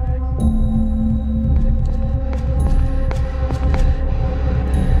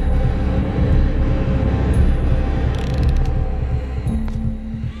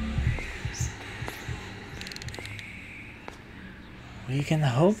 We can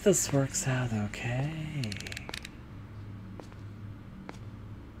hope this works out okay.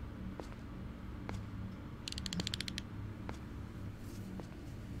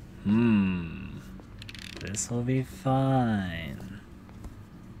 This will be fine.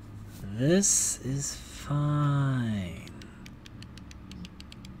 This is fine.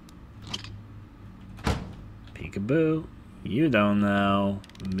 Peekaboo. You don't know.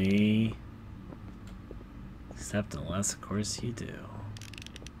 Me. Except unless, of course, you do.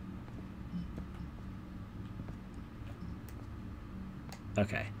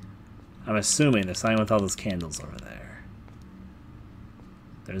 Okay. I'm assuming there's something with all those candles over there.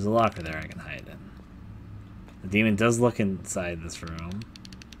 There's a locker there I can hide in. The demon does look inside this room.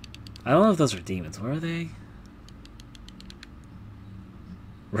 I don't know if those are demons. What are they?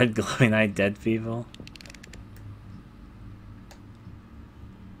 Red glowing eyed dead people?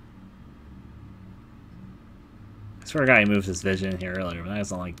 I swear a guy moved his vision here earlier, but I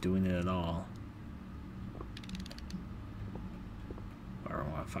just don't like doing it at all. Or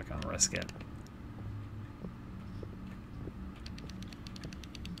I want to fucking risk it.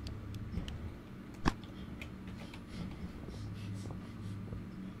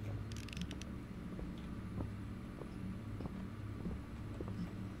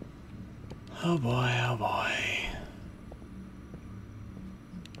 Oh boy, oh boy.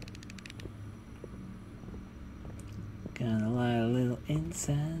 Gonna light a little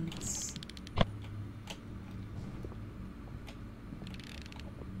incense.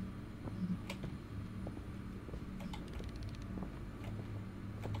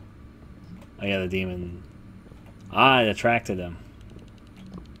 Oh yeah, the demon. Ah, it attracted him.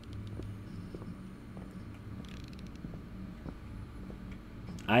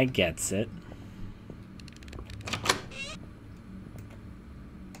 I gets it.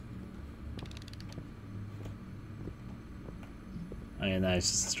 Oh yeah, no, I was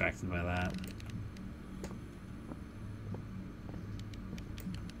just distracted by that.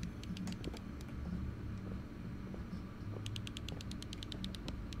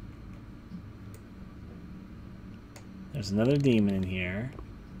 There's another demon in here.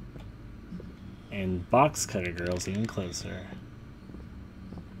 And box cutter girl's even closer.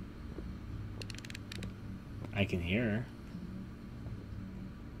 I can hear her.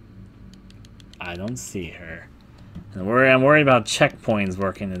 I don't see her. And I'm worried about checkpoints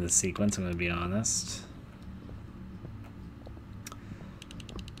working in this sequence, I'm going to be honest.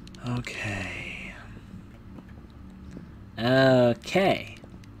 Okay. Okay.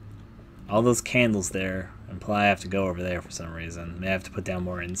 All those candles there imply I have to go over there for some reason. May I have to put down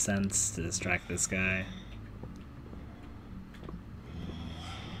more incense to distract this guy.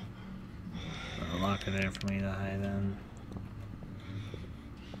 There's a locker there for me to hide in.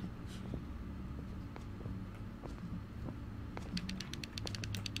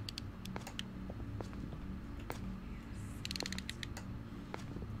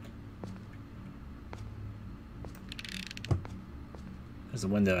 There's a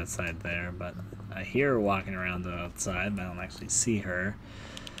window outside there, but I hear her walking around outside, but I don't actually see her.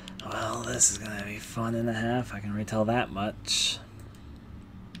 Well, this is gonna be fun and a half, I can retell that much.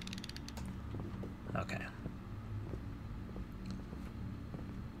 Okay.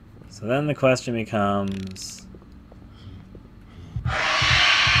 So then the question becomes...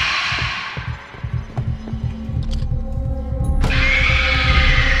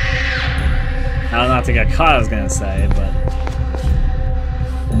 how not to get caught, I was gonna say, but...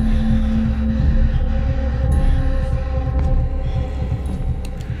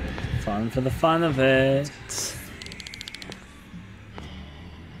 fun for the fun of it.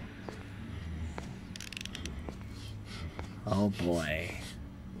 Oh boy.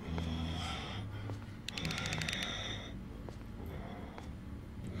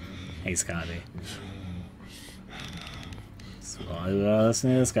 Hey Scotty. So,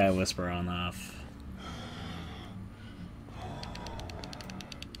 listen to this guy whisper on off.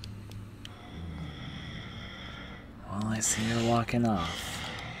 Well, I see her walking off.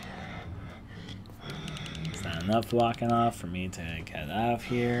 Is that enough walking off for me to get out of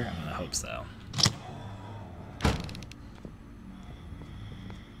here? I'm gonna hope so.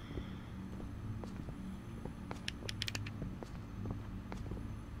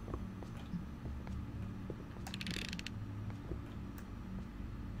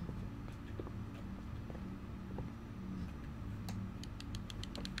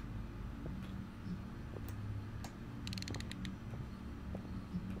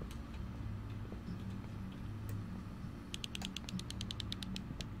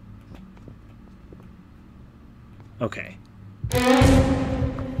 Okay.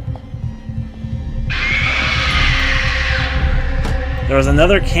 There was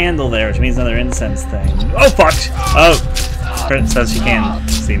another candle there, which means another incense thing. Oh, fuck! Oh! Preta says she can't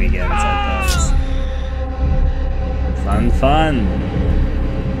see me get inside those. Fun, fun!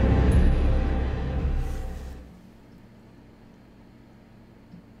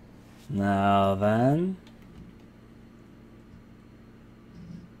 Now then...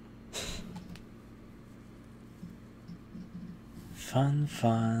 Fun,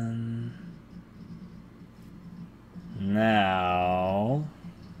 fun. Now...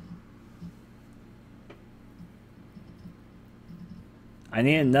 I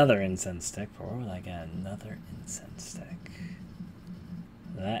need another incense stick, but where would I get another incense stick?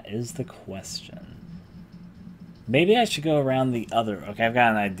 That is the question. Maybe I should go around the other... Okay, I've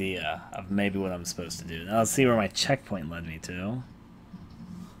got an idea of maybe what I'm supposed to do. Now let's see where my checkpoint led me to.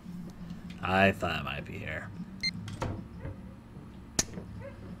 I thought it might be here.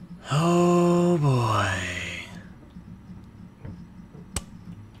 Oh boy.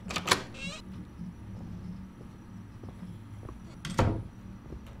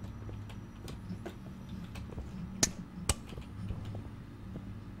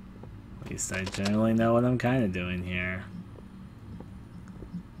 At least I generally know what I'm kind of doing here.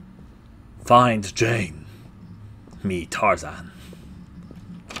 Find Jane. Me, Tarzan.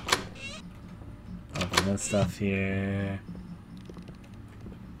 Open this stuff here.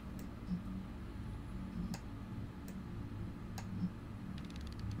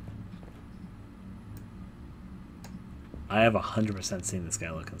 I have 100% seen this guy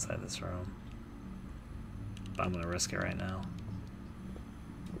look inside this room. But I'm going to risk it right now.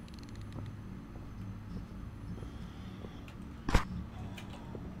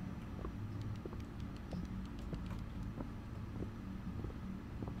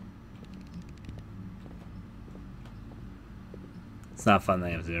 It's not fun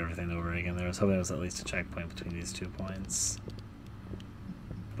that you have to do everything over again. I was hoping it was at least a checkpoint between these 2 points.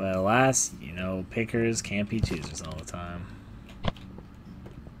 But alas, you know, pickers can't be choosers all the time.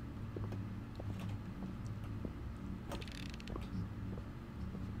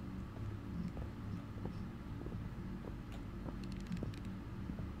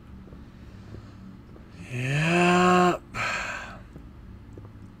 Yep.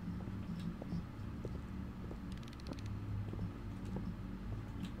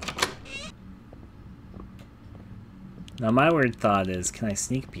 Now my weird thought is, can I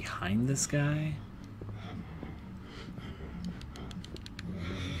sneak behind this guy?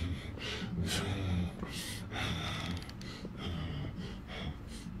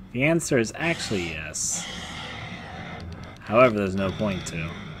 The answer is actually yes. However, there's no point to.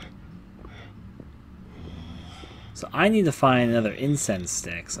 So I need to find another incense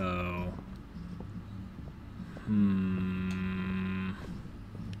stick, so...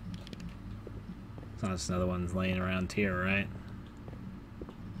 It's not just another one's laying around here, right?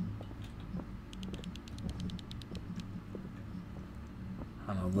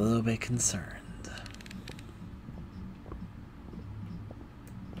 I'm a little bit concerned.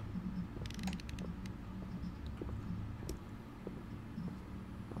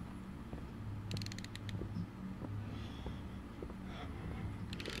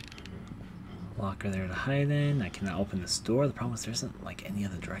 Locker there to hide in. I cannot open this door. The problem is there isn't like any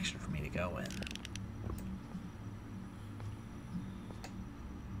other direction for me to go in.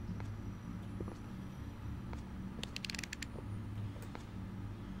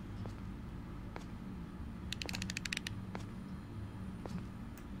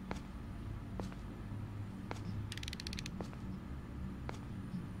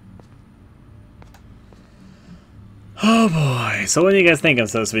 Oh boy, so what do you guys think I'm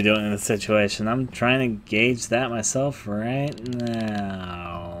supposed to be doing in this situation? I'm trying to gauge that myself right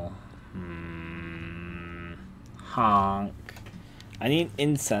now. Honk. I need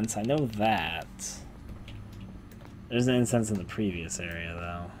incense, I know that. There's an incense in the previous area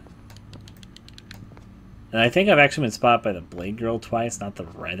though. And I think I've actually been spotted by the Blade Girl twice, not the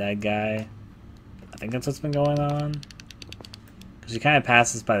red-eyed guy. I think that's what's been going on. Because she kind of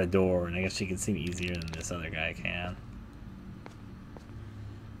passes by the door, and I guess she can see me easier than this other guy can.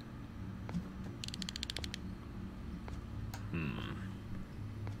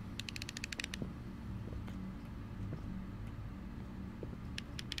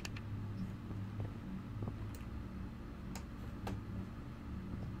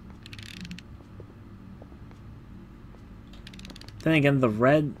 Then again, the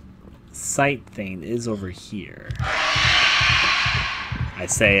red sight thing is over here. I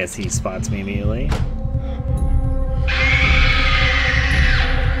say as he spots me immediately.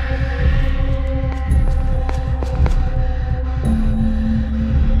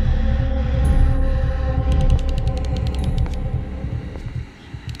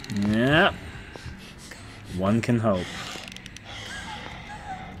 Yep. One can hope.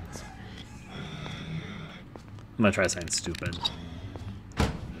 I'm gonna try something stupid.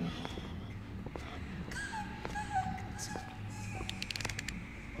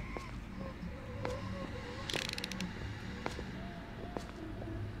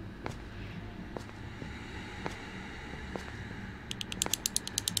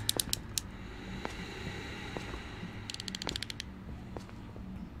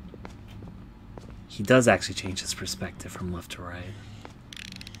 He does actually change his perspective from left to right.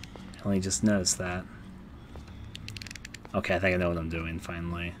 I only just noticed that. Okay, I think I know what I'm doing,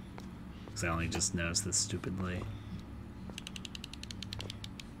 finally. Because I only just noticed this stupidly.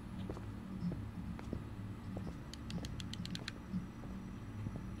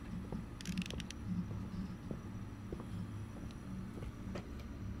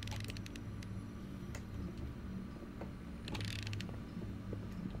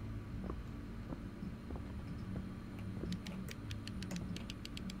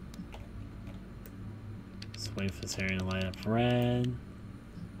 Just wait for this area to light up red.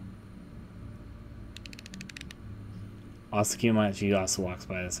 Also keep in mind she also walks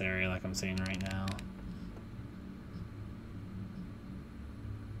by this area like I'm seeing right now.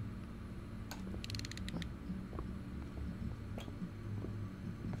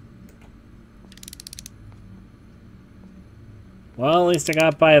 Well, at least I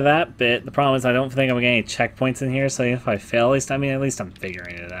got by that bit. The problem is I don't think I'm getting any checkpoints in here, so if I fail, at least I'm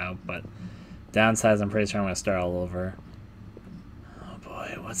figuring it out, but downside is I'm pretty sure I'm going to start all over. Oh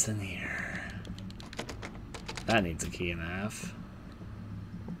boy, what's in here? That needs a key and a half.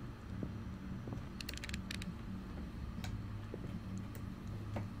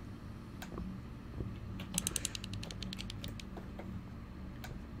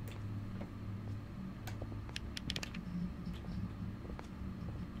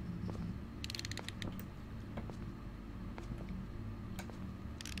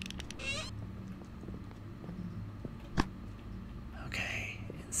 Okay,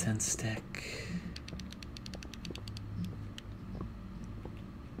 incense stick.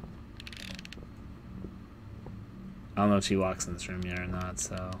 I don't know if she walks in this room yet or not,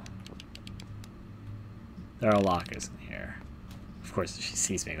 so... There are lockers in here. Of course, if she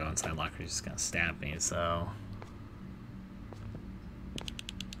sees me go inside locker, she's just gonna stab me, so...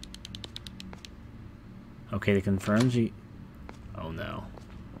 Okay, to confirm, she... Oh no.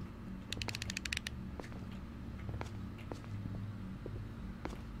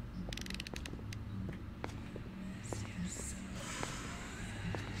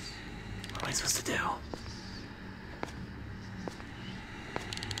 What am I supposed to do?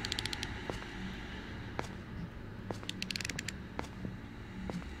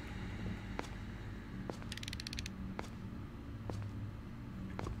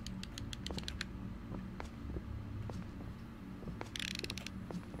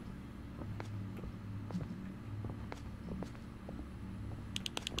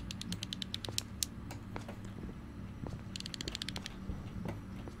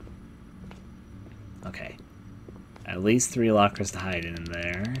 Okay. At least 3 lockers to hide in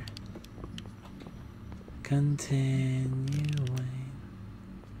there. Continuing.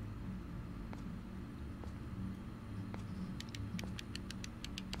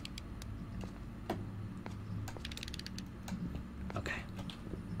 Okay.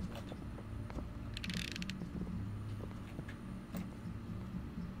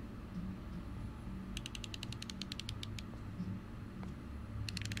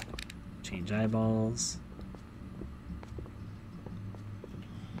 Change eyeballs.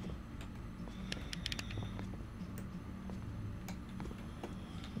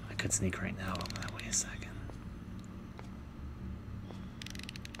 I could sneak right now, but I'm gonna wait a second.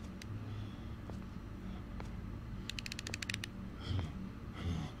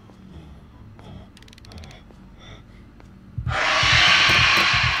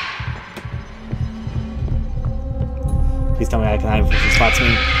 Please tell me I can hide before she spots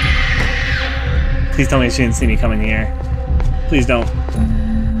me. Please tell me she didn't see me coming here. Please don't.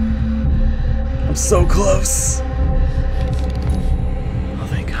 I'm so close. Oh,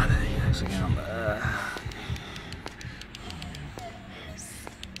 thank God I didn't actually get on the...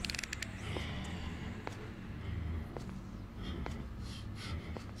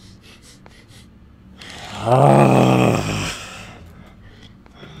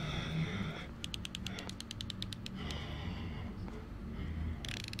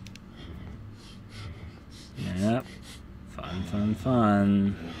 Yep. Fun, fun,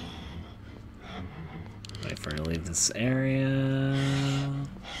 fun. Wait for her to leave this area.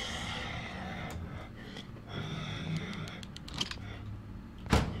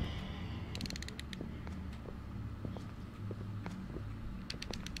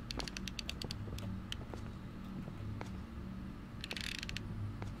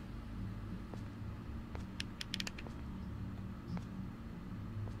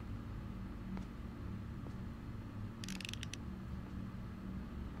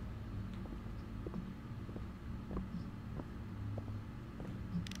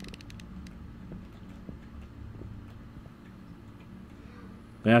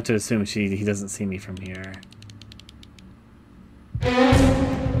 We have to assume he doesn't see me from here.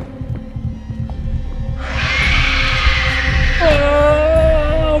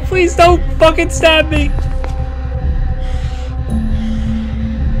 Oh, please don't fucking stab me!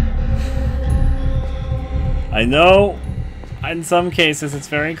 I know in some cases it's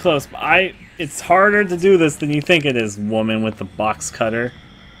very close, but it's harder to do this than you think it is, woman with the box cutter.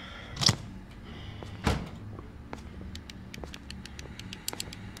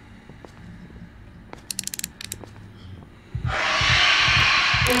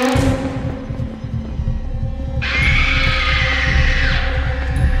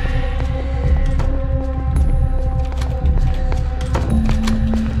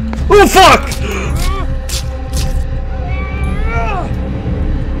 Oh fuck!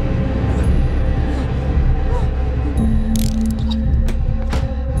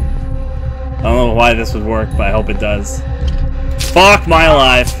 I don't know why this would work, but I hope it does. Fuck my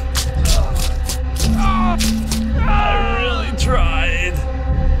life! I really tried.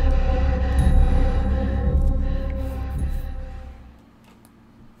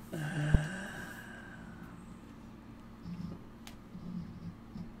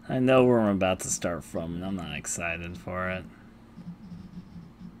 I know where I'm about to start from, and I'm not excited for it.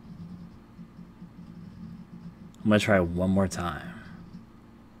 I'm gonna try one more time.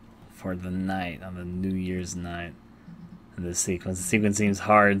 For the night, on the New Year's night. And this sequence. The sequence seems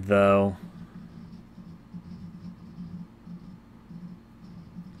hard, though.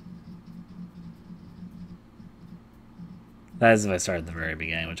 That is if I start at the very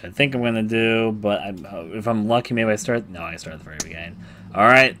beginning, which I think I'm going to do, but if I'm lucky, maybe I start... No, I start at the very beginning.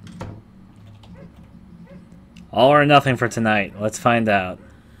 Alright. All or nothing for tonight. Let's find out.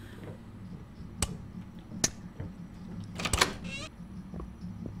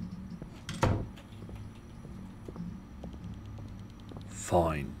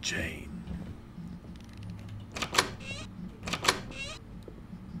 Find Jane.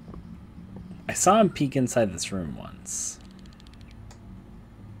 I saw him peek inside this room once.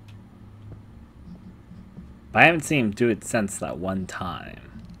 But I haven't seen him do it since that one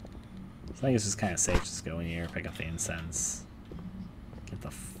time. So I think it's just kind of safe to just go in here, pick up the incense. Get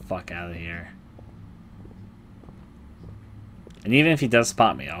the fuck out of here. And even if he does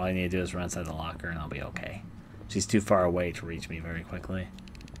spot me, all I need to do is run inside the locker and I'll be okay. She's too far away to reach me very quickly.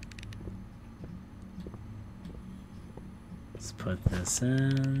 Let's put this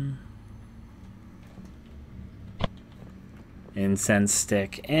in. Incense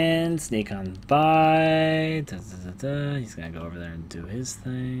stick in. Sneak on by. Da, da, da, da. He's gonna go over there and do his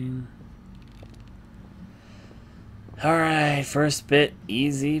thing. Alright, first bit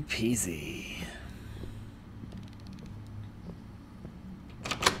easy peasy.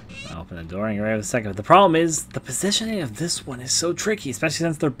 Open the door and get ready for the second. But the problem is the positioning of this one is so tricky, especially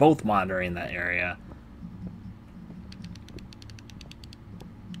since they're both monitoring that area.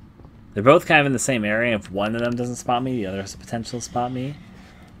 They're both kind of in the same area. If one of them doesn't spot me, the other has the potential to spot me.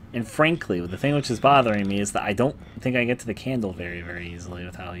 And frankly, the thing which is bothering me is that I don't think I get to the candle very, very easily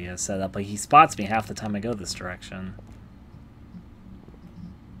with how he has set up. Like, he spots me half the time I go this direction.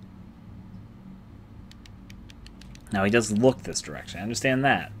 Now, he does look this direction. I understand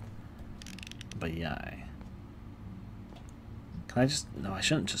that. But yeah. Can I just... No, I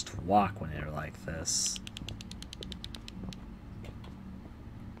shouldn't just walk when they're like this.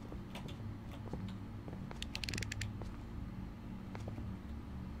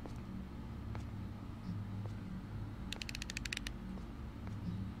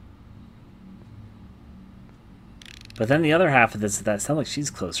 But then the other half of this is that it sounds like she's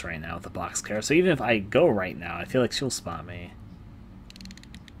close right now with the box car. So even if I go right now, I feel like she'll spot me.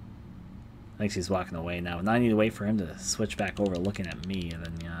 I think she's walking away now. Now I need to wait for him to switch back over looking at me and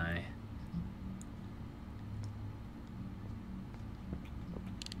then the eye.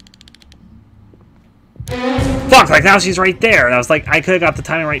 Fuck, like now she's right there. And I was like, I could have got the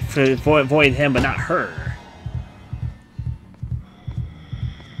timing right to avoid him, but not her.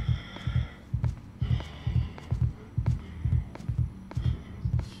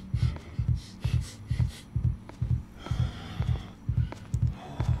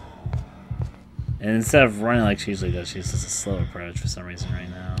 And instead of running like she usually does, she uses a slow approach for some reason right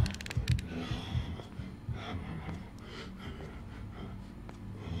now.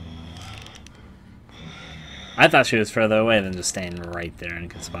 I thought she was further away than just staying right there and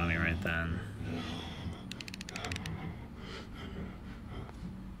could spot me right then.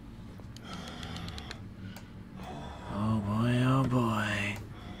 Oh boy, oh boy.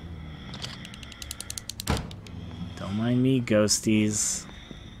 Don't mind me, ghosties.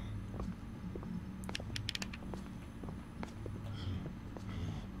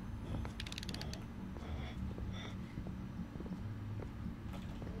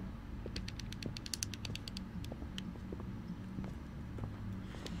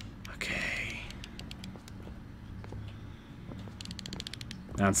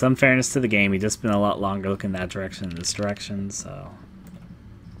 Now, in some fairness to the game, he just been a lot longer looking that direction than this direction, so...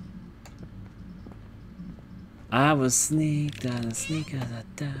 I was sneak, da da sneak, da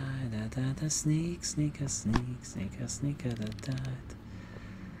da da da da sneak, sneak, sneak, sneak, sneak, da da.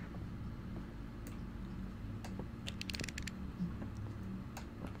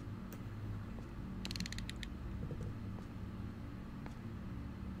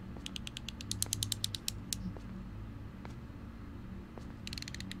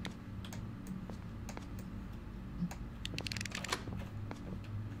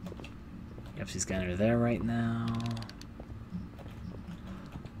 Yep, she's got her there right now.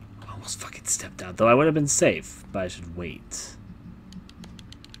 Almost fucking stepped out, though I would have been safe, but I should wait.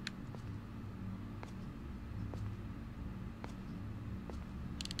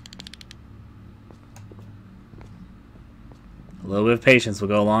 A little bit of patience will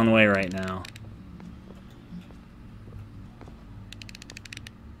go a long way right now.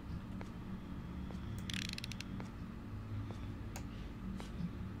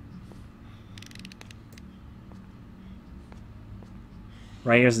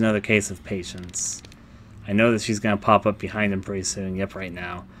 Right here's another case of patience. I know that she's going to pop up behind him pretty soon. Yep, right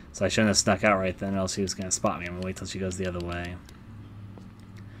now. So I shouldn't have snuck out right then, or else she was going to spot me. I'm going to wait till she goes the other way.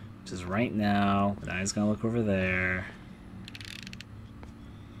 Which is right now. But I'm just going to look over there.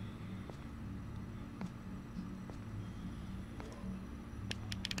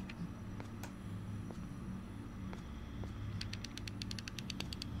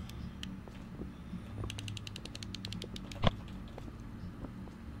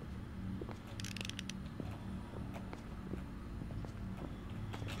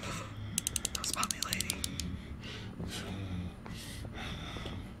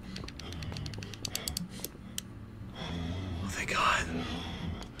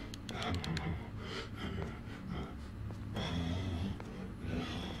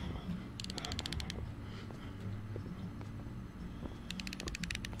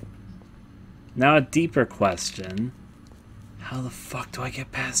 Now a deeper question. How the fuck do I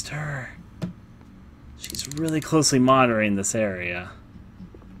get past her? She's really closely monitoring this area.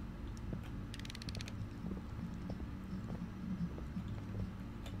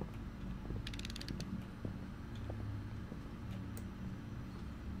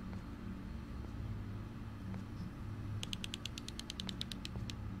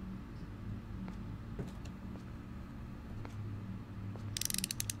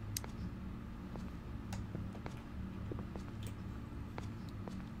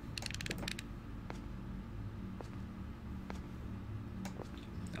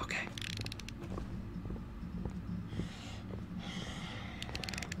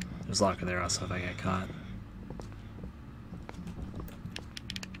 There's a locker there also if I get caught.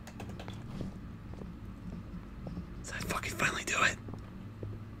 Did I fucking finally do it?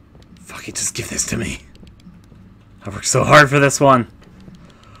 Fuck it, just give this to me. I worked so hard for this one.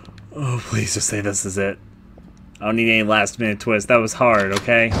 Oh, please just say this is it. I don't need any last minute twist. That was hard,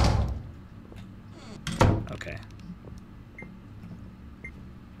 okay? Okay.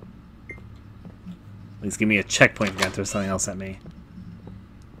 At least give me a checkpoint if you're gonna throw something else at me.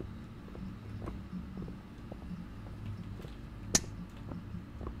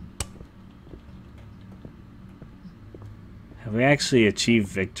 Have we actually achieved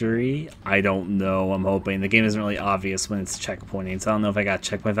victory? I don't know. I'm hoping. The game isn't really obvious when it's checkpointing, so I don't know if I got a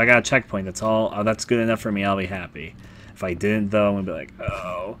checkpoint. If I got a checkpoint, that's all. Oh, that's good enough for me. I'll be happy. If I didn't, though, I'm going to be like,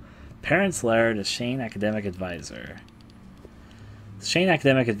 oh. Parents' letter to Shane Academic Advisor. Shane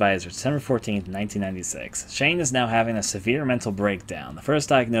Academic Advisor, December 14th, 1996. Shane is now having a severe mental breakdown. The first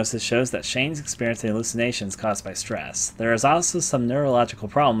diagnosis shows that Shane's experiencing hallucinations caused by stress. There is also some neurological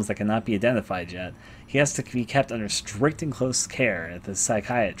problems that cannot be identified yet. He has to be kept under strict and close care at the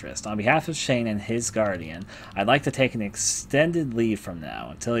psychiatrist. On behalf of Shane and his guardian, I'd like to take an extended leave from now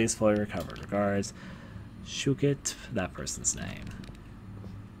until he is fully recovered. Regards, Shukit, that person's name.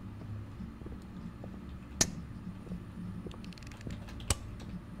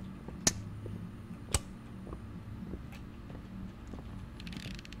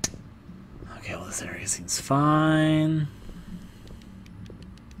 Okay, well, this area seems fine.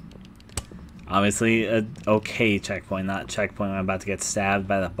 Obviously, a okay checkpoint, not checkpoint when I'm about to get stabbed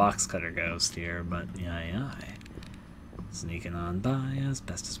by the box cutter ghost here, but yeah. Sneaking on by as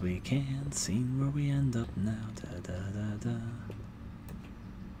best as we can, seeing where we end up now.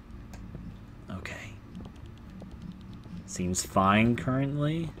 Okay. Seems fine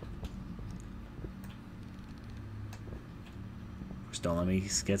currently. Just don't let me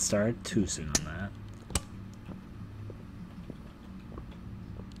get started too soon on that.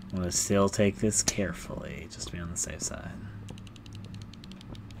 I'm going to still take this carefully, just to be on the safe side.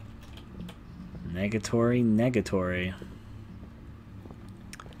 Negatory, negatory.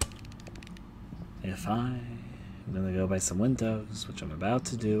 If I'm gonna go by some windows, which I'm about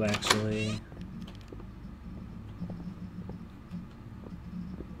to do actually.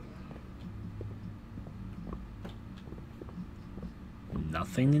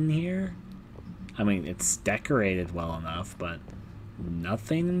 Nothing in here? I mean, it's decorated well enough, but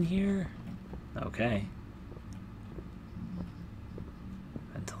nothing in here? Okay.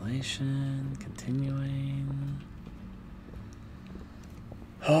 Ventilation, continuing.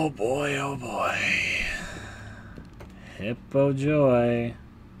 Oh boy, oh boy. Hippo joy.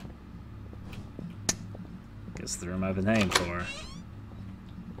 Guess the room I've been aiming for.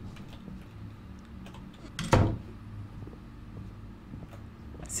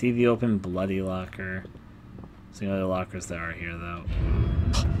 I see the open bloody locker. See no other lockers there are here though.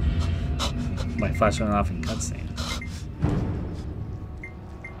 My flash went off in cutscene.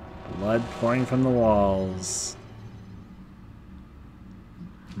 Blood pouring from the walls.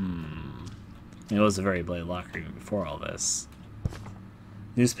 It was a very bloody locker even before all this.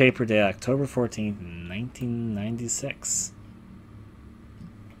 Newspaper day, October 14th, 1996.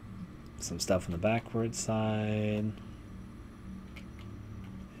 Some stuff on the backward side.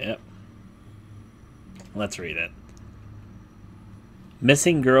 Yep. Let's read it.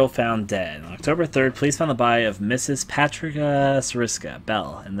 Missing girl found dead. On October 3rd, police found the body of Mrs. Patricia Sariska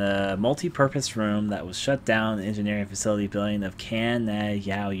Bell in the multi-purpose room that was shut down in the engineering facility building of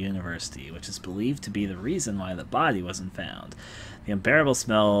Yao University, which is believed to be the reason why the body wasn't found. The unbearable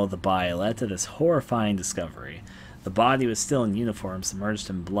smell of the body led to this horrifying discovery. The body was still in uniform,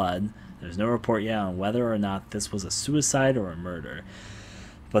 submerged in blood. There's no report yet on whether or not this was a suicide or a murder.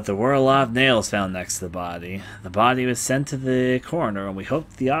 But there were a lot of nails found next to the body. The body was sent to the coroner, and we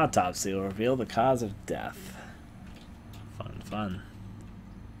hope the autopsy will reveal the cause of death. Fun, fun.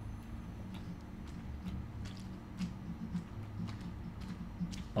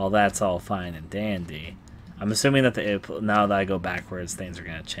 Well, that's all fine and dandy. I'm assuming that now that I go backwards, things are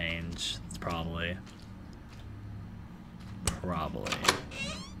going to change. It's probably.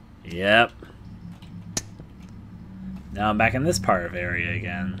 Yep. Now I'm back in this part of area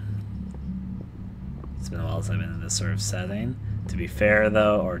again. It's been a while since I've been in this sort of setting. To be fair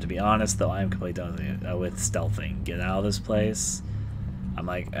though, or to be honest though, I'm completely done with stealthing. Get out of this place. I'm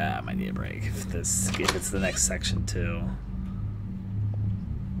like, I might need a break if it's the next section too.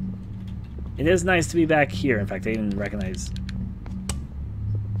 It is nice to be back here. In fact, I even recognize.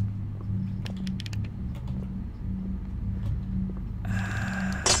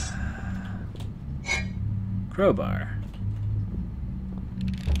 Crowbar.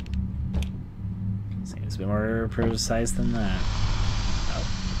 Seems to be more precise than that.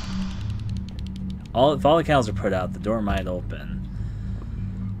 Oh. If all the candles are put out, the door might open.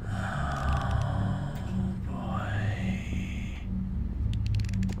 Oh boy.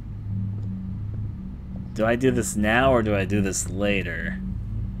 Do I do this now or do I do this later?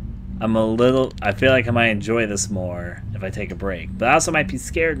 I feel like I might enjoy this more if I take a break. But I also might be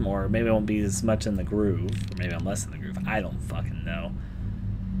scared more. Maybe I won't be as much in the groove. Or maybe I'm less in the groove. I don't fucking know.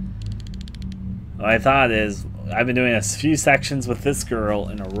 What I thought is, I've been doing a few sections with this girl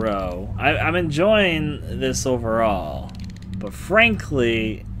in a row. I'm enjoying this overall. But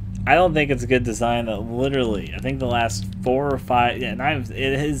frankly, I don't think it's a good design that literally, I think the last 4 or 5, yeah, it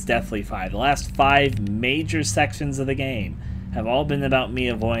is definitely 5. The last 5 major sections of the game have all been about me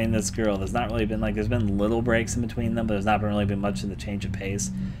avoiding this girl. There's not really been, like, there's been little breaks in between them, but there's not really been much of the change of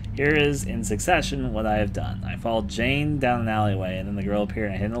pace. Here is, in succession, what I have done. I followed Jane down an alleyway, and then the girl appeared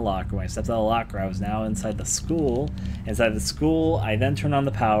and I hid in the locker. When I stepped out of the locker, I was now inside the school. Inside the school, I then turned on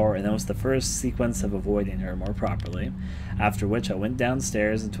the power, and that was the first sequence of avoiding her more properly. After which, I went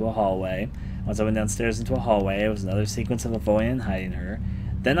downstairs into a hallway. Once I went downstairs into a hallway, it was another sequence of avoiding and hiding her.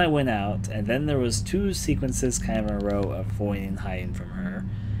 Then I went out, and then there was 2 sequences kind of in a row of avoiding and hiding from her.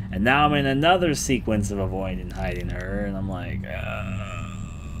 And now I'm in another sequence of avoiding and hiding her, and I'm like,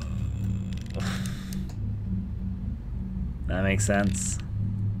 That makes sense.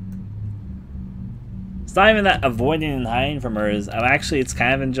 It's not even that avoiding and hiding from her is, it's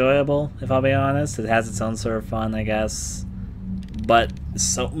kind of enjoyable, if I'll be honest. It has its own sort of fun, I guess. But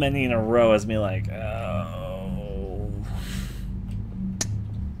so many in a row has me like,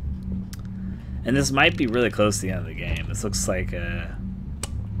 And this might be really close to the end of the game. This looks like a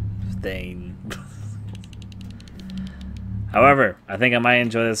thing. However, I think I might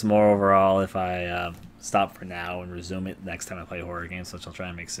enjoy this more overall if I stop for now and resume it next time I play horror games, which I'll try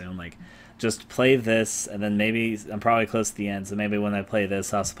and make soon. Like, just play this, and then maybe I'm probably close to the end, so maybe when I play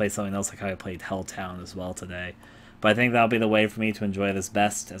this, I'll also play something else, like how I played Helltown as well today, But I think that'll be the way for me to enjoy this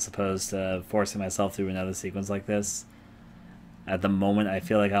best, as opposed to forcing myself through another sequence like this. At the moment, I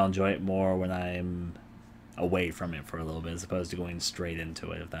feel like I'll enjoy it more when I'm away from it for a little bit, as opposed to going straight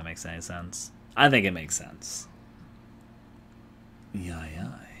into it, if that makes any sense. I think it makes sense. Yeah.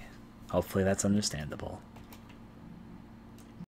 Hopefully that's understandable.